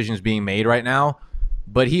questionable decisions being made right now,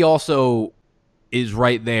 but he also is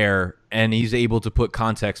right there, and he's able to put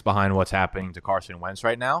context behind what's happening to Carson Wentz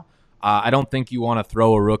right now. I don't think you want to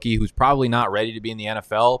throw a rookie who's probably not ready to be in the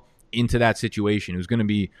NFL into that situation, who's going to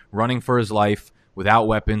be running for his life without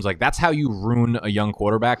weapons. Like, that's how you ruin a young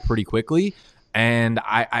quarterback pretty quickly. And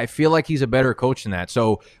I feel like he's a better coach than that.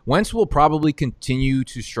 So Wentz will probably continue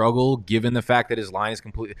to struggle given the fact that his line is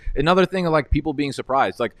completely – another thing of, like, people being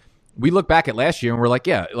surprised. Like, we look back at last year and we're like,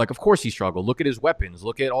 yeah, like, of course he struggled. Look at his weapons.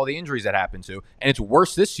 Look at all the injuries that happened to. And it's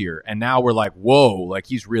worse this year. And now we're like, whoa, like,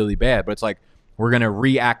 he's really bad. But it's like, we're going to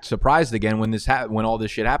react surprised again when when all this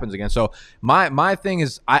shit happens again. So my thing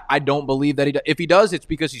is, I don't believe that if he does, it's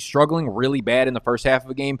because he's struggling really bad in the first half of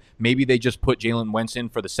the game. Maybe they just put Jalen Wentz in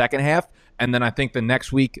for the second half. And then I think the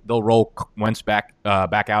next week they'll roll Wentz back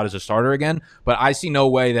out as a starter again. But I see no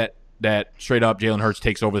way that straight up Jalen Hurts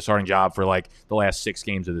takes over the starting job for like the last 6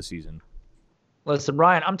 games of the season. Listen,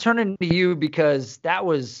 Ryan, I'm turning to you because that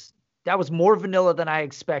was more vanilla than I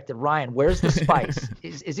expected. Ryan, where's the spice?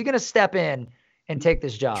 Is he going to step in and take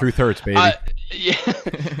this job? Truth hurts, baby. Yeah,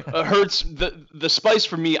 Hurts. The spice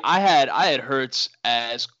for me, I had Hurts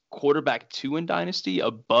as quarterback 2 in Dynasty,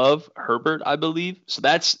 above Herbert, I believe. So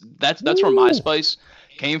that's where my spice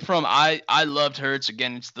came from. I loved Hurts.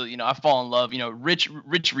 Again, it's I fall in love. Rich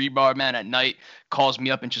Rebar, man, at night calls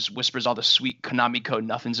me up and just whispers all the sweet Konami code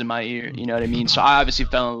nothings in my ear. You know what I mean? So I obviously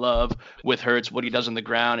fell in love with Hurts, what he does on the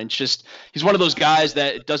ground, and just he's one of those guys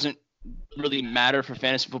that it doesn't really matter for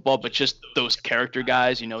fantasy football, but just those character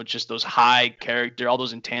guys, just those high character, all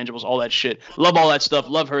those intangibles, all that shit. Love all that stuff.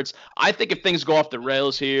 Love Hurts. I think if things go off the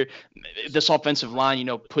rails here, this offensive line,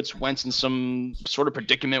 puts Wentz in some sort of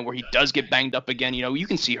predicament where he does get banged up again. You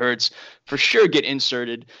can see Hurts for sure get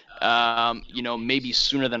inserted. Maybe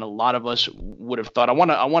sooner than a lot of us would have thought. I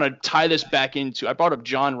want to tie this back into, I brought up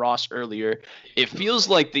John Ross earlier. It feels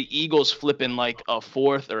like the Eagles flipping like a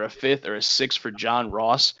 4th or a 5th or a 6th for John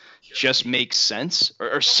Ross just makes sense,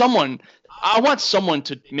 or someone. I want someone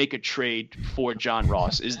to make a trade for John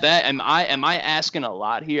Ross. Am I asking a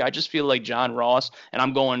lot here? I just feel like John Ross, and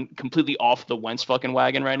I'm going completely off the Wentz fucking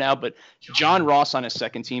wagon right now, but John Ross on his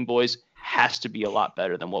second team, boys, has to be a lot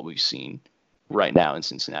better than what we've seen right now in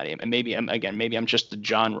Cincinnati. And maybe I'm just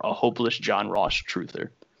a hopeless John Ross truther.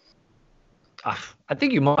 I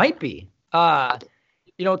think you might be. You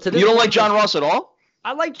don't like John Ross at all?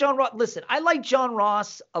 I like John Ross. Listen, I like John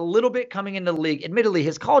Ross a little bit coming into the league. Admittedly,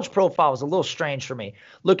 his college profile was a little strange for me.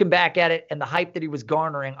 Looking back at it and the hype that he was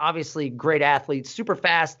garnering, obviously great athlete, super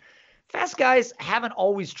fast. Fast guys haven't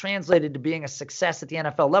always translated to being a success at the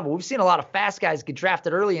NFL level. We've seen a lot of fast guys get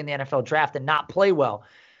drafted early in the NFL draft and not play well.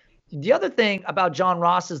 The other thing about John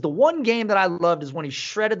Ross is the one game that I loved is when he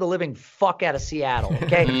shredded the living fuck out of Seattle.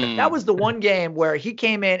 Okay, that was the one game where he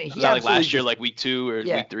came in. And he like last year, like week 2 or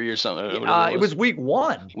week 3 or something. It was week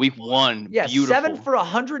 1. Week 1. Yeah, beautiful. 7 for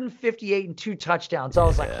 158 and 2 touchdowns. I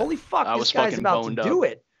was like, holy fuck, this guy's about to do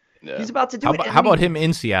it. Yeah. He's about to do it. How about him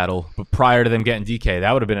in Seattle prior to them getting DK?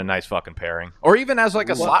 That would have been a nice fucking pairing. Or even as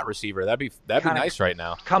like a slot receiver. That'd be nice right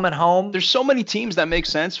now. Coming home. There's so many teams that make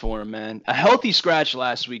sense for him, man. A healthy scratch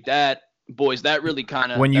last week. That really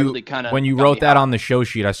kind of when you wrote that on the show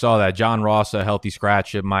sheet, I saw that John Ross a healthy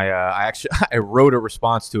scratch. And I wrote a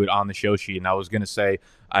response to it on the show sheet, and I was gonna say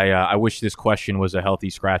I wish this question was a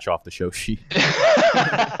healthy scratch off the show sheet.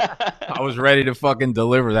 I was ready to fucking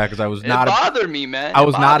deliver that because I was not. It bothered me, man. I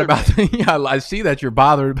was not about to. Yeah, I see that you're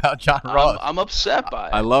bothered about John Ross. I'm upset by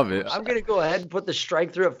it. I love it. I'm gonna go ahead and put the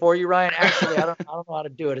strike through it for you, Ryan. Actually, I don't know how to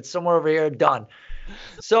do it. It's somewhere over here. Done.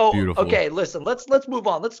 So beautiful. Okay, listen. Let's move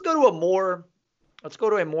on. Let's go to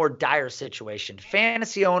a more dire situation.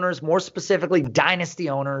 Fantasy owners, more specifically dynasty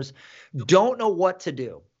owners, don't know what to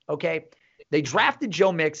do. Okay. They drafted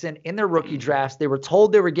Joe Mixon in their rookie drafts. They were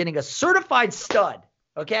told they were getting a certified stud.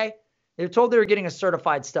 Okay. They were told they were getting a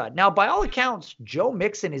certified stud. Now, by all accounts, Joe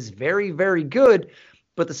Mixon is very, very good,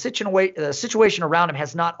 but the situation around him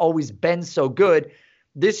has not always been so good.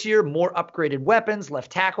 This year, more upgraded weapons.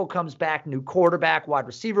 Left tackle comes back, new quarterback, wide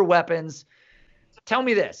receiver weapons. Tell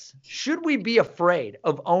me this. Should we be afraid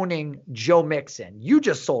of owning Joe Mixon? You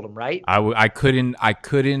just sold him, right? I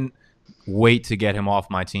couldn't wait to get him off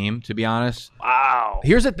my team, to be honest. Wow.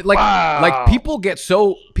 Here's like people get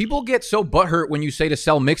so butthurt when you say to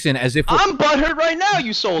sell Mixon as if I'm butthurt right now.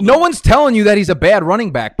 You sold him. No one's telling you that he's a bad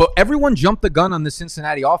running back, but everyone jumped the gun on the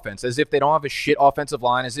Cincinnati offense as if they don't have a shit offensive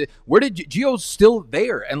line. Where did Gio's still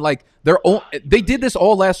there? And like they did this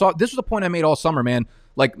all last off. This was the point I made all summer, man.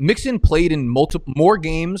 Like Mixon played in more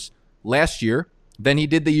games last year than he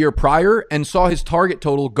did the year prior and saw his target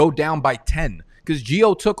total go down by 10. Because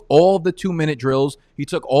Gio took all the 2-minute drills. He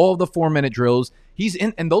took all of the 4-minute drills. He's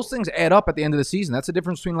in, and those things add up at the end of the season. That's the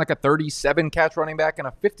difference between like a 37-catch running back and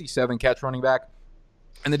a 57-catch running back.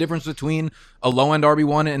 And the difference between a low-end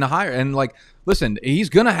RB1 and a higher. And like, listen, he's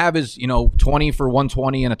going to have his, 20 for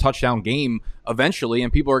 120 and a touchdown game eventually,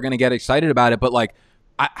 and people are going to get excited about it. But like,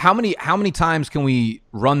 how many times can we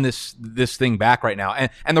run this thing back right now?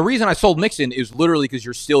 And the reason I sold Mixon is literally because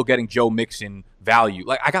you're still getting Joe Mixon value.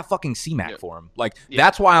 Like I got fucking C-Mac for him. Like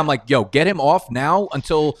that's why I'm like, yo, get him off now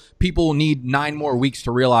until people need 9 more weeks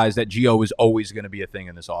to realize that Gio is always going to be a thing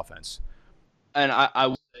in this offense. And I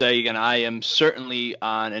will say again, I am certainly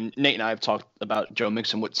on, and Nate and I have talked about Joe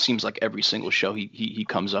Mixon, what seems like every single show he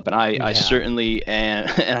comes up, and I certainly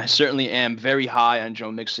am very high on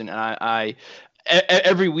Joe Mixon, and I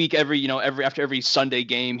every week, after every Sunday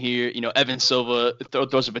game here, Evan Silva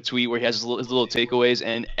throws up a tweet where he has his little takeaways,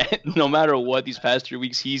 and no matter what, these past 3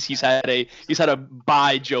 weeks, he's had a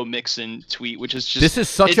buy Joe Mixon tweet, which is just this is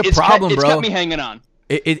such a problem, bro. It's kept me hanging on.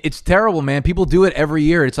 It's terrible, man. People do it every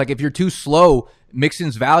year. It's like if you're too slow,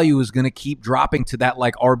 Mixon's value is going to keep dropping to that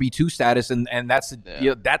like RB2 status, and that's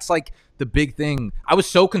that's like the big thing. I was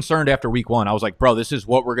so concerned after week 1. I was like, bro, this is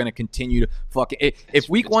what we're going to continue to fucking. If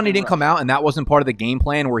week 1 he didn't come out and that wasn't part of the game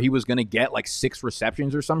plan where he was going to get like 6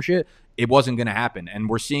 receptions or some shit, it wasn't going to happen. And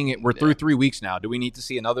we're seeing it. We're through 3 weeks now. Do we need to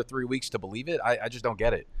see another 3 weeks to believe it? I just don't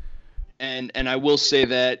get it. And I will say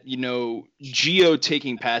that, Gio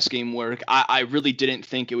taking pass game work, I really didn't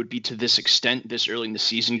think it would be to this extent this early in the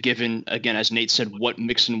season, given, again, as Nate said, what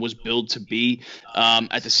Mixon was billed to be.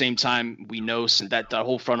 At the same time, we know that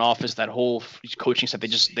whole front office, that whole coaching staff,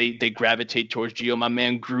 they gravitate towards Gio. My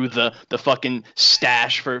man grew the fucking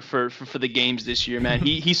stash for the games this year, man.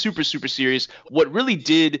 He's super, super serious. What really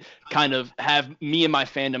did kind of have me and my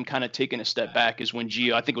fandom kind of taking a step back is when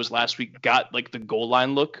Gio, I think it was last week, got like the goal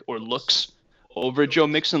line look or looks over Joe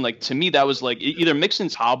Mixon. Like, to me, that was like either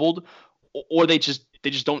Mixon's hobbled or they just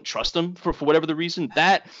don't trust him for whatever the reason.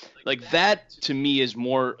 That to me is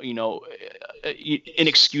more,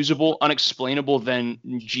 inexcusable, unexplainable than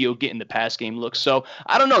Gio getting the pass game look. So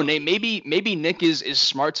I don't know, Nate, maybe Nick is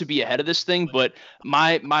smart to be ahead of this thing, but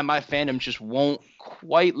my fandom just won't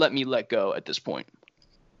quite let me let go at this point.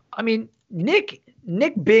 I mean, Nick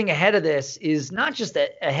being ahead of this is not just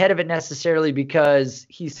ahead of it necessarily because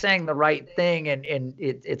he's saying the right thing and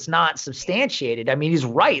it's not substantiated. I mean, he's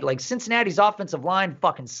right. Like, Cincinnati's offensive line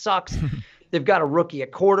fucking sucks. They've got a rookie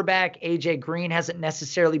at quarterback. A.J. Green hasn't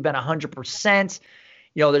necessarily been 100%.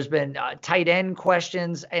 There's been tight end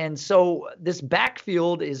questions. And so this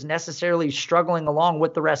backfield is necessarily struggling along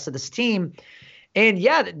with the rest of this team. And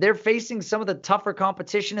yeah, they're facing some of the tougher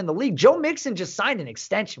competition in the league. Joe Mixon just signed an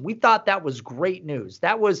extension. We thought that was great news.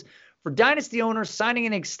 That was, for dynasty owners, signing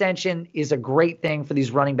an extension is a great thing for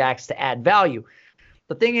these running backs to add value.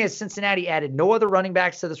 The thing is, Cincinnati added no other running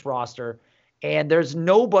backs to this roster. And there's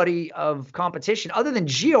nobody of competition other than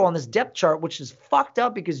Gio on this depth chart, which is fucked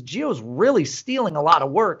up because Gio's really stealing a lot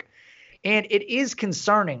of work. And it is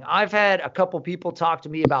concerning. I've had a couple people talk to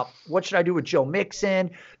me about what should I do with Joe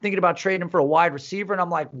Mixon, thinking about trading him for a wide receiver. And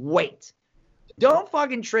I'm like, wait, don't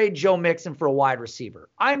fucking trade Joe Mixon for a wide receiver.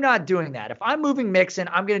 I'm not doing that. If I'm moving Mixon,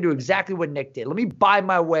 I'm going to do exactly what Nick did. Let me buy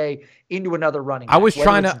my way into another running back. I was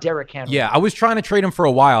trying to Derrick Henry. Yeah, I was trying to trade him for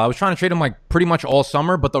a while. I was trying to trade him like pretty much all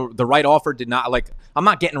summer, but the right offer did not. Like, I'm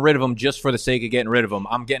not getting rid of him just for the sake of getting rid of him.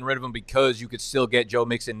 I'm getting rid of him because you could still get Joe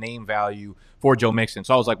Mixon name value for Joe Mixon.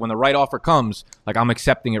 So I was like, when the right offer comes, like, I'm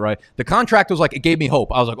accepting it. Right, the contract was like, it gave me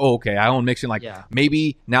hope. I was like, oh, okay, I own Mixon. Like,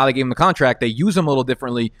 maybe now they gave him the contract, they use him a little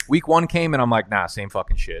differently. Week 1 came and I'm like, nah, same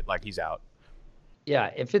fucking shit. Like, he's out.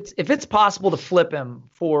 Yeah, if it's possible to flip him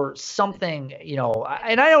for something,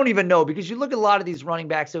 and I don't even know, because you look at a lot of these running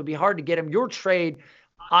backs, it would be hard to get him. Your trade,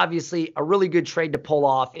 obviously, a really good trade to pull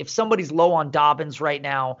off. If somebody's low on Dobbins right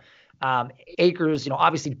now, Akers,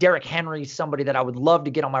 obviously Derrick Henry, somebody that I would love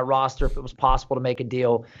to get on my roster if it was possible to make a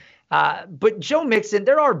deal. But Joe Mixon,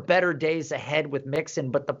 there are better days ahead with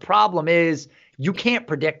Mixon, but the problem is you can't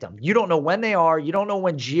predict them. You don't know when they are. You don't know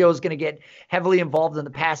when Gio's going to get heavily involved in the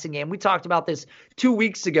passing game. We talked about this 2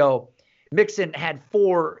 weeks ago. Mixon had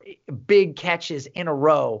 4 big catches in a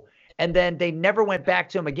row, and then they never went back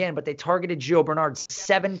to him again, but they targeted Gio Bernard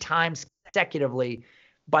 7 times consecutively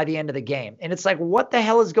by the end of the game. And it's like, what the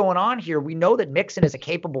hell is going on here? We know that Mixon is a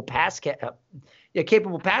capable pass catcher.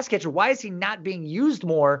 Why is he not being used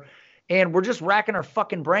more? And we're just racking our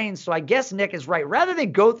fucking brains. So I guess Nick is right. Rather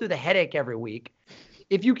than go through the headache every week,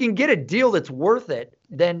 if you can get a deal that's worth it,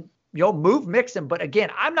 then move Mixon. But again,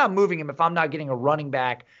 I'm not moving him if I'm not getting a running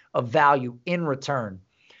back of value in return.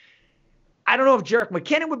 I don't know if Jerick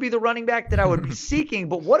McKinnon would be the running back that I would be seeking,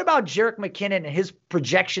 but what about Jerick McKinnon and his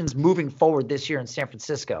projections moving forward this year in San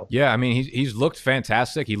Francisco? Yeah, I mean, he's looked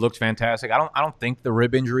fantastic. He looked fantastic. I don't think the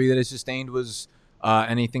rib injury that he sustained was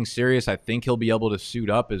anything serious. I think he'll be able to suit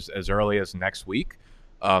up as early as next week.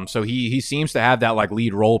 So he seems to have that like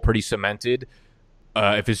lead role pretty cemented.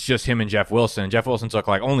 If it's just him and Jeff Wilson. Jeff Wilson took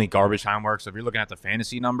like only garbage time work. So if you're looking at the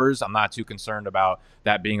fantasy numbers, I'm not too concerned about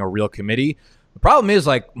that being a real committee. The problem is,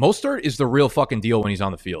 like, Mostert is the real fucking deal when he's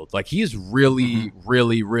on the field. Like, he's really,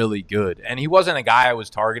 really, really good. And he wasn't a guy I was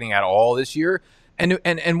targeting at all this year. And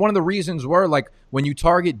one of the reasons were, like, when you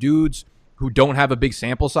target dudes who don't have a big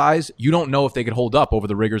sample size, you don't know if they could hold up over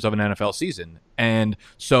the rigors of an NFL season. And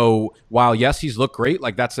so while, yes, he's looked great,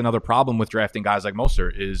 like, that's another problem with drafting guys like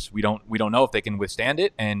Mostert is we don't know if they can withstand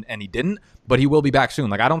it, and he didn't, but he will be back soon.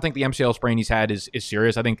 Like, I don't think the MCL sprain he's had is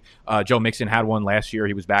serious. I think Joe Mixon had one last year.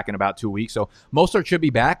 He was back in about 2 weeks. So Mostert should be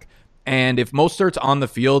back. And if Mostert's on the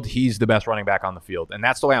field, he's the best running back on the field. And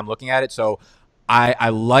that's the way I'm looking at it. So I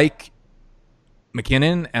like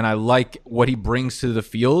McKinnon, and I like what he brings to the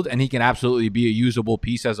field, and he can absolutely be a usable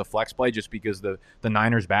piece as a flex play just because the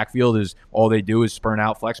Niners backfield is all they do is spurn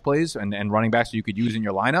out flex plays and running backs that you could use in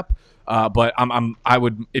your lineup. But I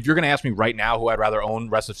would, if you're going to ask me right now who I'd rather own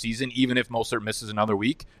rest of season, even if Mostert misses another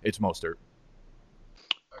week, it's Mostert.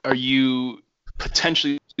 Are you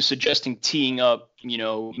potentially suggesting teeing up,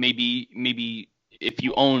 maybe if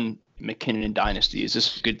you own McKinnon in Dynasty, is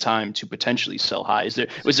this a good time to potentially sell high?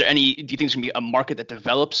 Was there any, do you think there's going to be a market that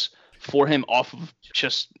develops for him off of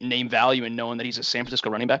just name value and knowing that he's a San Francisco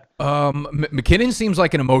running back? McKinnon seems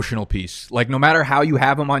like an emotional piece. Like, no matter how you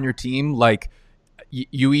have him on your team, like,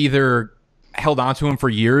 you either held on to him for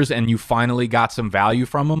years and you finally got some value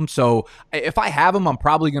from him. So if I have him, I'm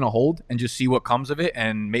probably going to hold and just see what comes of it.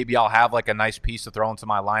 And maybe I'll have like a nice piece to throw into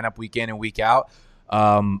my lineup week in and week out.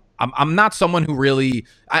 I'm not someone who really,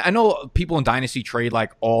 I know people in Dynasty trade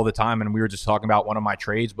like all the time, and we were just talking about one of my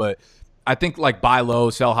trades, but I think like buy low,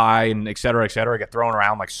 sell high, and et cetera, get thrown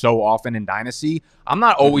around like so often in Dynasty. I'm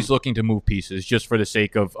not always looking to move pieces just for the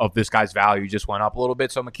sake of this guy's value just went up a little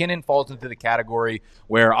bit. So McKinnon falls into the category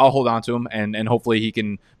where I'll hold on to him and hopefully he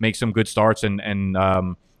can make some good starts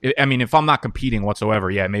I mean, if I'm not competing whatsoever,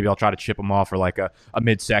 yeah, maybe I'll try to chip him off for like a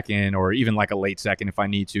mid-second or even like a late second if I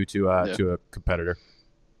need to a competitor.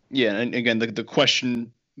 Yeah, and again, the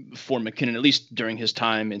question for McKinnon, at least during his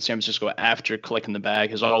time in San Francisco after collecting the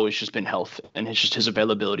bag, has always just been health and his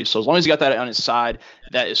availability. So as long as he got that on his side,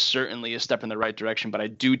 that is certainly a step in the right direction. But I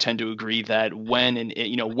do tend to agree that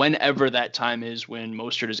whenever that time is when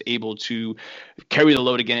Mostert is able to carry the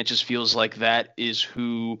load again, it just feels like that is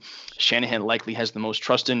who Shanahan likely has the most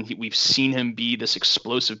trust in. We've seen him be this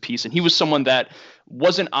explosive piece, and he was someone that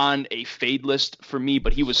wasn't on a fade list for me,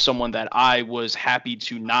 but he was someone that I was happy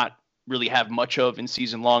to not really have much of in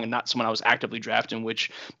season long, and not someone I was actively drafting, which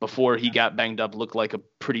before he got banged up looked like a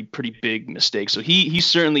pretty big mistake. So he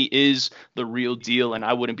certainly is the real deal, and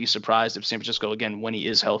I wouldn't be surprised if San Francisco, again, when he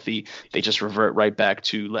is healthy, they just revert right back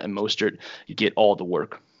to letting Mostert get all the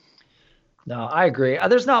work. No, I agree.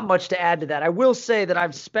 There's not much to add to that. I will say that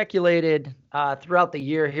I've speculated throughout the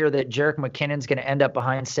year here that Jerick McKinnon's going to end up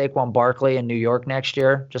behind Saquon Barkley in New York next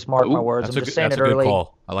year. Just mark my words. I'm just saying it early. Good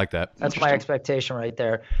call. I like that. That's my expectation right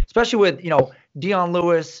there, especially with, Dion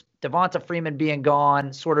Lewis, Devonta Freeman being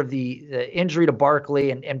gone, sort of the injury to Barkley,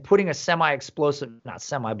 and putting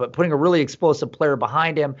putting a really explosive player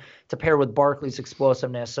behind him to pair with Barkley's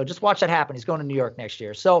explosiveness. So just watch that happen. He's going to New York next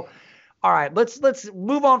year. So, all right, let's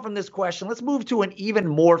move on from this question. Let's move to an even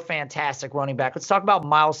more fantastic running back. Let's talk about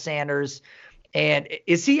Miles Sanders. And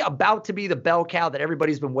is he about to be the bell cow that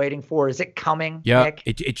everybody's been waiting for? Is it coming? Yeah, Nick?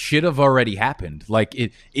 It should have already happened. Like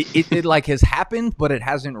it like has happened, but it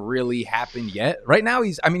hasn't really happened yet. Right now,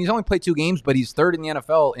 he's only played 2 games, but he's third in the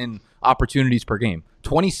NFL in opportunities per game.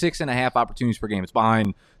 26.5 opportunities per game. It's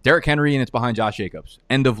behind Derrick Henry and it's behind Josh Jacobs.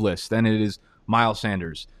 End of list. Then it is Miles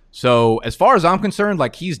Sanders. So as far as I'm concerned,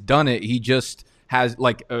 like he's done it. He just has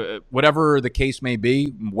whatever the case may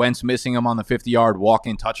be, Wentz missing him on the 50-yard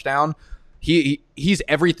walk-in touchdown. He's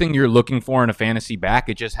everything you're looking for in a fantasy back.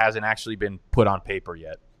 It just hasn't actually been put on paper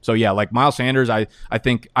yet. So yeah, like Miles Sanders, I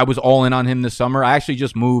think I was all in on him this summer. I actually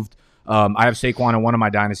just moved. I have Saquon in one of my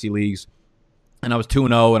dynasty leagues, and I was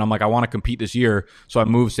 2-0, and I'm like, I want to compete this year, so I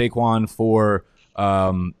moved Saquon for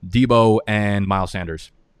Debo and Miles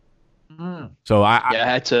Sanders. So I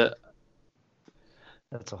had to.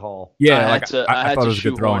 That's a haul. Yeah, I thought it was a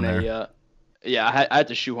good throw in there. I had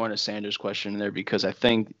to shoehorn a Sanders question in there because I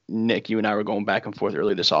think, Nick, you and I were going back and forth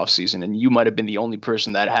early this offseason, and you might have been the only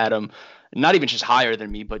person that had him not even just higher than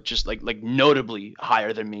me, but just like notably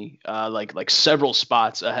higher than me, like several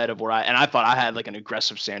spots ahead of where I thought I had like an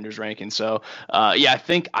aggressive Sanders ranking. So I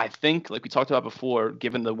think like we talked about before,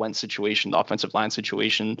 given the Wentz situation, the offensive line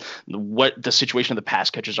situation, what the situation of the pass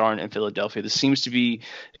catchers are in Philadelphia, this seems to be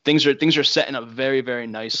things are setting up very, very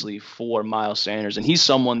nicely for Miles Sanders, and he's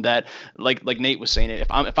someone that like Nate was saying, if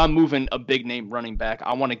I'm moving a big name running back,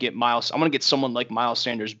 I want to get someone like Miles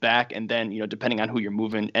Sanders back, and then depending on who you're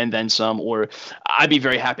moving, and then some. Or I'd be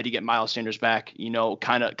very happy to get Miles Sanders back,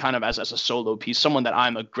 kind of as a solo piece, someone that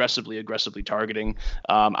I'm aggressively targeting.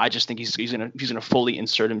 I just think he's gonna fully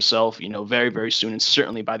insert himself, very, very soon, and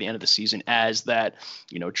certainly by the end of the season as that,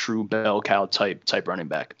 true bell cow type running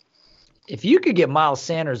back. If you could get Miles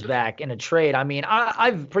Sanders back in a trade,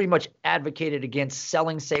 I've pretty much advocated against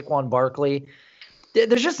selling Saquon Barkley.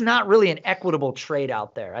 There's just not really an equitable trade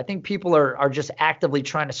out there. I think people are just actively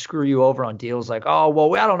trying to screw you over on deals like, oh,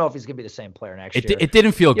 well, I don't know if he's going to be the same player next year. It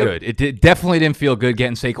didn't feel good. It definitely didn't feel good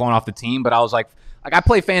getting Saquon off the team, but I was like I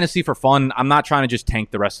play fantasy for fun. I'm not trying to just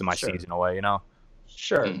tank the rest of my season away,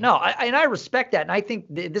 Sure. No, I respect that. And I think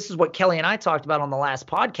this is what Kelly and I talked about on the last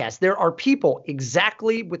podcast. There are people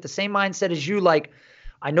exactly with the same mindset as you. Like,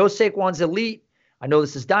 I know Saquon's elite. I know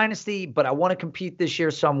this is dynasty, but I want to compete this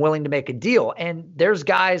year, so I'm willing to make a deal. And there's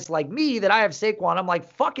guys like me that I have Saquon. I'm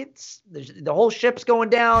like, fuck it. The whole ship's going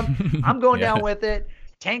down. I'm going down with it.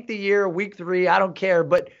 Tank the year, week 3. I don't care.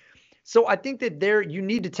 But so I think that you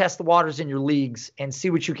need to test the waters in your leagues and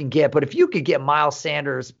see what you can get. But if you could get Miles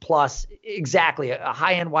Sanders plus exactly a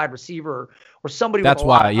high-end wide receiver or somebody with a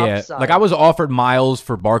lot of upside. Like I was offered Miles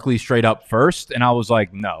for Barkley straight up first, and I was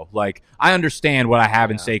like, no. Like I understand what I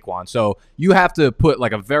have in Saquon, so you have to put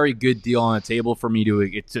like a very good deal on the table for me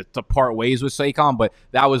to part ways with Saquon. But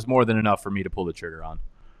that was more than enough for me to pull the trigger on.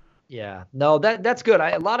 Yeah, no, that's good.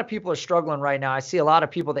 A lot of people are struggling right now. I see a lot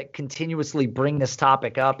of people that continuously bring this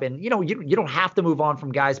topic up, and you don't have to move on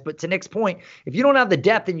from guys. But to Nick's point, if you don't have the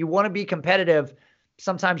depth and you want to be competitive,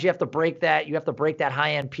 sometimes you have to break that. You have to break that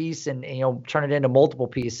high-end piece and turn it into multiple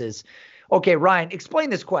pieces. Okay, Ryan, explain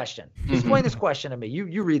this question. Explain this question to me.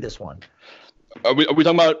 You read this one. Are we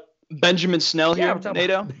talking about Benjamin Snell here,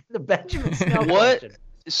 NATO? The Benjamin Snell question.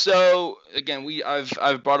 So again,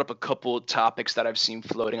 I've brought up a couple topics that I've seen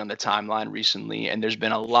floating on the timeline recently, and there's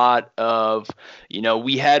been a lot of,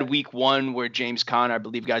 we had week 1 where James Conner, I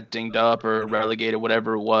believe, got dinged up or relegated,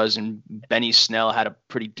 whatever it was, and Benny Snell had a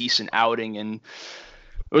pretty decent outing, and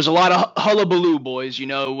There was a lot of hullabaloo, boys.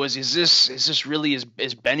 Is this really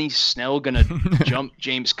is Benny Snell gonna jump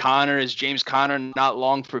James Conner? Is James Conner not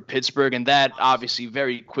long for Pittsburgh? And that obviously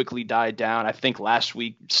very quickly died down. I think last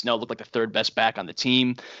week Snell looked like the third best back on the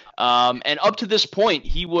team, and up to this point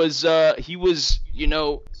he was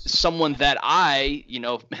someone that I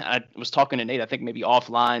was talking to Nate. I think maybe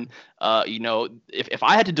offline. If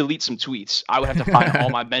I had to delete some tweets, I would have to find all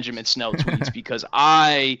my Benjamin Snell tweets because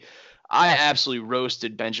I absolutely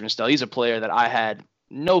roasted Benjamin Snell. He's a player that I had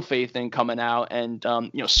no faith in coming out. And,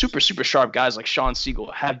 super, super sharp guys like Sean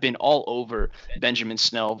Siegel have been all over Benjamin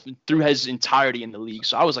Snell through his entirety in the league.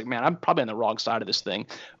 So I was like, man, I'm probably on the wrong side of this thing.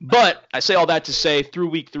 But I say all that to say through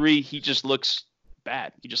week 3, he just looks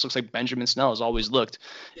bad. He just looks like Benjamin Snell has always looked.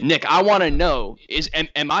 Nick, I want to know,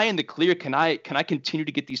 am I in the clear? Can I continue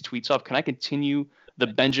to get these tweets off? Can I continue the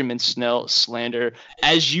Benjamin Snell slander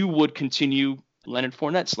as you would continue Leonard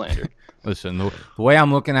Fournette slander? Listen, the way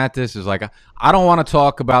I'm looking at this is like I don't want to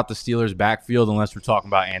talk about the Steelers' backfield unless we're talking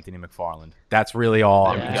about Anthony McFarland. That's really all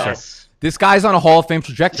I'm concerned. Yes. This guy's on a Hall of Fame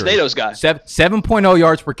trajectory. Stato's guy. 7.0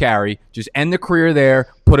 yards per carry. Just end the career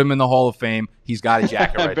there. Put him in the Hall of Fame. He's got a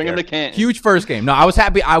jacket right Bring there. him to Canton. Huge first game. No, I was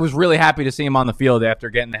happy. I was really happy to see him on the field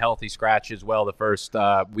after getting the healthy scratch as well the first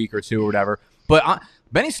week or two or whatever. But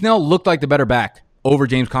Benny Snell looked like the better back over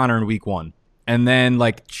James Conner in week 1. And then,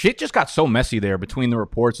 shit just got so messy there between the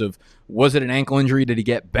reports of, was it an ankle injury? Did he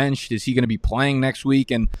get benched? Is he going to be playing next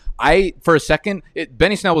week? And for a second,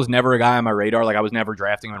 Benny Snell was never a guy on my radar. I was never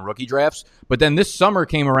drafting him in rookie drafts. But then this summer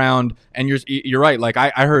came around, and you're right.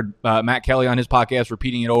 I heard Matt Kelly on his podcast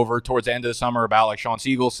repeating it over towards the end of the summer about, Sean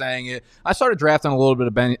Siegel saying it. I started drafting a little bit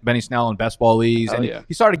of Benny Snell in best ball leagues, and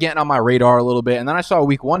he started getting on my radar a little bit. And then I saw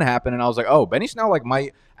week 1 happen, and I was like, oh, Benny Snell,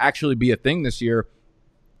 might actually be a thing this year.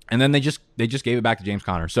 And then they just gave it back to James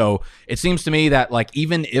Conner. So it seems to me that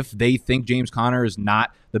even if they think James Conner is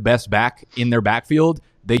not the best back in their backfield,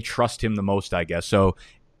 they trust him the most, I guess. So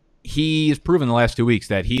he's proven the last 2 weeks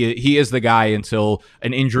that he is the guy until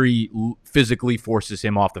an injury physically forces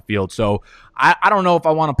him off the field. So I don't know if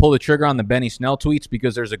I want to pull the trigger on the Benny Snell tweets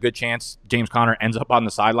because there's a good chance James Conner ends up on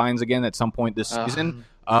the sidelines again at some point this season.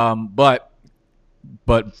 But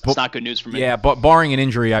it's not good news for me. Yeah, but barring an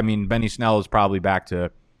injury, Benny Snell is probably back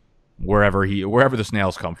to wherever the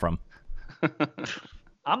snails come from.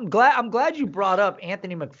 I'm glad you brought up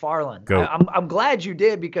Anthony McFarland. I'm glad you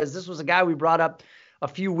did because this was a guy we brought up a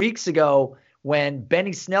few weeks ago when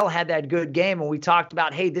Benny Snell had that good game and we talked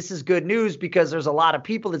about, hey, this is good news because there's a lot of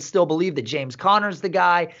people that still believe that James Conner's the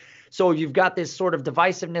guy. So you've got this sort of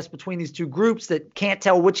divisiveness between these two groups that can't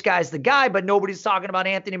tell which guy's the guy, but nobody's talking about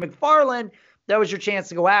Anthony McFarland. That was your chance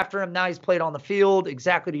to go after him. Now he's played on the field,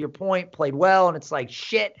 exactly to your point, played well, and it's like,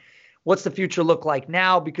 shit. What's the future look like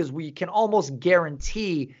now? Because we can almost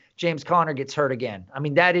guarantee James Conner gets hurt again.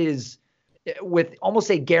 That is with almost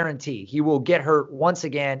a guarantee. He will get hurt once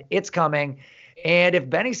again. It's coming. And if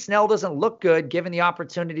Benny Snell doesn't look good, given the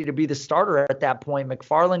opportunity to be the starter at that point,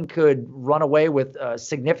 McFarland could run away with a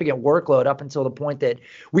significant workload up until the point that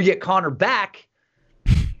we get Conner back.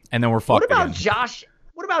 And then we're fucked. What about Josh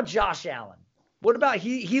Allen? What about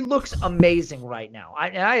he looks amazing right now.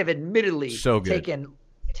 I have admittedly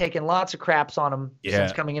taken lots of craps on him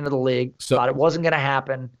since coming into the league. Thought it wasn't going to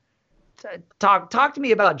happen. Talk to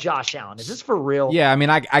me about Josh Allen. Is this for real? Yeah,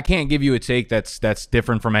 I can't give you a take that's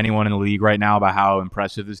different from anyone in the league right now about how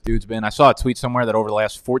impressive this dude's been. I saw a tweet somewhere that over the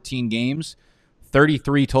last 14 games,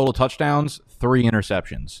 33 total touchdowns, 3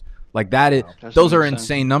 interceptions. Those are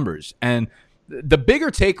insane numbers. And the bigger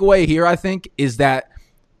takeaway here, I think, is that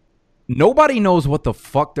nobody knows what the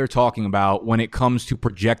fuck they're talking about when it comes to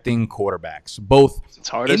projecting quarterbacks, both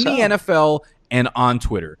in the NFL and on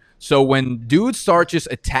Twitter. So when dudes start just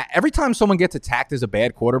every time someone gets attacked as a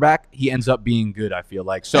bad quarterback, he ends up being good, I feel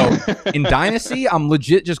like. So in Dynasty, I'm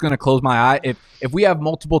legit just going to close my eye. If we have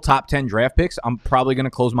multiple top 10 draft picks, I'm probably going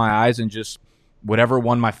to close my eyes and just whatever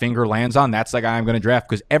one my finger lands on, that's the guy I'm going to draft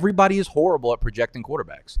because everybody is horrible at projecting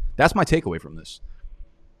quarterbacks. That's my takeaway from this.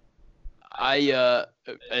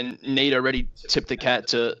 And Nate already tipped the cap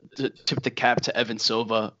to Evan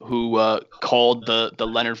Silva, who called the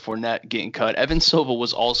Leonard Fournette getting cut. Evan Silva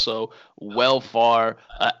was also far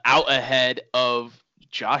out ahead of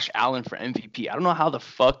Josh Allen for MVP. I don't know how the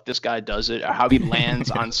fuck this guy does it or how he lands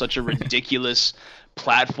on such a ridiculous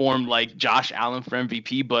platform like Josh Allen for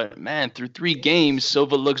MVP. But man, through 3 games,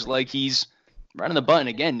 Silva looks like he's running the button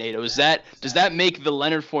again. Nate, does that make the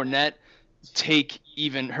Leonard Fournette take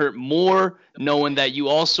even hurt more, knowing that you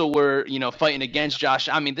also were, fighting against Josh?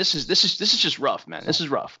 This is just rough, man. This is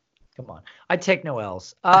rough. Come on, I take no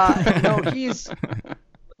L's. He's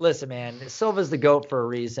Listen, man, Silva's the GOAT for a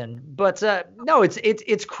reason. But no,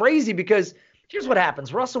 it's crazy because here's what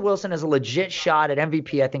happens. Russell Wilson has a legit shot at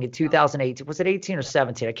MVP, I think, in 2018. Was it 18 or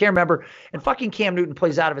 17? I can't remember. And fucking Cam Newton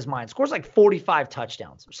plays out of his mind. Scores like 45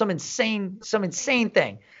 touchdowns. Some insane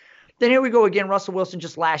thing. Then here we go again. Russell Wilson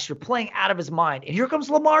just last year playing out of his mind. And here comes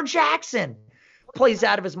Lamar Jackson. Plays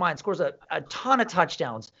out of his mind. Scores a ton of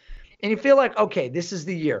touchdowns. And you feel like, okay, this is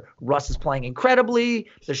the year. Russ is playing incredibly.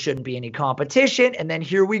 There shouldn't be any competition. And then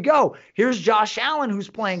here we go. Here's Josh Allen, who's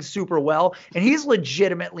playing super well, and he's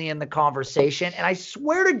legitimately in the conversation. And I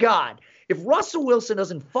swear to God, if Russell Wilson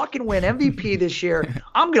doesn't fucking win MVP this year,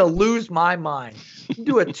 I'm going to lose my mind.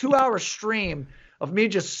 Do a 2-hour stream of me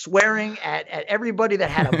just swearing at everybody that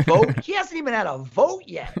had a vote. He hasn't even had a vote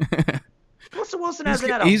yet. Russell Wilson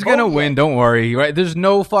hasn't had a vote He's going to yet. win. Don't worry. Right? There's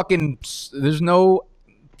no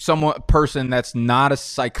person that's not a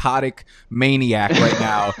psychotic maniac right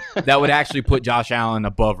now that would actually put Josh Allen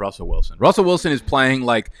above Russell Wilson. Russell Wilson is playing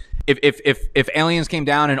like if aliens came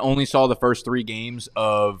down and only saw the first 3 games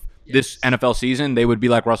of this NFL season, they would be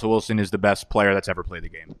like, Russell Wilson is the best player that's ever played the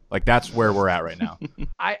game. Like, that's where we're at right now.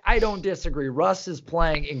 I don't disagree. Russ is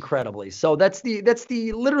playing incredibly. So that's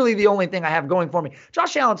literally the only thing I have going for me.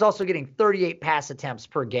 Josh Allen's also getting 38 pass attempts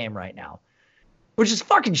per game right now, which is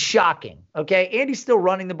fucking shocking. Okay, Andy's still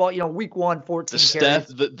running the ball. Week 1, 14 carries.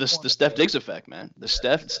 The Steph Diggs effect, man. The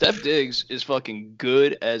Steph Diggs is fucking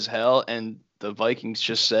good as hell, and the Vikings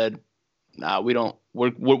just said, "Nah, we don't.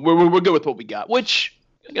 We're good with what we got." Which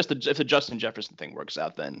I guess if the Justin Jefferson thing works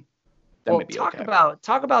out, then maybe talk okay.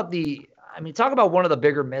 Talk about one of the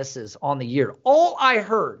bigger misses on the year. All I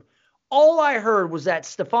heard was that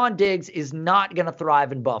Stephon Diggs is not going to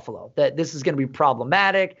thrive in Buffalo. That this is going to be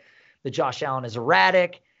problematic. That Josh Allen is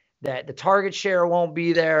erratic, that the target share won't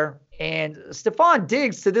be there. And Stephon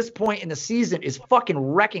Diggs, to this point in the season, is fucking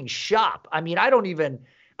wrecking shop. I mean, I don't even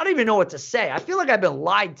know what to say. I feel like I've been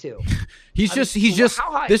lied to. This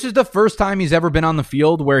is the first time he's ever been on the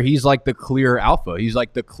field where he's like the clear alpha. He's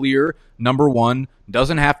like the clear number one,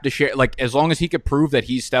 doesn't have to share. Like, as long as he could prove that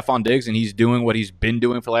he's Stephon Diggs and he's doing what he's been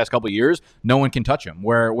doing for the last couple of years, no one can touch him.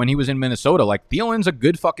 Where when he was in Minnesota, like, Thielen's a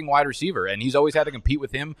good fucking wide receiver, and he's always had to compete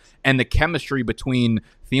with him. And the chemistry between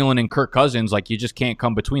Thielen and Kirk Cousins, like, you just can't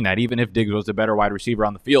come between that, even if Diggs was the better wide receiver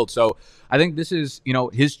on the field. So I think this is,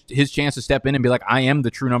 his chance to step in and be like, I am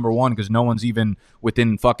the true number one, because no one's even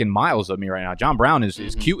within fucking miles of me right now. John Brown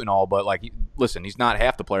is cute and all, but, like, listen, he's not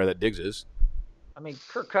half the player that Diggs is. I mean,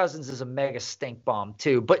 Kirk Cousins is a mega stink bomb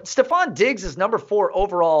too. But Stephon Diggs is number 4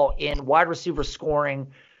 overall in wide receiver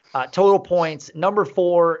scoring, total points, number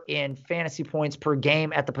 4 in fantasy points per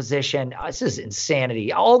game at the position. This is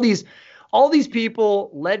insanity. All these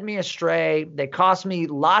people led me astray. They cost me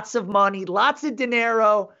lots of money, lots of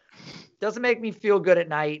dinero. Doesn't make me feel good at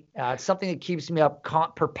night. It's something that keeps me up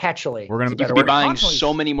perpetually. We're going to be buying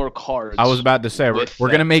so many more cards. I was about to say, we're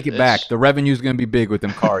going to make it back. The revenue's going to be big with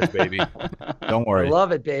them cards, baby. Don't worry. I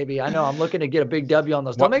love it, baby. I know. I'm looking to get a big W on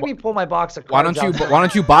those. Don't make me pull my box of cards. Why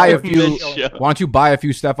don't you buy a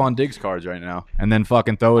few Stephon Diggs cards right now and then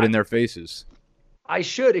fucking throw it in their faces? I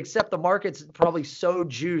should, except the market's probably so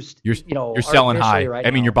juiced. You're selling high. Right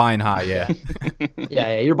I mean, you're buying high, yeah.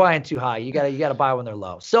 yeah, you're buying too high. You gotta buy when they're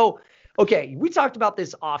low. So, okay, we talked about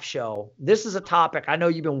this off show. This is a topic I know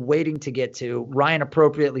you've been waiting to get to. Ryan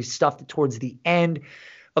appropriately stuffed it towards the end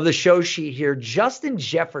of the show sheet here. Justin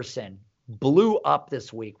Jefferson blew up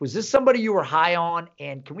this week. Was this somebody you were high on,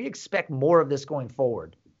 and can we expect more of this going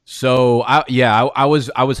forward? So I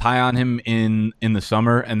was high on him in the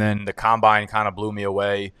summer, and then the combine kind of blew me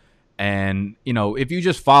away. And if you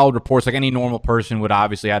just followed reports, like any normal person would,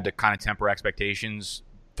 obviously had to kind of temper expectations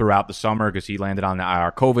throughout the summer because he landed on the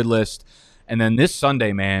IR COVID list. And then this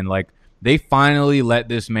Sunday, man, like, they finally let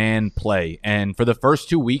this man play. And for the first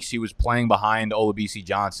 2 weeks, he was playing behind Olabisi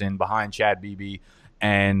Johnson, behind Chad Beebe.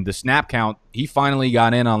 And the snap count, he finally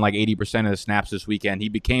got in on like 80% of the snaps this weekend. He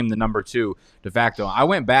became the number 2 de facto. I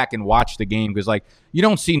went back and watched the game because, like, you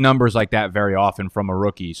don't see numbers like that very often from a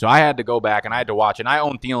rookie. So I had to go back and I had to watch it. And I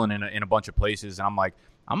own Thielen in a bunch of places. And I'm like,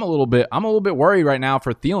 I'm a little bit worried right now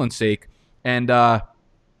for Thielen's sake. And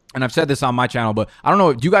I've said this on my channel, but I don't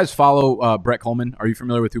know. Do you guys follow Brett Coleman? Are you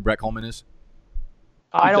familiar with who Brett Coleman is?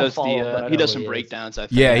 I don't follow. He does some breakdowns. I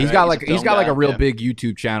think. Yeah, he's got like a real big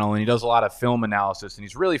YouTube channel, and he does a lot of film analysis, and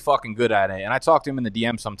he's really fucking good at it. And I talked to him in the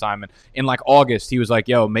DM sometime, and in like August, he was like,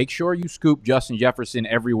 "Yo, make sure you scoop Justin Jefferson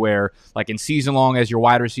everywhere. Like in season long as your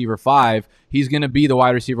wide receiver 5, he's gonna be the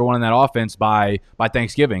wide receiver 1 in that offense by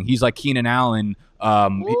Thanksgiving. He's like Keenan Allen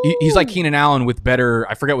He's like Keenan Allen with better,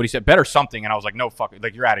 I forget what he said, better something. And I was like, no, fuck it.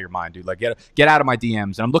 Like, you're out of your mind, dude. Like, get out of my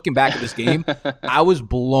DMs. And I'm looking back at this game. I was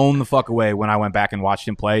blown the fuck away when I went back and watched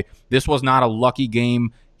him play. This was not a lucky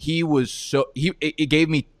game. He was it gave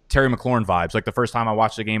me Terry McLaurin vibes, like the first time I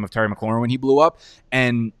watched a game of Terry McLaurin when he blew up.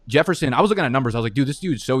 And Jefferson, I was looking at numbers. I was like, dude, this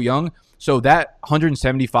dude's so young. So that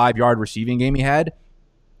 175-yard receiving game he had,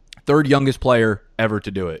 third youngest player ever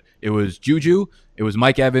to do it. It was Juju. It was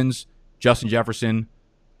Mike Evans, Justin Jefferson,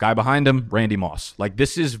 guy behind him, Randy Moss. Like,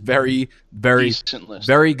 this is very, very,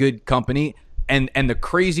 very good company. And the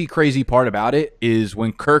crazy, crazy part about it is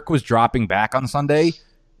when Kirk was dropping back on Sunday,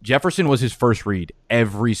 Jefferson was his first read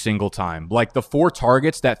every single time. Like, the 4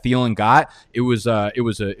 targets that Thielen got, it was a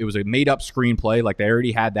made up screenplay. Like, they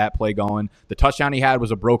already had that play going. The touchdown he had was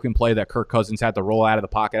a broken play that Kirk Cousins had to roll out of the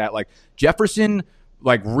pocket at. Like, Jefferson,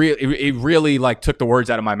 like, it really like took the words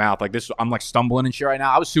out of my mouth. Like, this, I'm like stumbling and shit right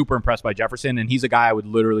now. I was super impressed by Jefferson, and he's a guy I would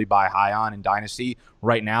literally buy high on in Dynasty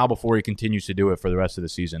right now before he continues to do it for the rest of the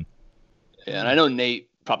season. Yeah, and I know Nate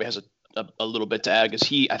probably has a little bit to add,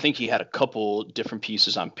 because I think he had a couple different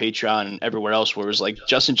pieces on Patreon and everywhere else where it was like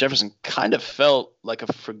Justin Jefferson kind of felt like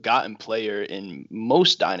a forgotten player in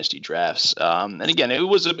most dynasty drafts. And again, it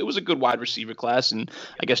was a good wide receiver class, and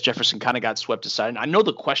I guess Jefferson kind of got swept aside. And I know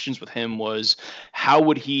the questions with him was how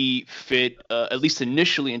would he fit, at least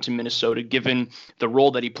initially, into Minnesota, given the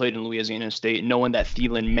role that he played in Louisiana State, knowing that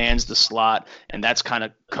Thielen mans the slot, and that's kind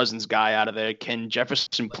of Cousins' guy out of there. Can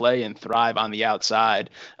Jefferson play and thrive on the outside?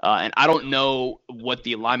 And I don't know what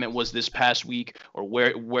the alignment was this past week or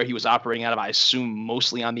where he was operating out of. I assume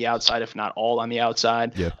mostly on the outside, if not all on the outside.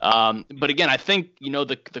 Yeah. But again, I think,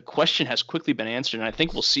 the question has quickly been answered, and I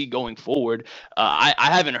think we'll see going forward. I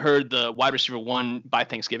haven't heard the wide receiver 1 by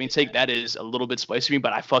Thanksgiving take. That is a little bit spicy to me,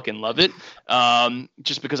 but I fucking love it.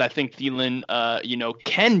 Just because I think Thielen,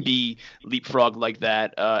 can be leapfrog like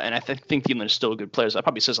that. And I think Thielen is still a good player. So that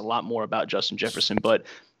probably says a lot more about Justin Jefferson, but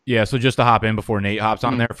yeah, so just to hop in before Nate hops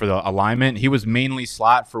on there for the alignment, he was mainly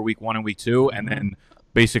slot for week 1 and week 2, and then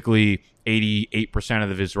basically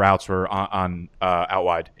 88% of his routes were on out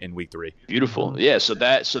wide in week 3. Beautiful. Yeah. So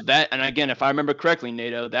that, and again, if I remember correctly,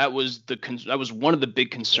 Nato, that was one of the big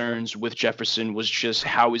concerns with Jefferson, was just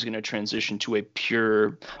how he's going to transition to a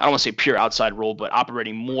pure, I don't want to say pure outside role, but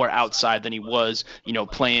operating more outside than he was,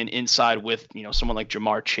 playing inside with, someone like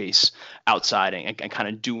Jamar Chase outside and kind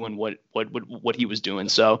of doing what he was doing.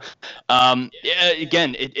 So,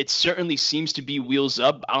 again, it certainly seems to be wheels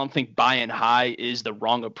up. I don't think buying high is the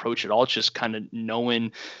wrong approach at all. It's just kind of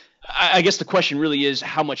knowing. I guess the question really is,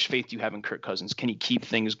 how much faith do you have in Kirk Cousins? Can he keep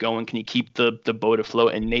things going? Can he keep the boat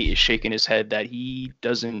afloat? And Nate is shaking his head that he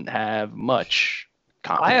doesn't have much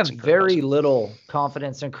confidence. I have very little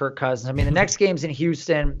confidence in Kirk Cousins. I mean, the next game's in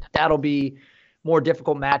Houston. That'll be more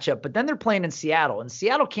difficult matchup. But then they're playing in Seattle, and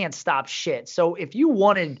Seattle can't stop shit. So if you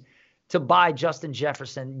wanted to buy Justin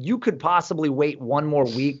Jefferson, you could possibly wait one more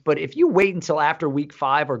week. But if you wait until after week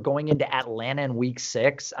 5 or going into Atlanta in week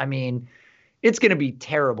 6, I mean, it's going to be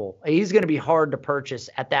terrible. He's going to be hard to purchase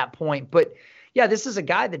at that point. But yeah, this is a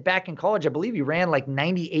guy that back in college, I believe he ran like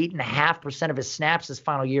 98.5% of his snaps his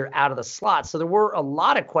final year out of the slot. So there were a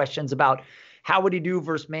lot of questions about how would he do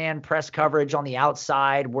versus man press coverage on the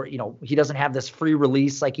outside where, he doesn't have this free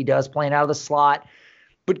release like he does playing out of the slot.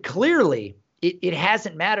 But clearly, it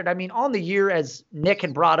hasn't mattered. I mean, on the year, as Nick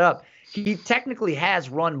had brought up, he technically has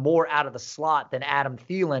run more out of the slot than Adam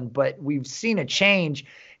Thielen, but we've seen a change.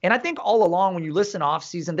 And I think all along when you listen off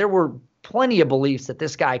season, there were plenty of beliefs that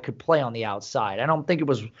this guy could play on the outside. I don't think it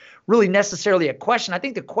was really necessarily a question. I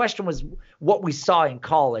think the question was what we saw in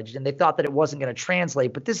college, and they thought that it wasn't going to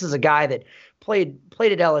translate. But this is a guy that played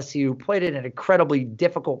at LSU, played in an incredibly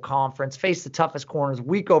difficult conference, faced the toughest corners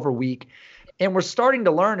week over week. And we're starting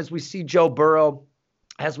to learn as we see Joe Burrow,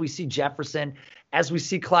 as we see Jefferson, as we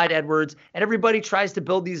see Clyde Edwards, and everybody tries to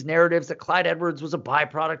build these narratives that Clyde Edwards was a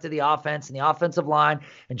byproduct of the offense and the offensive line,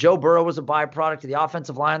 and Joe Burrow was a byproduct of the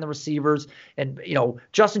offensive line and the receivers, and,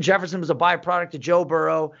 Justin Jefferson was a byproduct of Joe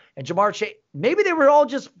Burrow and Jamar Chase. Maybe they were all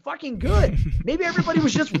just fucking good. Maybe everybody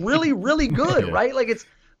was just really, really good, right? Like, it's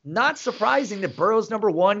not surprising that Burrow's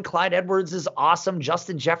number 1, Clyde Edwards is awesome,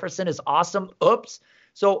 Justin Jefferson is awesome. Oops.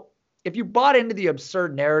 So if you bought into the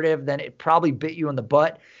absurd narrative, then it probably bit you in the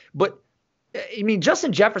butt. But I mean,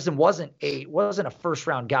 Justin Jefferson wasn't a first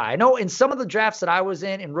round guy. I know in some of the drafts that I was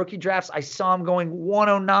in rookie drafts, I saw him going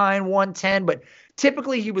 109, 110, but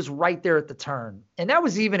typically he was right there at the turn. And that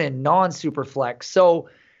was even in non-super flex. So,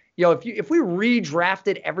 if we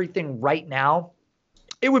redrafted everything right now,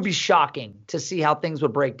 it would be shocking to see how things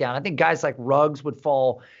would break down. I think guys like Ruggs would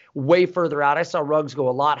fall way further out. I saw Ruggs go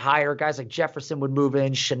a lot higher. Guys like Jefferson would move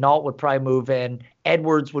in. Shenault would probably move in.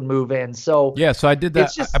 Edwards would move in. So yeah, so I did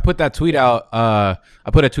that. I put that tweet out. I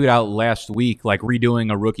put a tweet out last week, like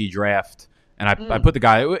redoing a rookie draft, and I put the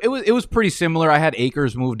guy. It was pretty similar. I had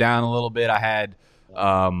Akers move down a little bit. I had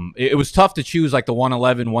it was tough to choose like the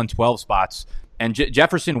 111, 112 spots. And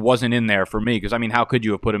Jefferson wasn't in there for me because, I mean, how could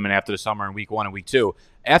you have put him in after the summer in week 1 and week 2?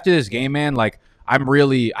 After this game, man, like, I'm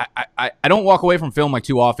really I don't walk away from film like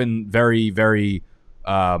too often very, very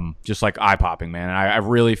just like eye-popping, man. And I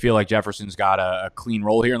really feel like Jefferson's got a clean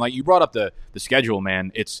role here. And like you brought up the schedule,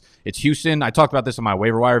 man. It's Houston. I talked about this on my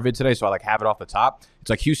waiver wire vid today, so I like have it off the top. It's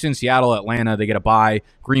like Houston, Seattle, Atlanta. They get a bye.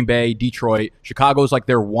 Green Bay, Detroit. Chicago's like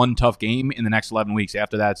their one tough game in the next 11 weeks.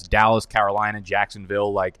 After that, it's Dallas, Carolina,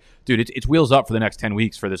 Jacksonville. Like, dude, it's wheels up for the next 10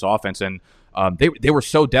 weeks for this offense. And they were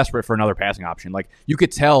so desperate for another passing option. Like, you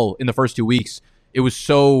could tell in the first 2 weeks, it was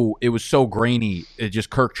so grainy. Just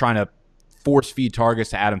Kirk trying to force feed targets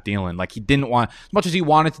to Adam Thielen. Like, he didn't want, as much as he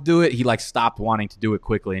wanted to do it, he like stopped wanting to do it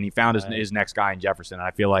quickly, and he found his next guy in Jefferson. And I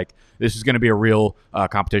feel like this is going to be a real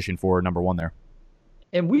competition for number one there.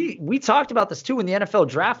 And we talked about this too when the NFL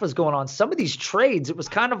draft was going on. Some of these trades, it was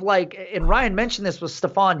kind of like, and Ryan mentioned this with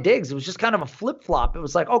Stephon Diggs, it was just kind of a flip-flop. It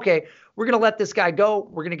was like, okay, we're going to let this guy go.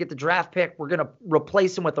 We're going to get the draft pick. We're going to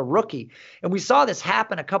replace him with a rookie. And we saw this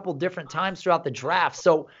happen a couple different times throughout the draft.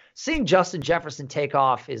 So seeing Justin Jefferson take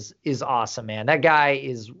off is awesome, man. That guy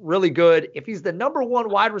is really good. If he's the number one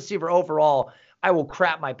wide receiver overall, I will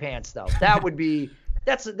crap my pants, though. That would be...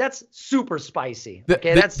 That's super spicy.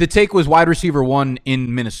 Okay, the take was wide receiver 1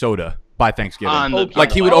 in Minnesota by Thanksgiving.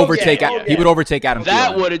 Like he would overtake he would overtake Adam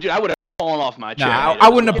Thielen. I would have fallen off my chair. I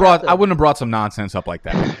wouldn't have brought some nonsense up like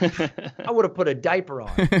that. I would have put a diaper on.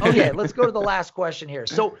 Okay, let's go to the last question here.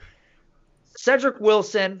 So Cedric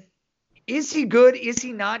Wilson, is he good? Is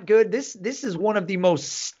he not good? This is one of the most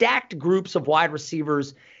stacked groups of wide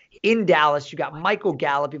receivers in Dallas. You got Michael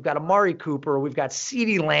Gallup, you've got Amari Cooper, we've got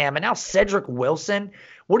CeeDee Lamb, and now Cedric Wilson.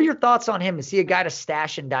 What are your thoughts on him? Is he a guy to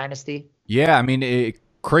stash in Dynasty? Yeah, I mean,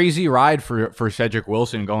 crazy ride for Cedric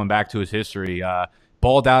Wilson going back to his history.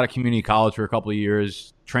 Balled out at community college for a couple of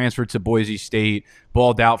years, transferred to Boise State,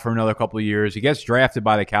 balled out for another couple of years. He gets drafted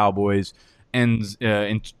by the Cowboys, ends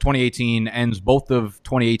in 2018, ends both of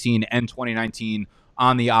 2018 and 2019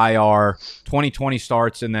 on the IR. 2020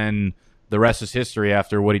 starts, and then the rest is history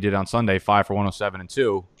after what he did on Sunday, 5 for 107 and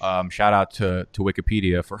 2. Shout out to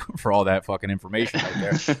Wikipedia for all that fucking information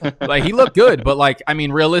right there. Like, he looked good, but like, I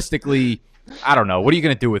mean, realistically, I don't know. What are you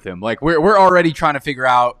going to do with him? Like, we're already trying to figure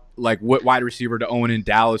out like what wide receiver to own in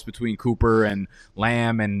Dallas between Cooper and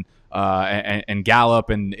Lamb and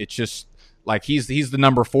Gallup, and it's just like he's the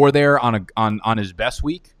number 4 there on his best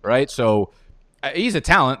week, right? So he's a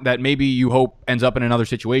talent that maybe you hope ends up in another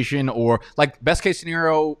situation, or like best case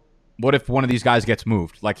scenario, what if one of these guys gets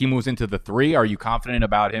moved? Like, he moves into the 3. Are you confident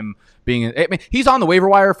about him being – I mean, he's on the waiver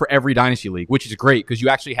wire for every Dynasty League, which is great because you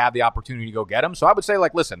actually have the opportunity to go get him. So I would say,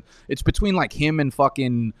 like, listen, it's between, like, him and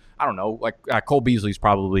fucking – I don't know. Like, Cole Beasley's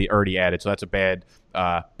probably already added, so that's a bad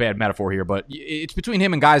metaphor here. But it's between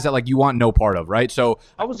him and guys that, like, you want no part of, right? So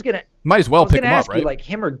I was going to – might as well pick him up, right? Like,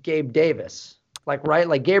 him or Gabe Davis. Like, right?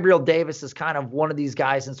 Like, Gabriel Davis is kind of one of these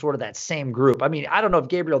guys in sort of that same group. I mean, I don't know if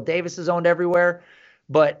Gabriel Davis is owned everywhere,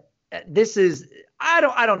 but – this is I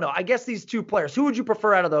don't know. I guess these two players, who would you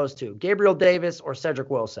prefer out of those two, Gabriel Davis or Cedric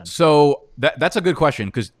Wilson? So that's a good question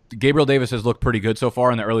because Gabriel Davis has looked pretty good so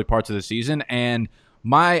far in the early parts of the season. And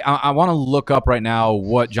I want to look up right now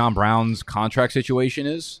what John Brown's contract situation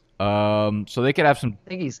is. So they could have some. I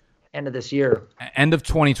think he's end of this year, end of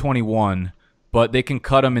 2021, but they can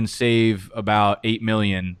cut him and save about $8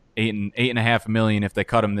 million. $8.5 million if they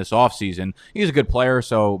cut him this offseason. He's a good player,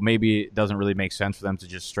 so maybe it doesn't really make sense for them to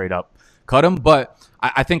just straight up cut him. But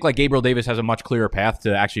I think like Gabriel Davis has a much clearer path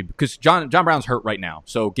to actually, because John Brown's hurt right now.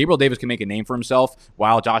 So Gabriel Davis can make a name for himself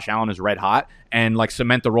while Josh Allen is red hot and like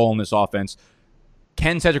cement the role in this offense.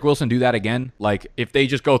 Can Cedric Wilson do that again? Like, if they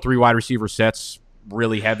just go 3 wide receiver sets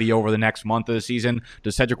really heavy over the next month of the season,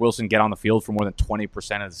 does Cedric Wilson get on the field for more than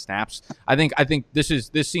 20% of the snaps? I think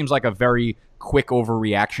this seems like a very quick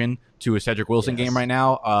overreaction to a Cedric Wilson game right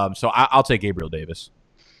now. So I'll take Gabriel Davis.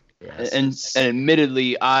 Yes. And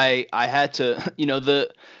admittedly, I had to,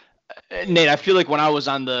 Nate, I feel like when I was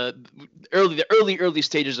on the early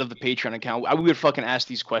stages of the Patreon account, we would fucking ask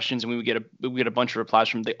these questions and we would get a bunch of replies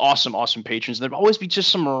from the awesome patrons. There'd always be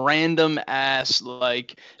just some random ass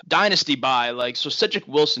like dynasty buy. Like, so Cedric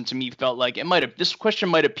Wilson to me felt like this question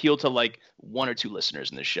might appeal to like one or two listeners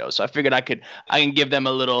in this show. So I figured I can give them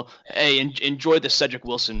a little, hey, enjoy the Cedric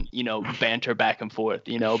Wilson, banter back and forth,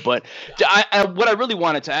 But what I really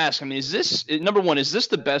wanted to ask, I mean, is this number one? Is this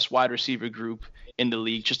the best wide receiver group in the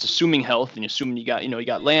league, just assuming health and assuming you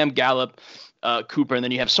got Lamb, Gallup, Cooper, and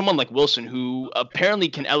then you have someone like Wilson who apparently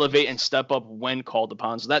can elevate and step up when called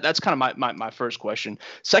upon. So that's kind of my first question.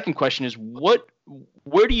 Second question is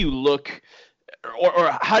where do you look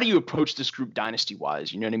or how do you approach this group dynasty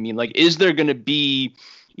wise? You know what I mean? Like, is there going to be,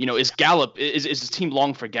 is Gallup, is the team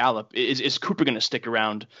long for Gallup? Is Cooper going to stick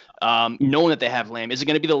around, knowing that they have Lamb? Is it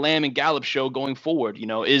going to be the Lamb and Gallup show going forward?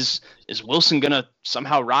 Is Wilson going to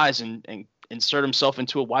somehow rise and insert himself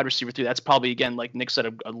into a wide receiver 3? That's probably, again, like Nick said,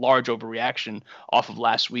 a large overreaction off of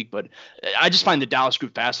last week. But I just find the Dallas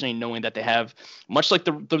group fascinating, knowing that they have, much like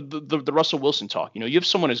the Russell Wilson talk, you have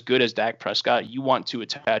someone as good as Dak Prescott. You want to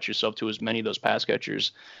attach yourself to as many of those pass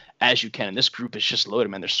catchers as you can. And this group is just loaded,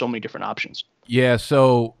 man. There's so many different options. Yeah,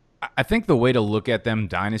 so I think the way to look at them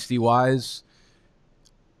dynasty-wise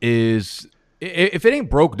is, if it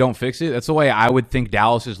ain't broke, don't fix it. That's the way I would think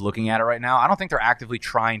Dallas is looking at it right now. I don't think they're actively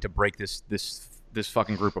trying to break this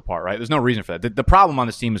fucking group apart, right? There's no reason for that. The problem on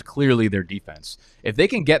this team is clearly their defense. If they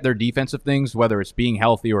can get their defensive things, whether it's being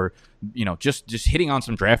healthy or, just hitting on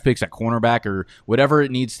some draft picks at cornerback or whatever it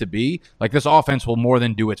needs to be, like, this offense will more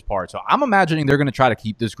than do its part. So I'm imagining they're going to try to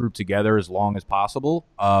keep this group together as long as possible.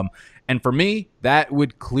 And for me, that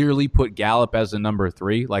would clearly put Gallup as the number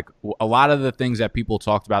 3. Like, a lot of the things that people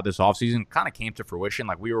talked about this offseason kind of came to fruition.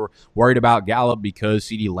 Like, we were worried about Gallup because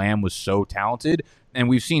CeeDee Lamb was so talented. And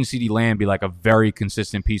we've seen CeeDee Lamb be like a very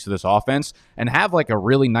consistent piece of this offense and have like a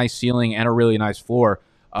really nice ceiling and a really nice floor.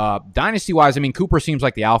 Dynasty-wise, I mean, Cooper seems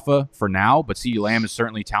like the alpha for now, but CeeDee Lamb is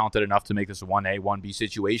certainly talented enough to make this a 1A, 1B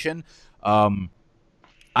situation.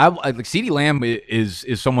 I like CeeDee Lamb is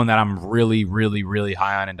someone that I'm really, really, really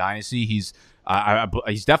high on in Dynasty. He's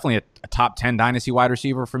definitely a top 10 Dynasty wide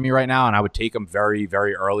receiver for me right now, and I would take him very,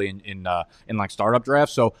 very early in like startup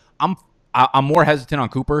drafts. So I'm more hesitant on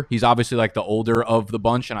Cooper. He's obviously like the older of the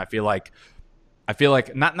bunch, and I feel like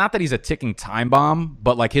not that he's a ticking time bomb,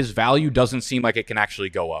 but like his value doesn't seem like it can actually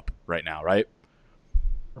go up right now, right?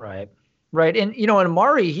 Right. And, and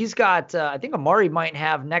Amari, he's got, I think Amari might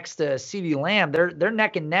have next to CeeDee Lamb. They're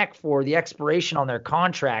neck and neck for the expiration on their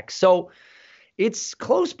contract. So it's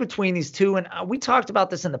close between these two. And we talked about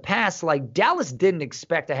this in the past. Like, Dallas didn't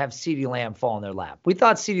expect to have CeeDee Lamb fall in their lap. We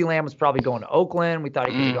thought CeeDee Lamb was probably going to Oakland. We thought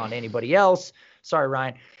he could have gone to anybody else. Sorry,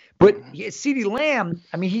 Ryan. But CeeDee Lamb,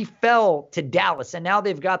 I mean, he fell to Dallas. And now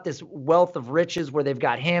they've got this wealth of riches where they've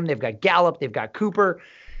got him, they've got Gallup, they've got Cooper.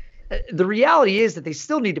 The reality is that they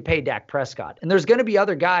still need to pay Dak Prescott. And there's going to be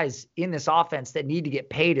other guys in this offense that need to get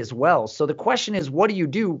paid as well. So the question is, what do you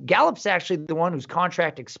do? Gallup's actually the one whose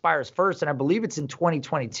contract expires first, and I believe it's in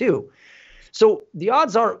 2022. So the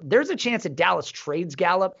odds are there's a chance that Dallas trades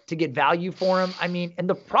Gallup to get value for him. I mean, and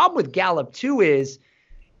the problem with Gallup too is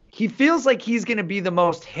he feels like he's going to be the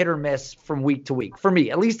most hit or miss from week to week, for me,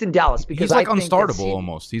 at least in Dallas. Because he's like unstartable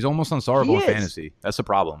almost. He's almost unstartable in fantasy. That's the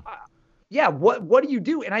problem. Yeah, what do you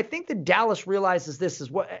do? And I think that Dallas realizes this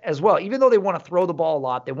as well. Even though they want to throw the ball a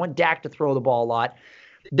lot, they want Dak to throw the ball a lot,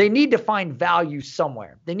 they need to find value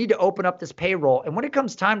somewhere. They need to open up this payroll. And when it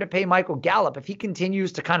comes time to pay Michael Gallup, if he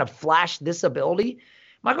continues to kind of flash this ability,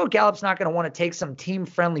 Michael Gallup's not going to want to take some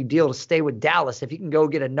team-friendly deal to stay with Dallas if he can go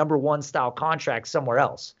get a number 1 style contract somewhere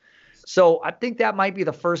else. So I think that might be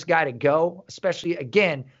the first guy to go, especially,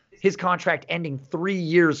 again, his contract ending 3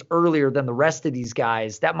 years earlier than the rest of these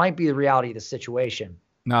guys. That might be the reality of the situation.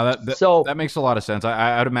 No, that makes a lot of sense.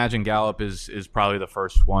 I'd imagine Gallup is probably the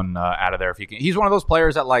first one out of there if he can. He's one of those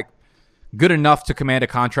players that like good enough to command a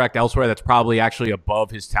contract elsewhere that's probably actually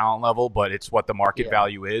above his talent level, but it's what the market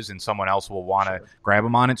value is, and someone else will want to grab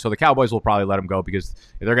him on it. So the Cowboys will probably let him go because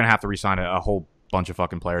they're going to have to re-sign a whole bunch of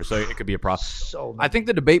fucking players, so it could be a problem. I think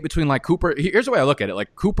the debate between like Cooper, here's the way I look at it,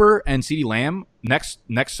 like Cooper and CeeDee Lamb next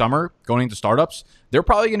summer going into startups, they're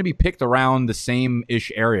probably going to be picked around the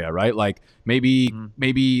same-ish area, right? Like maybe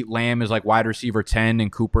Lamb is like wide receiver 10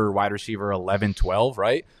 and Cooper wide receiver 11, 12,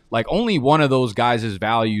 right? Like only one of those guys'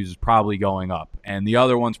 values is probably going up and the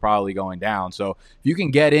other one's probably going down. So if you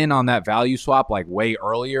can get in on that value swap like way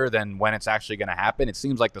earlier than when it's actually going to happen, it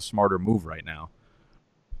seems like the smarter move right now.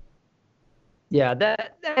 Yeah,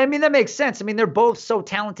 that makes sense. I mean, they're both so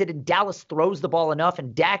talented, and Dallas throws the ball enough,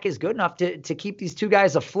 and Dak is good enough to keep these two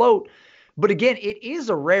guys afloat. But again, it is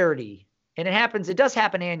a rarity. And it does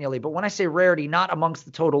happen annually, but when I say rarity, not amongst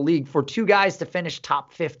the total league, for two guys to finish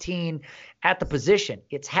top 15 at the position.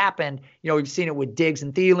 It's happened. We've seen it with Diggs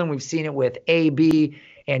and Thielen. We've seen it with AB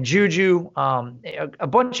and Juju, a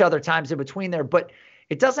bunch of other times in between there, but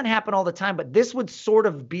it doesn't happen all the time. But this would sort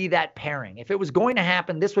of be that pairing. If it was going to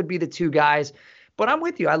happen, this would be the two guys. But I'm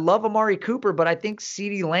with you. I love Amari Cooper, but I think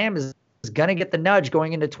CeeDee Lamb is going to get the nudge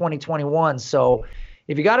going into 2021. So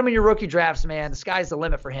if you got him in your rookie drafts, man, the sky's the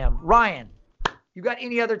limit for him. Ryan, you got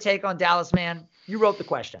any other take on Dallas, man? You wrote the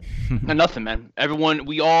question. Nothing, man. Everyone,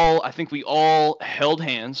 I think we all held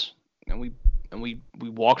hands and we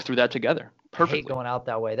walked through that together. Perfectly. I hate going out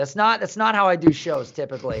that way. That's not how I do shows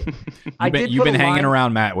typically. You've been hanging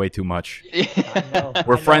around Matt way too much. I know.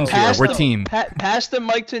 We're friends here. We're team. Pass the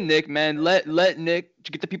mic to Nick, man. Let Nick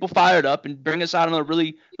get the people fired up and bring us out on a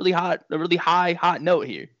really high note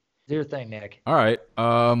here. Do your thing, Nick. All right.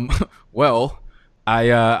 Well,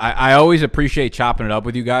 I always appreciate chopping it up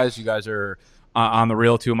with you guys. You guys are on the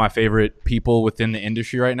real two of my favorite people within the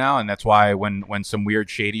industry right now, and that's why when some weird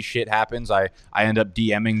shady shit happens, I end up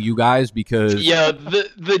DMing you guys because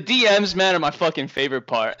the DMs, man, are my fucking favorite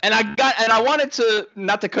part. And I wanted to,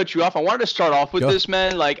 not to cut you off, I wanted to start off with this,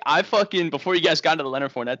 man. Like before you guys got into the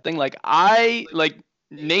Leonard Fournette thing,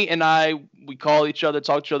 Nate and I, we call each other,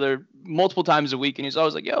 talk to each other multiple times a week, and he's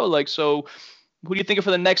always like, yo, so who do you think of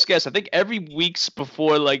for the next guest? I think every week's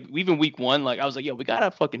before, even week one, I was like, yo, we got to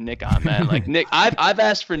have fucking Nick on, man. Nick, I've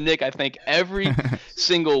asked for Nick, I think, every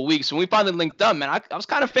single week. So when we finally linked up, man, I was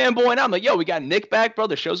kind of fanboying out. I'm like, yo, we got Nick back, bro.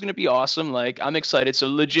 The show's going to be awesome. I'm excited. So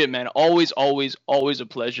legit, man, always a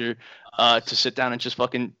pleasure to sit down and just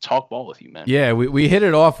fucking talk ball with you, man. Yeah, we hit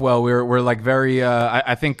it off well. We're very,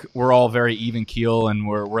 I think we're all very even keel and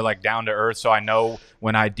we're down to earth. So I know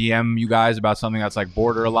when I DM you guys about something that's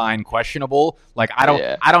borderline questionable,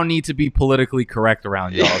 I don't need to be politically correct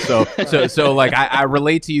around y'all. So I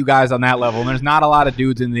relate to you guys on that level. And there's not a lot of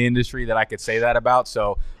dudes in the industry that I could say that about.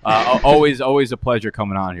 So always a pleasure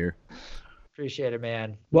coming on here. Appreciate it,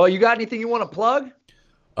 man. Well, you got anything you want to plug?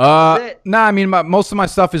 Nah, I mean, most of my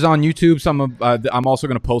stuff is on YouTube. I'm also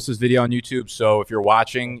going to post this video on YouTube. So if you're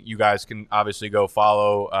watching, you guys can obviously go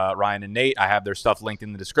follow Ryan and Nate. I have their stuff linked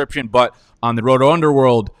in the description. But on the Roto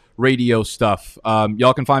Underworld radio stuff,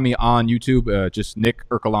 y'all can find me on YouTube. Just Nick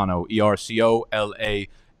Ercolano, ERCOLANO.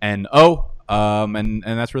 And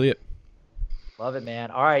that's really it. Love it, man.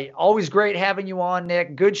 All right. Always great having you on,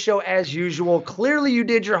 Nick. Good show as usual. Clearly you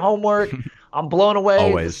did your homework. I'm blown away.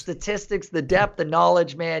 Always. The statistics, the depth, the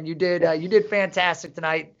knowledge, man. You did fantastic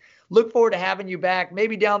tonight. Look forward to having you back.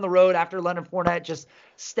 Maybe down the road after Leonard Fournette just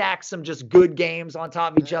stacks some just good games on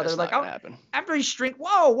top of each other. After he strings,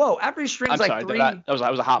 after he strings three. That was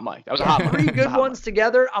a hot mic. Three good ones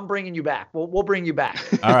together. I'm bringing you back. We'll bring you back.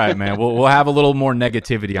 All right, man. We'll have a little more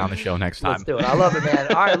negativity on the show next time. Let's do it. I love it, man.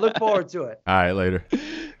 All right, look forward to it. All right, later.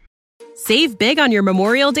 Save big on your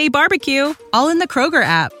Memorial Day barbecue, all in the Kroger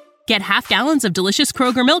app. Get half gallons of delicious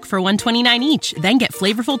Kroger milk for $1.29 each. Then get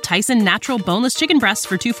flavorful Tyson natural boneless chicken breasts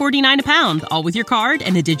for $2.49 a pound, all with your card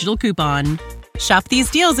and a digital coupon. Shop these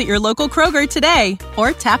deals at your local Kroger today,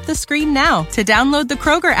 or tap the screen now to download the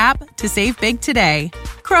Kroger app to save big today.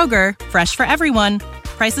 Kroger, fresh for everyone.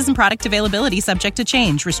 Prices and product availability subject to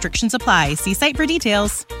change. Restrictions apply. See site for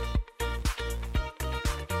details.